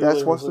Florence. Like, literally,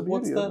 that's what's the beauty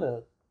what's of that it.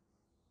 at?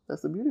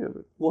 That's the beauty of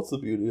it. What's the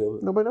beauty of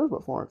it? Nobody knows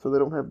about Florence, so they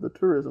don't have the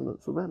tourism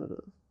that Savannah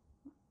does.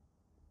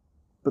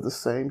 But the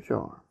same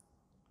charm.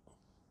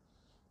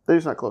 They're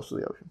just not close to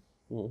the ocean.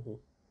 Mm-hmm.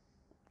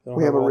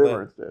 We have a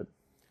river instead.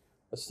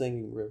 A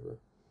singing river.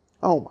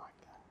 Oh my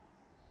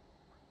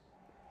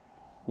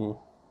God.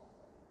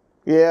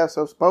 Yeah,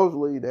 so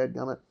supposedly,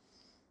 dadgummit.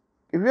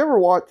 Have you ever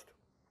watched,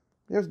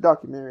 there's a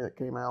documentary that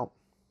came out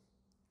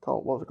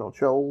called, what was it called?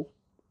 Shoals?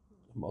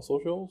 Muscle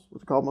Shoals?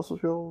 Was it called Muscle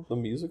Shoals? The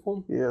music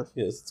one? Yes.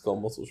 Yes, it's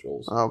called Muscle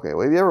Shoals. Okay,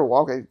 well, if you ever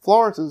walk,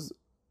 Florence is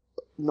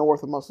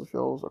north of Muscle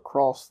Shoals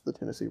across the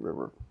Tennessee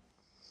River.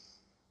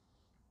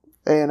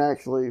 And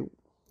actually,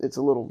 it's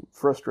a little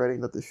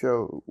frustrating that the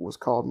show was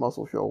called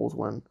Muscle Shoals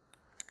when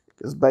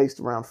it's based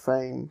around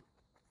Fame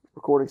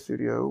Recording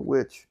Studio,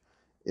 which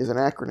is an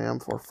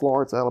acronym for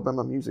Florence,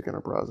 Alabama Music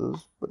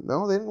Enterprises. But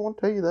no, they didn't want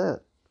to tell you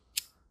that.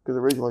 Because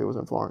originally it was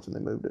in Florence and they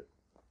moved it.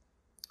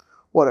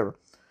 Whatever.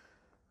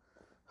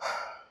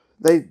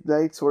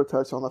 They sort of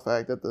touched on the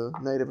fact that the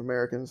Native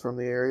Americans from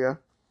the area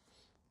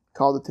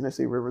called the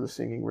Tennessee River the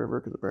Singing River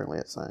because apparently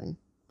it sang.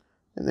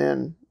 And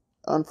then,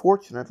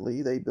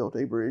 unfortunately, they built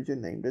a bridge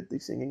and named it the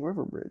Singing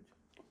River Bridge.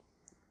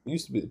 It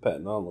used to be the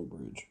Patton Island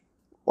Bridge.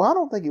 Well, I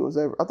don't think it was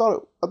ever. I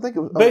think it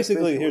was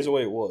basically. Here's the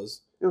way it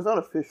was. It was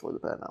unofficially the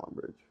Patton Island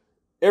Bridge.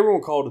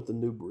 Everyone called it the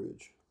New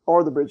Bridge,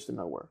 or the Bridge to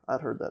Nowhere.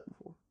 I'd heard that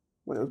before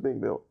when it was being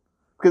built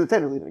because it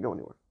technically didn't go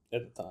anywhere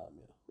at the time.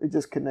 Yeah, it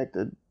just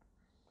connected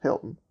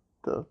Helton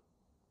to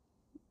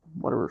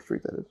whatever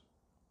street that is.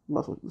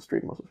 The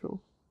street Muscle Shoals.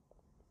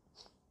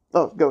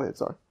 Oh, go ahead.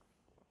 Sorry.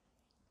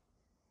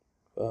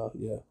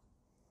 Yeah,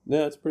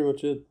 that's pretty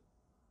much it.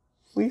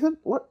 Well, you said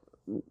what?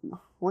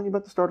 Weren't you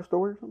about to start a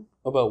story or something?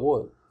 About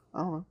what? I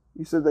don't know.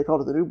 You said they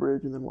called it the New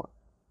Bridge, and then what?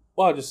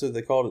 Well, I just said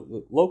they called it.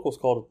 The locals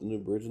called it the New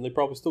Bridge, and they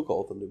probably still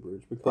call it the New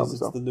Bridge because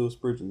it's the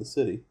newest bridge in the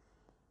city.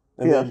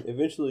 And then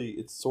eventually,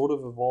 it sort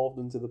of evolved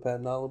into the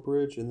Patton Island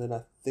Bridge, and then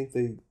I think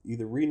they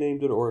either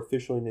renamed it or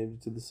officially named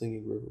it to the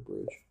Singing River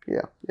Bridge.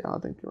 Yeah, I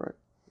think you're right.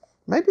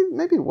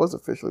 Maybe it was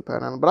officially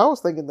Patton Island, but I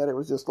was thinking that it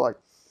was just like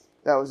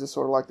that was just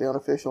sort of like the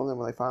unofficial, and then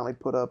when they finally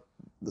put up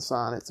the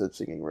sign, it said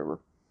Singing River.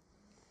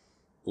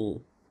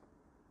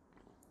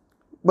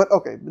 But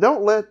okay,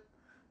 don't let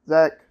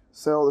Zach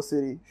sell the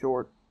city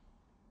short.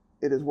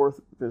 It is worth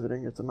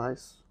visiting. It's a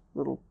nice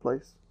little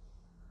place.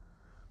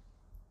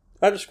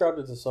 I described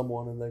it to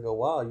someone, and they go,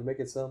 "Wow, you make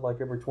it sound like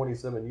every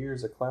 27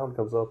 years a clown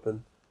comes up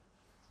and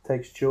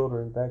takes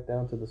children back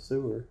down to the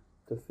sewer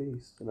to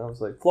feast." And I was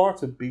like,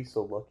 Florence would be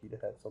so lucky to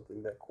have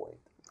something that quaint.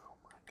 Oh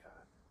my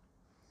God!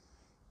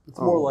 It's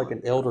more like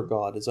an elder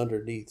god is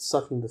underneath,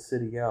 sucking the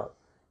city out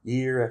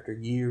year after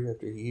year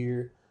after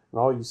year, and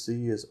all you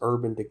see is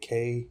urban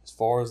decay as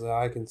far as the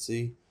eye can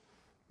see.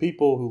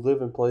 People who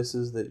live in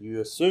places that you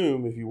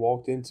assume if you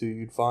walked into,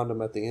 you'd find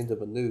them at the end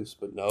of a noose,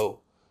 but no.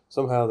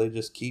 Somehow they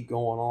just keep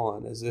going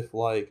on as if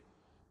like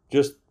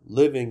just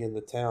living in the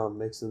town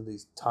makes them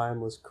these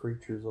timeless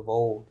creatures of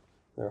old.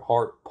 Their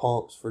heart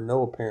pumps for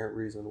no apparent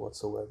reason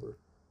whatsoever.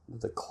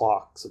 The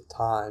clocks of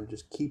time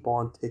just keep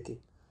on ticking.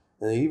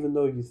 And even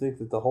though you think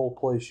that the whole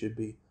place should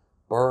be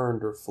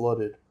burned or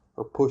flooded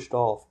or pushed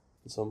off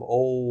in some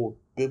old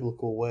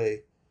biblical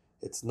way,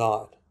 it's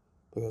not.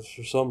 Because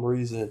for some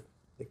reason,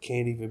 it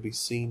can't even be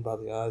seen by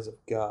the eyes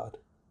of God.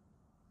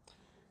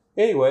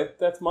 Anyway,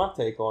 that's my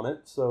take on it.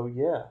 So,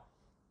 yeah.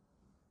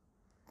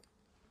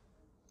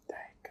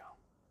 Dang.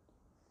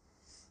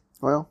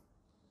 Well,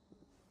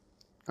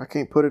 I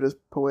can't put it as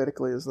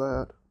poetically as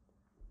that.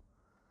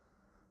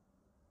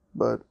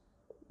 But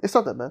it's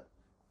not that bad.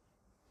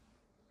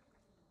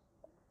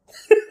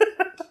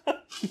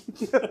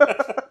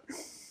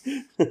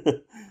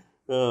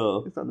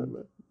 Oh, it's not that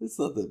bad. It's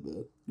not that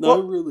bad.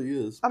 No, it really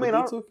is. I mean,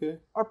 it's okay.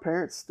 Our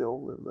parents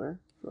still live there.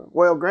 So.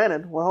 Well,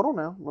 granted. Well, hold on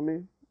now. Let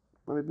me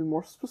be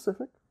more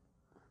specific.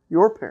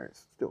 Your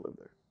parents still live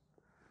there.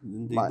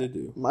 Indeed, they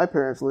do. My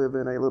parents live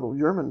in a little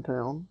German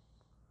town,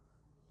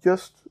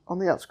 just on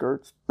the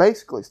outskirts.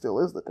 Basically, still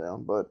is the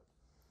town, but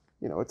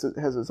it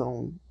has its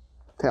own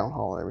town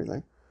hall and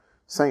everything.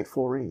 Saint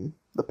Florine,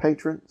 the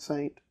patron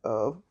saint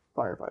of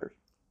firefighters.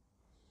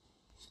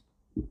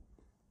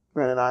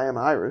 Granted, I am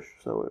Irish,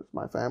 so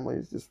my family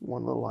is just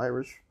one little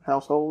Irish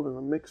household and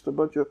a mixed a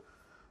bunch of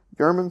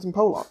Germans and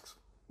Polacks.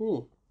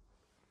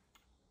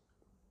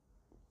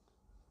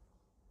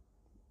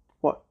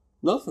 What?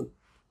 Nothing.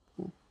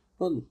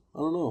 Nothing. I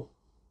don't know.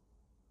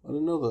 I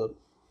didn't know that.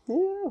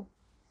 Yeah.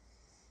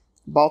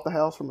 Bought the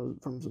house from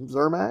some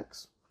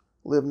Zermax.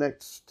 Lived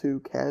next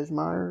to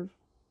Kazmier's.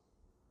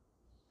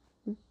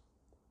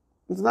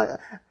 It's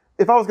not.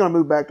 If I was going to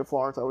move back to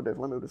Florence, I would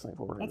definitely move to St.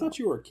 Florine. I thought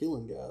you were a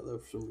Killen guy, though,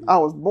 for some reason. I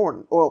was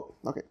born. Well,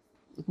 okay.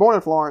 Born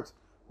in Florence,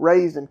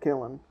 raised in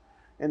Killen,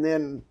 and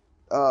then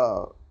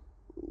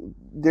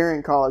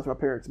during college, my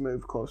parents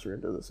moved closer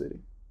into the city.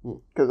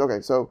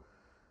 Because so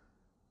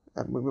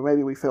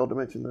maybe we failed to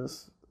mention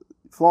this.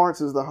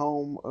 Florence is the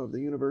home of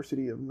the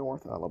University of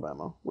North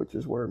Alabama, which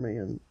is where me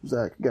and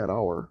Zach got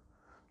our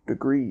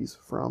degrees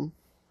from,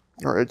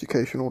 our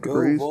educational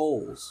degrees. Go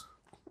Vols.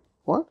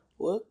 What?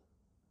 What?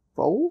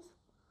 Vols?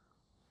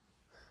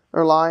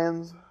 They're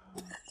Lions.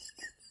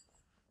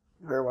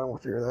 Everybody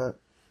wants to hear that.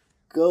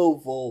 Go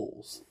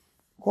Vols.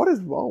 What is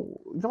Vol?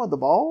 You talking about the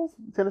Vols?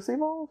 Tennessee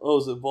Vols? Oh,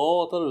 is it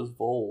Vol? I thought it was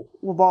Vol.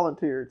 Well,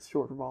 volunteer. It's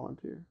short for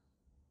volunteer.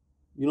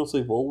 You don't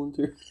say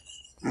volunteer?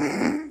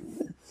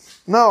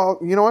 No,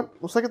 you know what?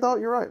 Well, second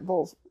thought, you're right.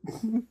 Vols.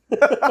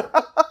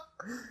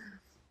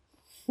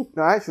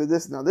 No, actually,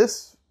 this,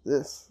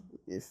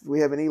 if we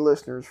have any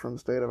listeners from the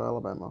state of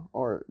Alabama,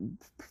 or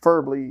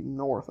preferably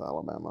North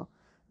Alabama,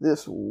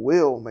 this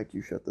will make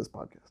you shut this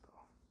podcast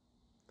off.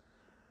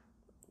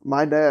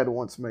 My dad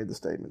once made the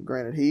statement.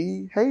 Granted,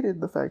 he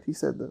hated the fact he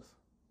said this.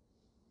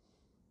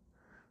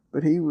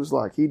 But he was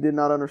like, he did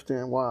not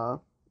understand why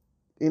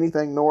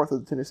anything north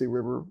of the Tennessee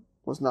River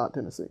was not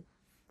Tennessee.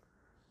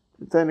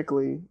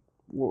 Technically,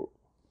 where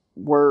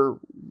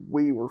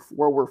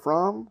we're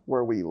from,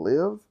 where we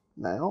live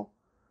now,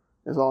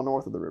 is all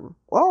north of the river.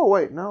 Oh,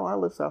 wait, no, I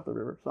live south of the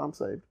river, so I'm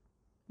saved.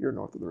 You're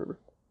north of the river.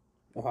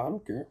 I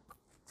don't care.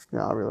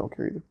 Yeah, I really don't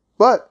care either.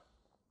 But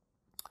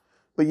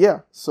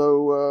yeah,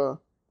 so,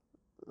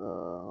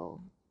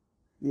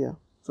 yeah.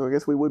 So I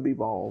guess we would be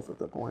Vols at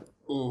that point.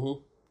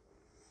 Mm-hmm.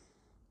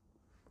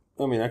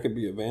 I mean, I could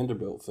be a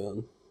Vanderbilt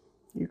fan.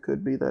 You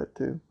could be that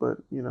too, but,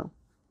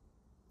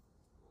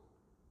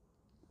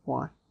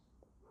 why?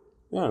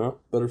 I don't know.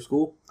 Better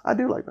school? I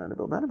do like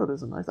Vanderbilt. Vanderbilt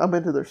is nice. I've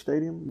been to their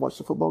stadium, watched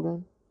the football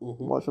game,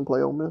 watched them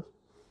play Ole Miss.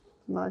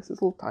 It's nice. It's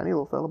a little tiny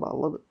little fella, but I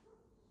love it.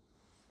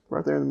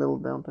 Right there in the middle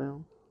of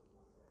downtown.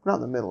 Not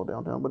in the middle of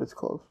downtown, but it's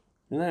close.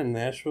 Isn't that in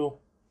Nashville?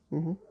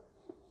 Mm-hmm.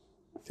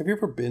 Have you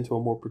ever been to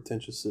a more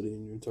pretentious city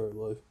in your entire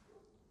life?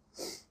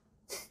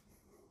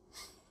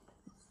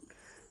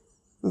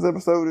 This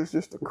episode is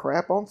just a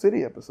crap on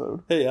city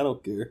episode. Hey, I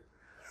don't care.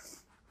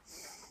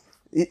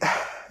 Yeah.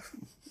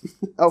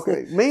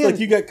 Okay, It's like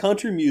you got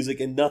country music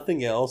and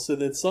nothing else,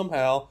 and then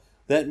somehow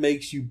that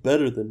makes you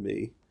better than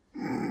me.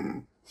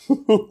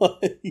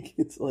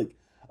 It's like,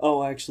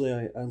 oh, actually,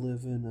 I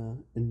live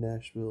in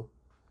Nashville.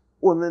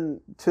 Well,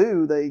 then,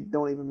 too, they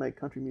don't even make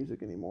country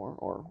music anymore,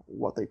 or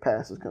what they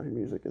pass as country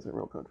music isn't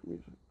real country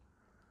music.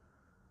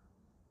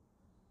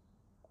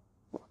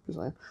 Just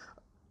saying.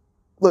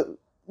 Look,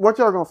 what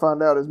y'all going to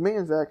find out is me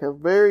and Zach have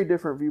very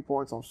different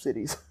viewpoints on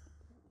cities.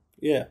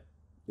 Yeah.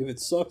 If it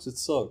sucks, it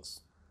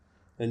sucks.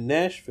 And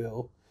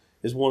Nashville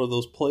is one of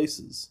those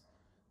places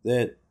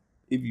that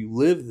if you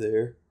live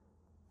there,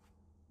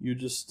 you're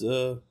just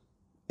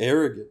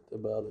arrogant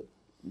about it.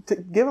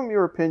 Give them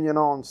your opinion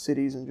on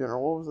cities in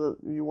general. What was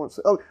it you want to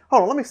say? Oh,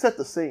 hold on. Let me set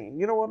the scene.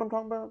 You know what I'm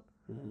talking about?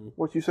 Mm-hmm.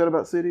 What you said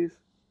about cities?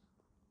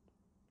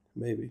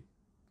 Maybe.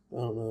 I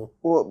don't know.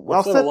 Well,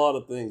 I've said a lot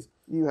of things.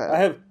 You have. I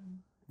have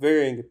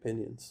varying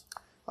opinions.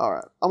 All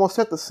right. I'm going to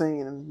set the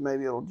scene and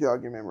maybe it'll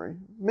jog your memory.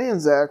 Me and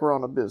Zach were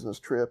on a business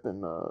trip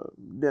in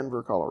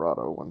Denver,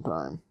 Colorado one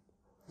time.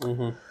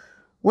 Mm-hmm.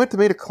 Went to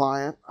meet a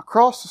client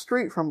across the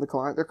street from the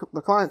client.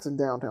 The client's in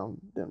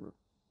downtown Denver.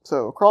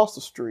 So across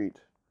the street,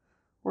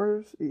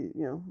 where's,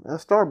 a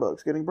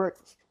Starbucks getting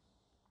breakfast.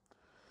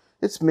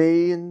 It's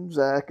me and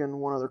Zach and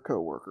one other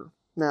coworker.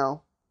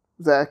 Now,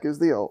 Zach is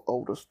the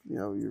oldest.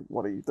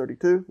 What are you,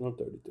 32? I'm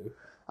 32.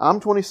 I'm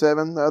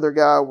 27. The other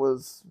guy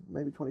was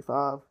maybe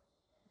 25.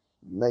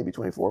 Maybe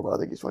 24, but I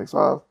think he's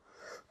 25.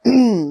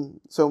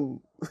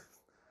 So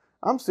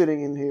I'm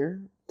sitting in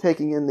here,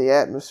 taking in the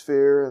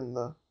atmosphere and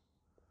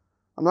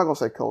I'm not going to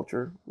say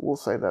culture. We'll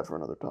save that for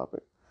another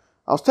topic.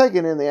 I was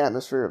taking in the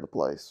atmosphere of the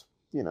place.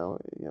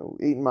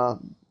 Eating my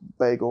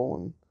bagel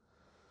and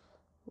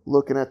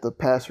looking at the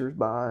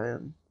passersby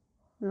and,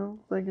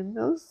 thinking,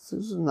 this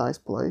is a nice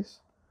place.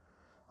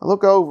 I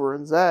look over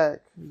and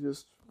Zach is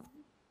just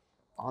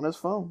on his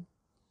phone.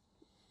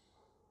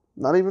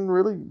 Not even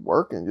really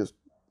working, just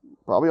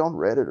probably on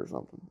Reddit or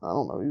something. I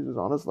don't know. He's just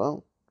on his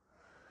phone.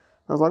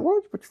 I was like, why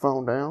don't you put your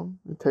phone down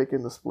and take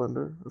in the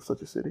splendor of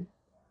such a city?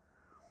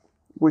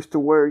 Which to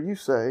where you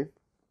say,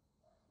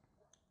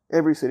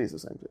 every city is the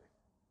same city.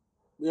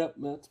 Yep,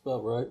 that's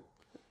about right.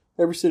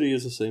 Every city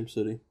is the same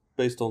city,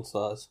 based on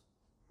size.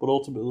 But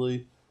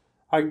ultimately,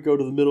 I can go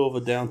to the middle of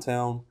a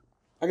downtown.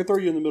 I can throw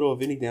you in the middle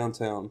of any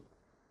downtown,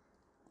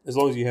 as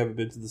long as you haven't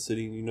been to the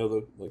city and you know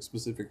the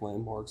specific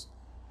landmarks.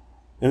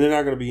 And they're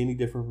not going to be any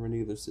different from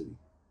any other city.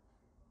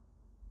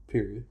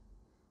 Period.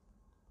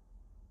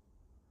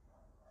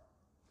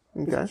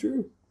 Okay. It's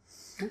true.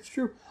 It's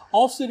true.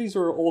 All cities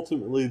are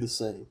ultimately the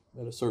same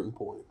at a certain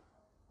point.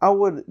 I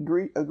would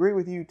agree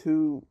with you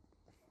to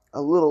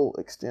a little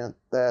extent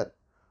that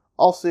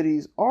all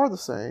cities are the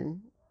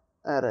same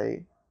at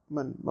a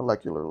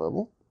molecular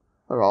level.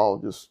 They're all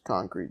just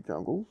concrete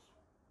jungles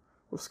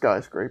with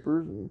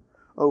skyscrapers and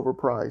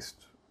overpriced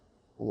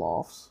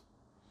lofts.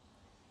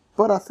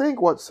 But I think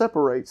what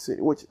separates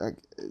it, which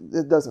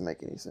it doesn't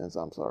make any sense,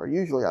 I'm sorry.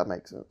 Usually I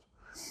make sense.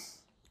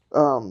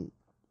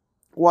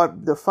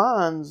 What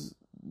defines,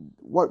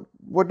 what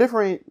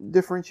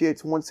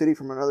differentiates one city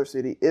from another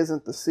city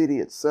isn't the city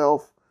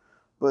itself,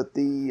 but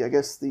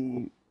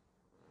the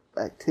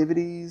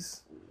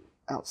activities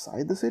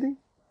outside the city.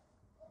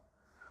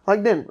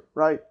 Like Denver,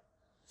 right?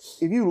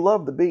 If you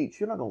love the beach,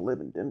 you're not going to live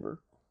in Denver.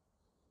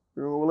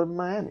 You're going to live in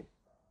Miami.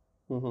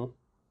 Mm-hmm.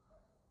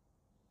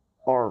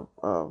 Or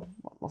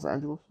Los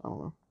Angeles. I don't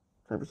know.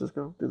 San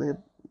Francisco. Do they have...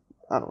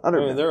 I don't I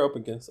know. mean, they're up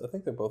against... I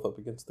think they're both up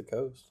against the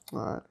coast. All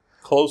right.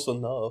 Close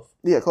enough.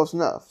 Yeah, close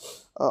enough.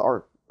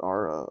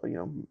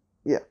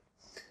 Yeah.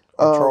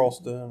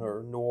 Charleston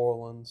or New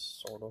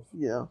Orleans, sort of.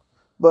 Yeah.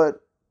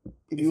 But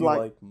if you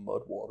like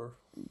mud water.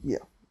 Yeah.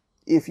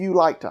 If you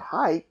like to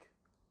hike,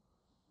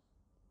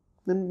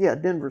 then yeah,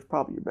 Denver's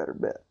probably your better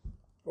bet.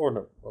 Or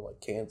no, or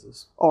like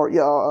Kansas. Or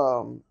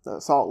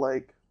Salt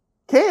Lake,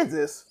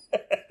 Kansas.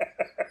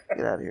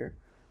 Get out of here.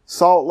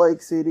 Salt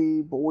Lake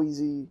City,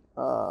 Boise,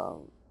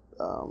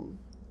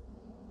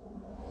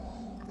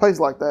 places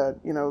like that.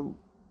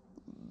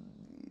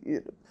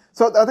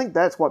 So I think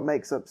that's what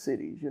makes up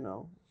cities.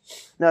 Now,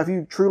 if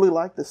you truly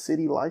like the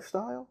city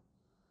lifestyle,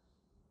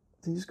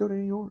 then just go to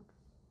New York.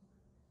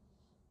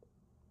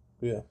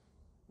 Yeah.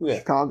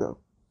 Chicago.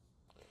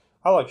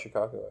 I like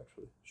Chicago,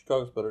 actually.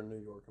 Chicago's better than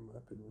New York, in my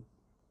opinion.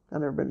 I've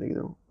never been to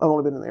either. I've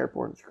only been in the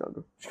airport in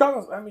Chicago.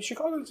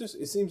 Chicago's just,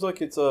 it seems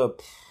like it's I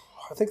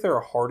think they're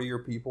a heartier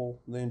people.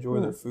 They enjoy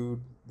their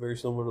food very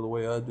similar to the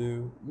way I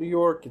do. New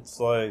York, it's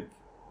like,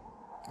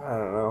 I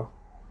don't know.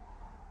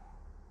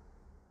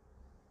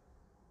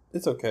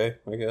 It's okay,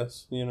 I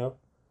guess,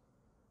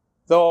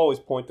 They'll always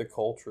point to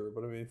culture,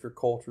 but I mean, if your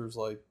culture's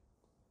like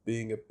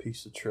being a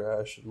piece of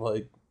trash and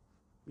like,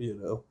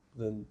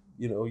 then,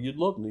 you'd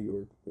love New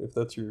York if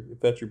that's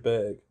your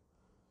bag,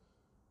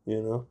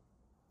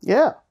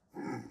 Yeah.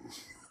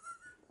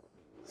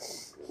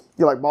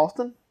 You like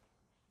Boston?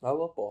 I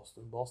love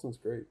Boston. Boston's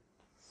great.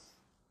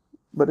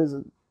 But is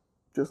it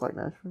just like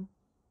Nashville?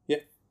 Yeah.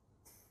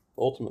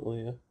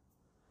 Ultimately, yeah.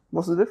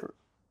 What's the difference?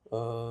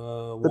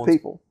 The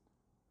people.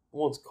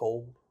 One's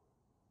cold.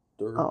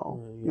 Dirt.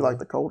 Oh, you like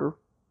the colder?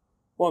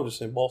 Well, I'm just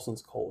saying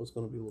Boston's cold. It's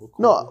going to be a little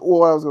colder. No, well,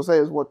 what I was going to say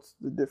is what's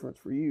the difference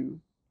for you?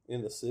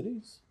 In the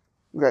cities?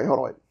 Okay, hold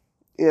on, wait.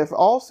 If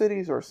all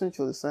cities are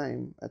essentially the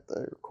same at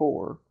their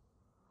core,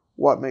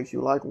 what makes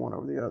you like one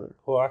over the other?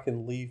 Well, I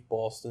can leave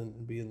Boston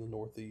and be in the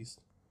Northeast,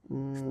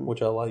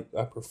 which I like.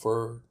 I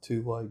prefer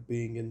to like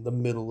being in the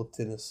middle of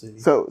Tennessee.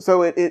 So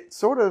it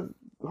sort of,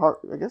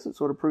 I guess it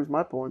sort of proves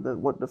my point that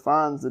what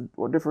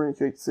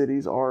differentiates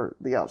cities are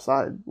the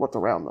outside, what's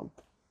around them.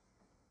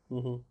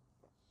 Mm-hmm.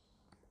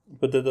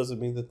 But that doesn't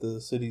mean that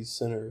the city's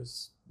center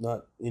is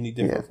not any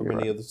different from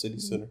any other city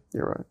center.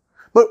 You're right.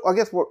 But I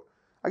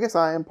guess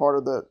I am part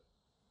of the.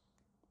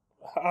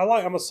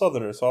 I'm a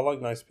Southerner, so I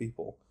like nice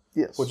people.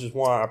 Yes. Which is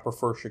why I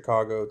prefer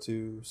Chicago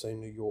to, say,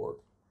 New York.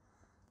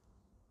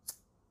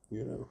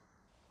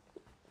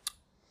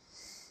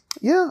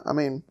 Yeah, I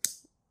mean,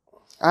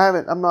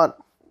 I'm not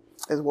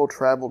as well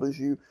traveled as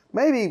you.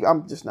 Maybe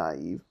I'm just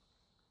naive.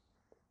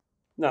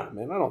 Nah,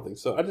 man, I don't think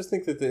so. I just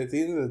think that at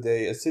the end of the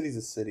day, a city's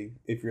a city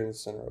if you're in the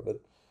center of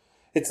it.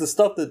 It's the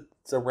stuff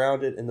that's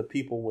around it and the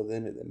people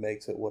within it that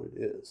makes it what it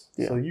is.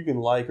 Yeah. So you can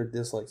like or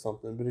dislike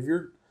something, but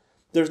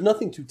there's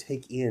nothing to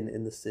take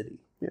in the city.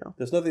 Yeah.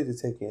 There's nothing to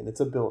take in. It's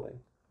a building.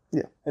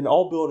 Yeah. And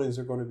all buildings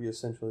are going to be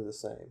essentially the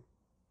same.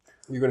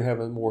 You're going to have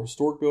a more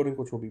historic building,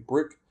 which will be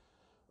brick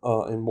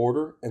and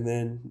mortar. And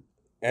then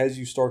as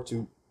you start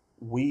to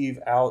weave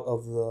out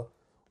of the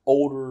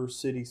older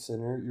city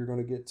center, you're going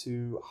to get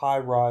to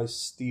high-rise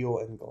steel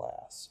and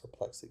glass or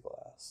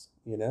plexiglass,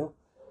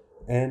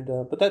 And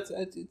but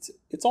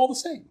it's all the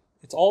same.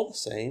 It's all the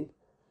same.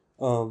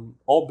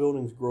 All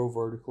buildings grow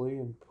vertically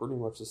in pretty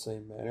much the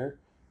same manner.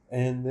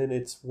 And then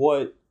it's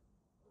what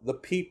the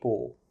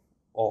people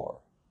are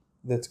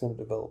that's going to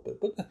develop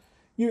it. But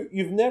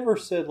you've never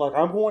said, like,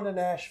 I'm going to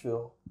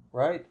Nashville,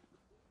 right?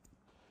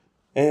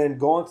 And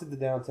gone to the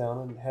downtown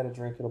and had a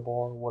drink at a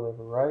bar or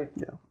whatever, right?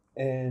 Yeah.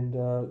 And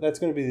that's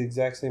going to be the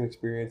exact same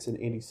experience in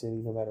any city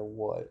no matter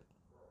what.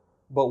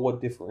 But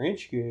what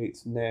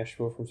differentiates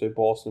Nashville from, say,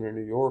 Boston or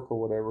New York or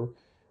whatever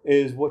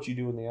is what you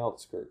do in the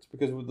outskirts.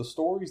 Because with the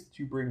stories that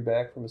you bring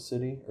back from a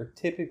city are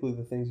typically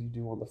the things you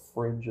do on the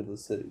fringe of the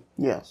city.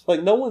 Yes.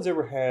 Like, no one's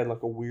ever had,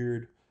 like, a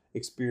weird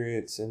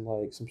experience in,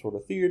 like, some sort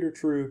of theater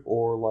troupe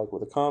or, like,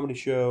 with a comedy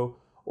show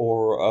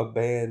or a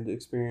band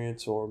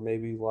experience or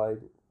maybe, like,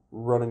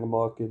 running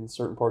amok in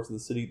certain parts of the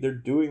city. They're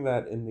doing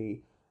that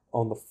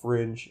on the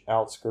fringe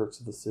outskirts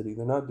of the city.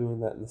 They're not doing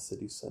that in the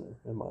city center,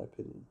 in my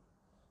opinion.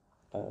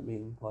 I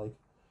mean, like,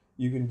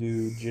 you can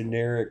do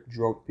generic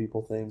drunk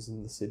people things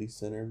in the city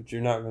center, but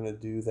you're not going to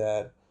do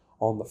that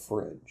on the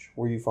fringe,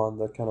 where you find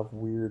that kind of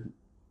weird,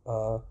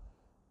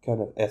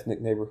 kind of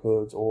ethnic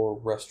neighborhoods or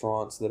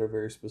restaurants that are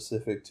very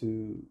specific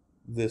to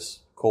this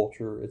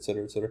culture, et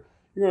cetera, et cetera.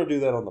 You're going to do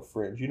that on the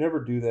fringe. You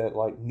never do that,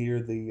 like,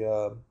 near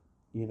the,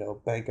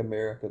 Bank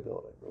America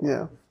building.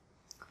 Yeah.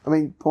 I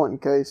mean, point in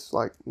case,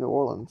 like, New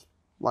Orleans,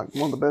 like,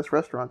 one of the best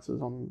restaurants is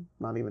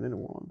not even in New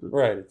Orleans.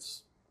 Right.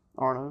 It's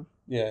Arno's.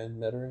 Yeah, in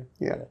Metairie.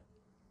 Yeah.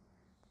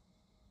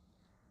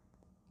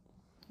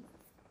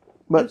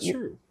 But that's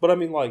true. But I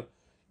mean, like,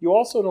 you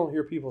also don't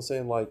hear people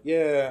saying, like,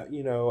 yeah,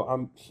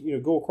 I'm,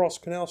 go across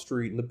Canal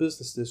Street in the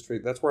business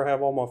district. That's where I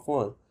have all my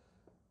fun.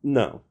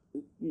 No.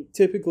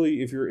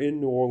 Typically, if you're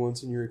in New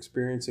Orleans and you're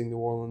experiencing New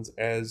Orleans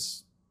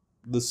as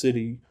the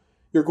city,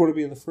 you're going to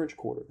be in the French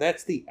Quarter.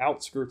 That's the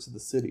outskirts of the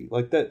city.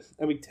 Like that.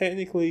 I mean,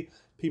 technically,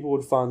 people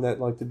would find that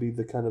like to be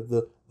the kind of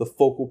the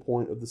focal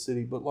point of the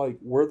city. But like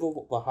where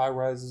the high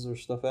rises or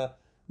stuff at,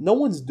 no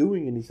one's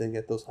doing anything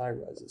at those high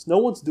rises. No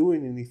one's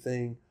doing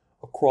anything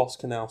across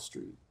Canal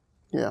Street.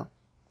 Yeah.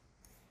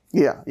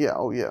 Yeah. Yeah.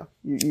 Oh yeah.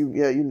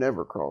 You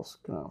never cross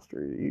Canal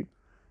Street.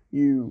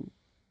 You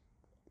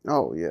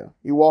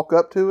walk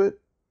up to it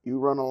you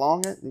run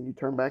along it, then you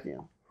turn back in.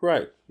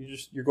 Right.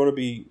 You're going to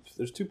be.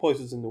 There's two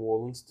places in New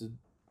Orleans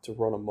to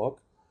run amok.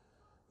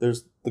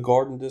 There's the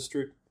Garden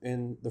District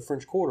and the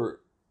French Quarter.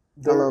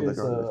 There is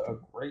a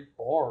great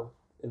bar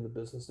in the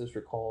business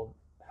district called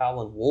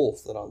Howlin'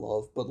 Wolf that I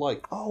love, but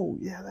like, oh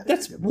yeah,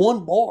 that's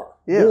one bar.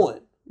 Yeah,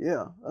 one.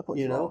 Yeah, that place.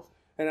 You know,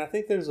 and I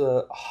think there's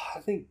a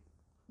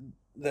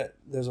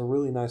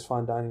really nice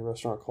fine dining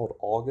restaurant called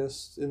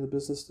August in the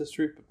business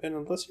district. And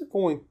unless you're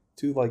going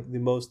to like the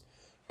most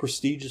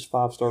prestigious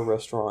 5-star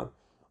restaurant,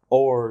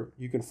 or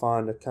you can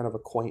find a kind of a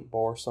quaint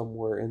bar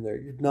somewhere in there,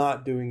 you're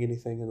not doing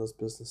anything in those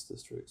business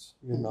districts.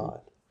 You're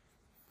not.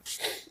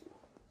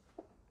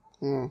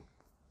 Mm.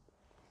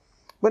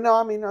 But no,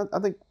 I mean, I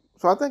think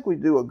so. I think we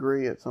do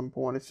agree at some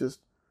point. It's just,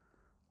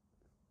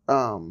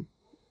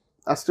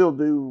 I still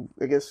do,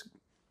 I guess,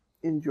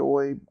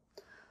 enjoy.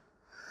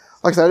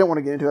 Like I said, I don't want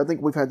to get into it. I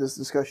think we've had this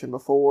discussion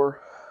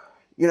before.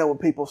 You know, when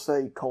people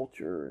say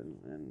culture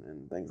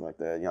and things like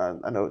that, you know,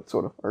 I know it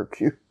sort of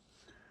irks you.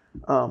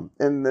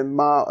 And then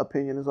my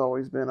opinion has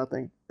always been, I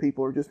think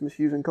people are just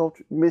misusing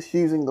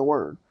the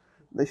word.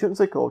 They shouldn't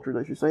say culture,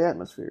 they should say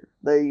atmosphere.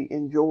 They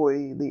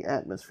enjoy the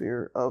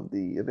atmosphere of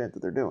the event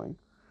that they're doing.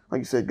 Like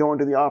you said, going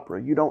to the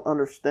opera, you don't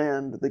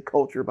understand the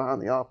culture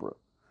behind the opera.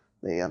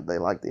 They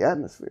like the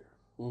atmosphere.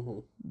 Mm-hmm.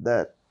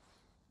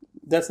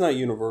 That's not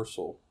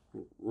universal.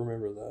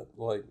 Remember that.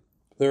 Like,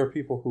 there are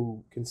people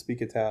who can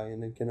speak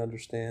Italian and can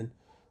understand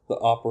the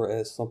opera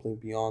as something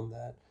beyond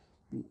that.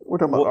 We're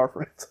talking about our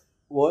friends.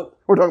 What?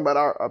 We're talking about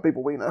our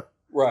people we know.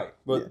 Right,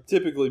 but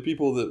typically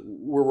people that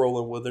we're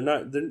rolling with,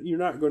 you're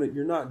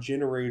not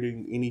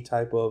generating any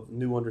type of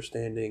new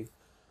understanding.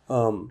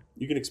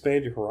 You can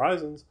expand your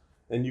horizons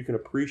and you can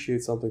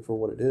appreciate something for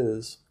what it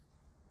is.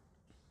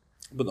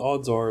 But the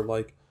odds are,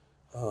 like,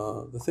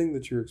 the thing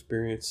that you're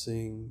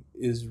experiencing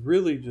is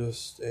really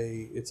just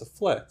it's a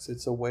flex.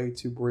 It's a way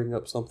to bring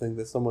up something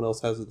that someone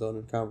else hasn't done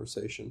in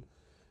conversation.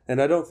 And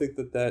I don't think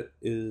that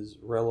is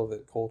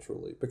relevant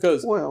culturally,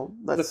 because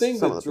the thing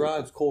that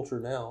drives culture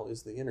now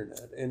is the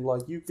internet. And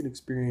like, you can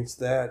experience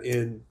that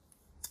in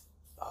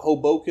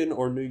Hoboken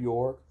or New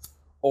York,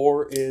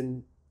 or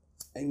in,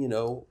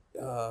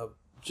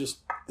 just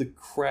the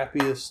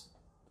crappiest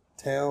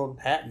town,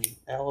 Hatton,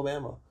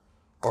 Alabama,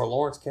 or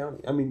Lawrence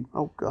County. I mean,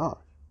 oh God.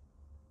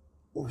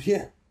 Well,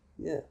 yeah,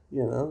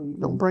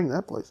 don't bring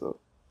that place up.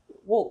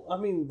 Well, I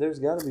mean, there's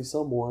got to be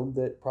someone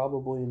that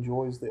probably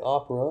enjoys the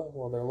opera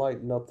while they're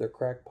lighting up their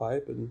crack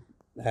pipe in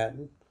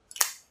Hatton.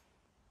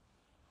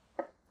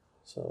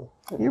 So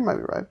you might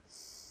be right.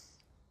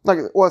 Like,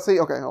 well, see,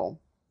 okay, hold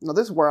on. Now,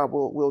 this is where I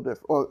will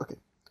differ. Well, okay.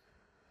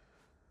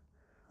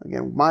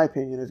 Again, my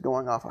opinion is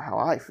going off of how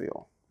I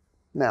feel.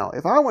 Now,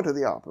 if I went to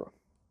the opera,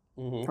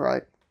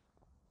 right,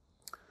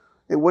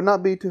 it would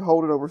not be to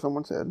hold it over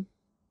someone's head.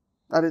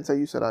 I didn't say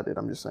you said I did.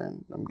 I'm just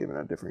saying I'm giving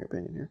a differing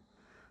opinion here.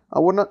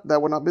 That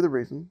would not be the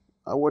reason.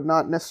 I would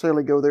not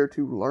necessarily go there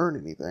to learn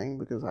anything,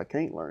 because I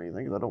can't learn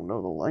anything because I don't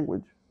know the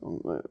language,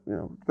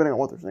 depending on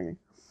what they're singing.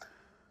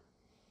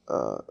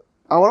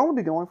 I would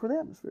only be going for the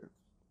atmosphere.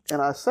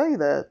 And I say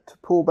that to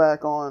pull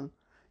back on,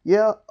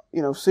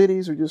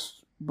 cities are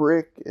just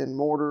brick and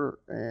mortar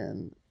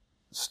and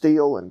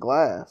steel and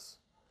glass.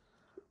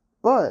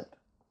 But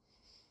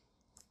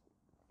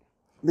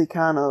the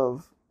kind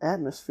of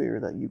atmosphere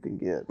that you can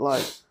get,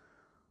 like,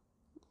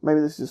 maybe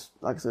this is just,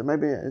 like I said,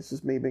 maybe it's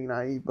just me being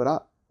naive,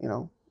 but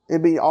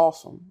it'd be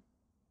awesome.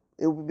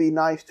 It would be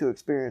nice to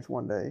experience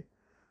one day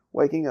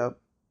waking up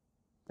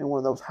in one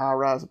of those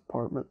high-rise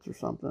apartments or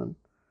something,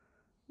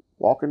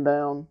 walking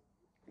down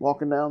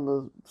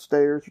the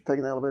stairs or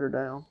taking the elevator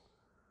down,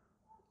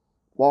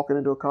 walking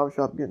into a coffee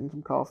shop, getting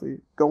some coffee,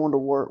 going to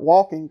work,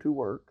 walking to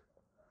work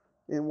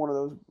in one of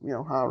those,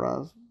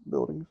 high-rise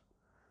buildings,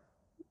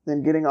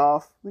 then getting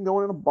off and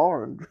going in a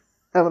bar and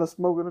having a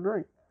smoke and a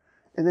drink,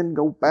 and then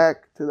go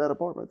back to that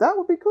apartment. That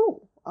would be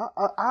cool.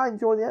 I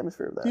enjoy the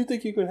atmosphere of that. Do you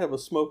think you can have a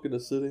smoke in a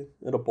city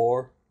at a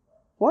bar?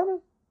 Why not?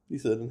 You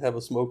said, and have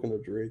a smoke and a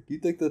drink. Do you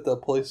think that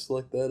place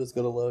like that is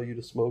going to allow you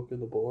to smoke in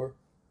the bar?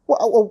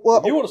 Well,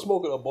 if you want to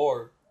smoke in a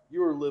bar,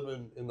 you are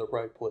living in the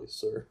right place,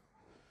 sir.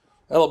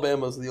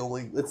 Alabama's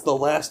it's the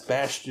last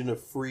bastion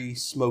of free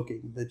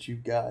smoking that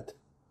you've got.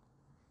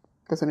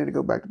 Guess I need to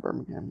go back to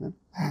Birmingham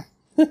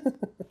then.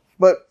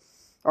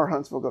 Or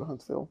Huntsville, go to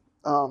Huntsville.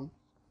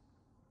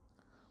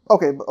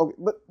 Okay,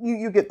 but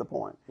you get the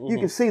point. Mm-hmm. You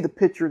can see the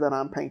picture that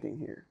I'm painting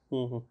here.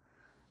 Mm-hmm.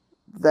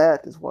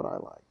 That is what I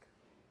like.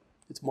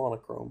 It's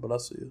monochrome, but I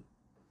see it.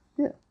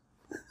 Yeah.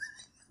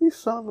 You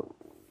son of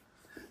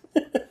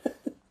a...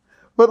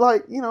 But,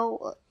 like,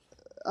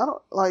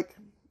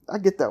 I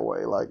get that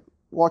way. Like,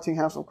 watching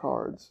House of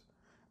Cards,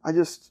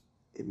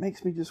 it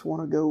makes me just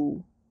want to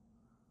go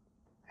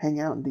hang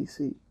out in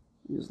D.C.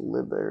 You just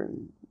live there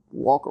and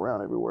walk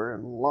around everywhere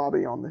and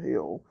lobby on the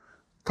Hill,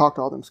 talk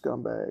to all them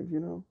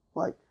scumbags,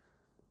 Like,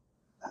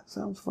 that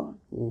sounds fun.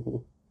 Mm-hmm.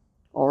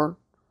 Or,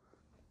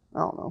 I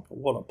don't know.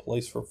 What a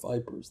place for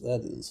vipers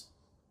that is.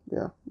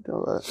 Yeah, you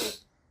tell that.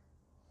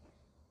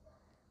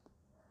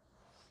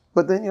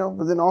 But then,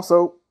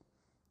 also,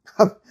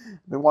 I've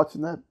been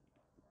watching that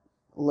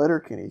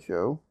Letterkenny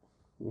show.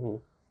 Mm-hmm.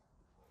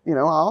 You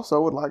know, I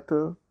also would like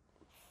to.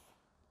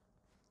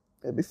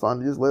 It'd be fun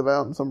to just live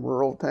out in some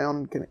rural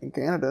town in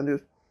Canada and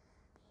just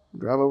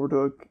drive over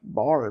to a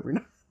bar every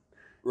night.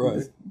 Right.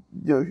 Just,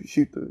 you know,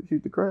 shoot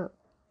the crap.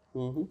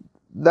 Mm-hmm.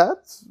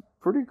 That's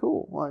pretty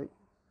cool.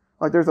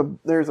 Like there's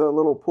a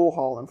little pool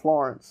hall in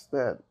Florence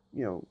that,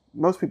 you know,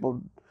 most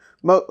people.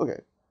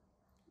 Okay.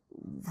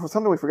 For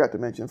something we forgot to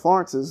mention,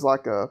 Florence is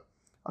like a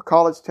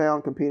college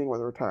town competing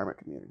with a retirement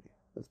community.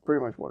 That's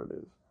pretty much what it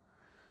is.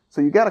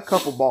 So you got a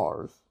couple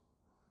bars,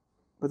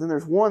 but then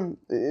there's one,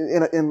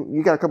 and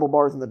you got a couple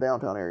bars in the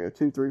downtown area,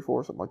 2, 3,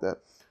 4, something like that.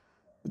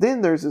 But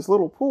then there's this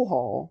little pool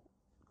hall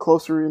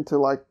closer into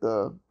like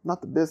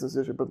not the business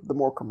district, but the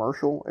more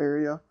commercial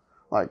area,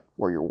 like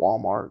where your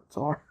Walmarts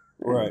are,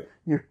 right?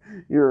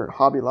 Your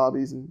Hobby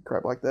Lobbies and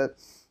crap like that.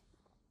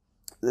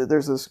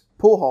 There's this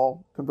pool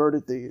hall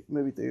converted the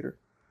movie theater.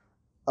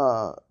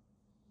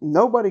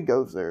 Nobody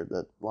goes there.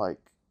 That like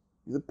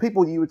the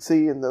people you would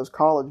see in those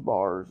college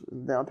bars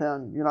in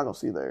downtown, you're not gonna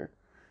see there.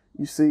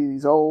 You see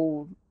these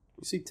old.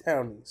 You see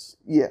townies.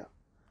 Yeah.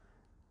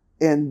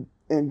 And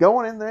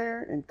going in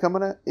there and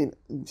coming out and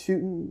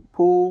shooting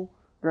pool,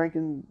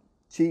 drinking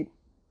cheap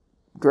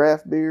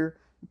draft beer,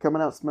 and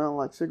coming out smelling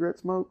like cigarette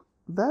smoke.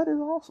 That is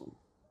awesome.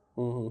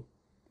 Mm-hmm.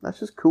 That's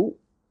just cool.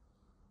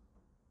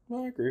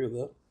 I agree with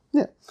that.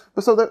 Yeah,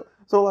 but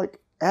so like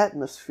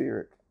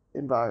atmospheric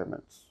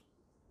environments,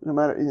 no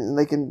matter, and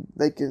they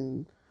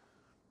can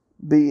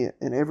be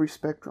in every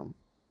spectrum.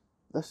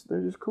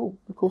 They're just cool.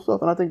 They're cool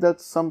stuff, and I think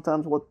that's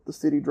sometimes what the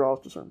city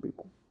draws to certain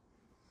people.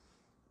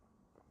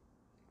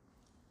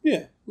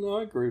 Yeah, no,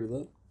 I agree with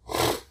that.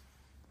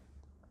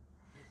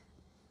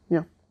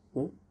 Yeah.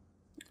 Well,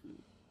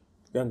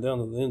 it's gotten down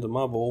to the end of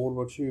my bowl.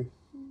 What about you?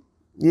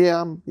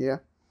 Yeah,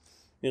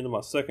 Into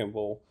my second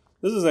bowl.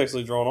 This is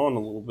actually drawn on a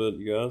little bit,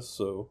 you guys.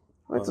 So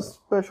it's a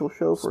special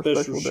show for a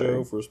special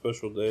day. For a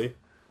special day. You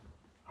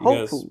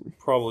Hopefully. guys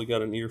probably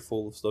got an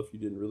earful of stuff you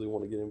didn't really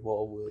want to get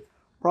involved with.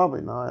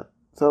 Probably not.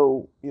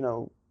 So, you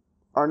know,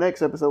 our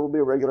next episode will be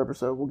a regular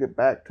episode. We'll get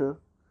back to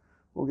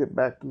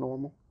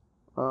normal.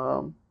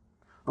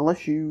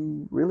 Unless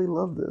you really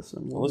love this,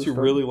 and unless you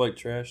really like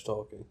trash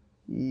talking.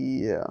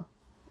 Yeah.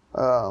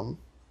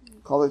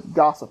 Call it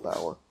Gossip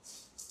Hour.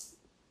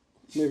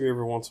 Maybe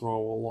every once in a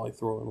while we'll like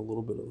throw in a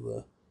little bit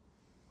of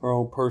our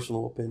own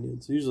personal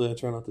opinions. Usually I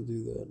try not to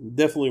do that.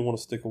 Definitely want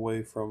to stick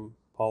away from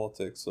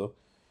politics. So,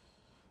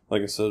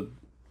 like I said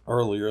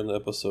earlier in the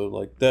episode,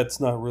 like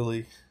that's not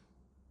really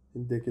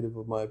indicative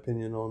of my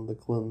opinion on the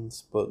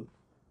Clintons, but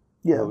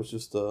yeah, that was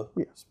just a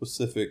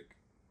specific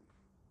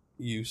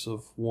use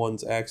of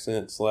one's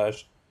accent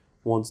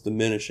 / one's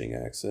diminishing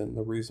accent. And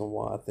the reason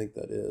why I think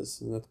that is,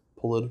 and that's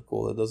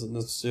political. That doesn't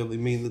necessarily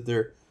mean that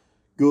they're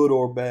good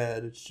or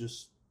bad. It's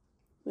just,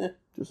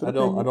 I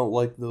don't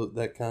like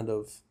that kind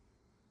of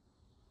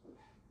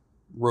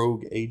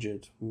rogue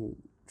agent who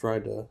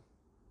tried to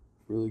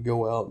really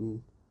go out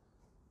and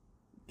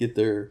get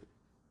their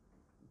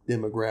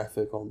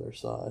demographic on their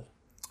side.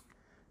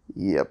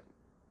 Yep.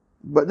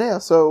 But yeah,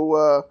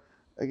 so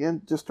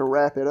again, just to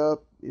wrap it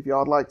up, if y'all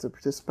would like to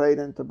participate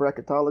into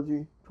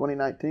Bracketology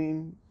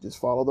 2019, just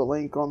follow the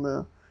link in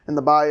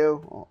the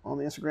bio on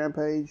the Instagram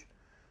page.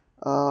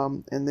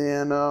 And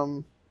then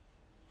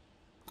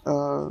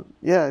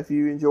if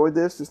you enjoyed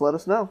this, just let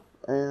us know.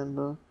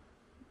 And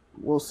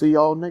we'll see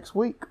y'all next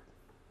week.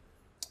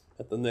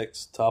 At the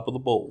next Top of the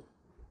Bowl.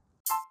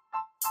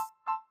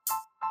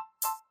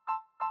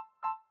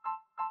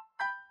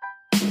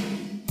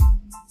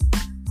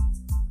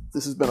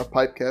 This has been a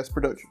Pipecast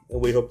production.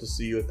 And we hope to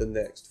see you at the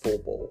next Full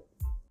Bowl.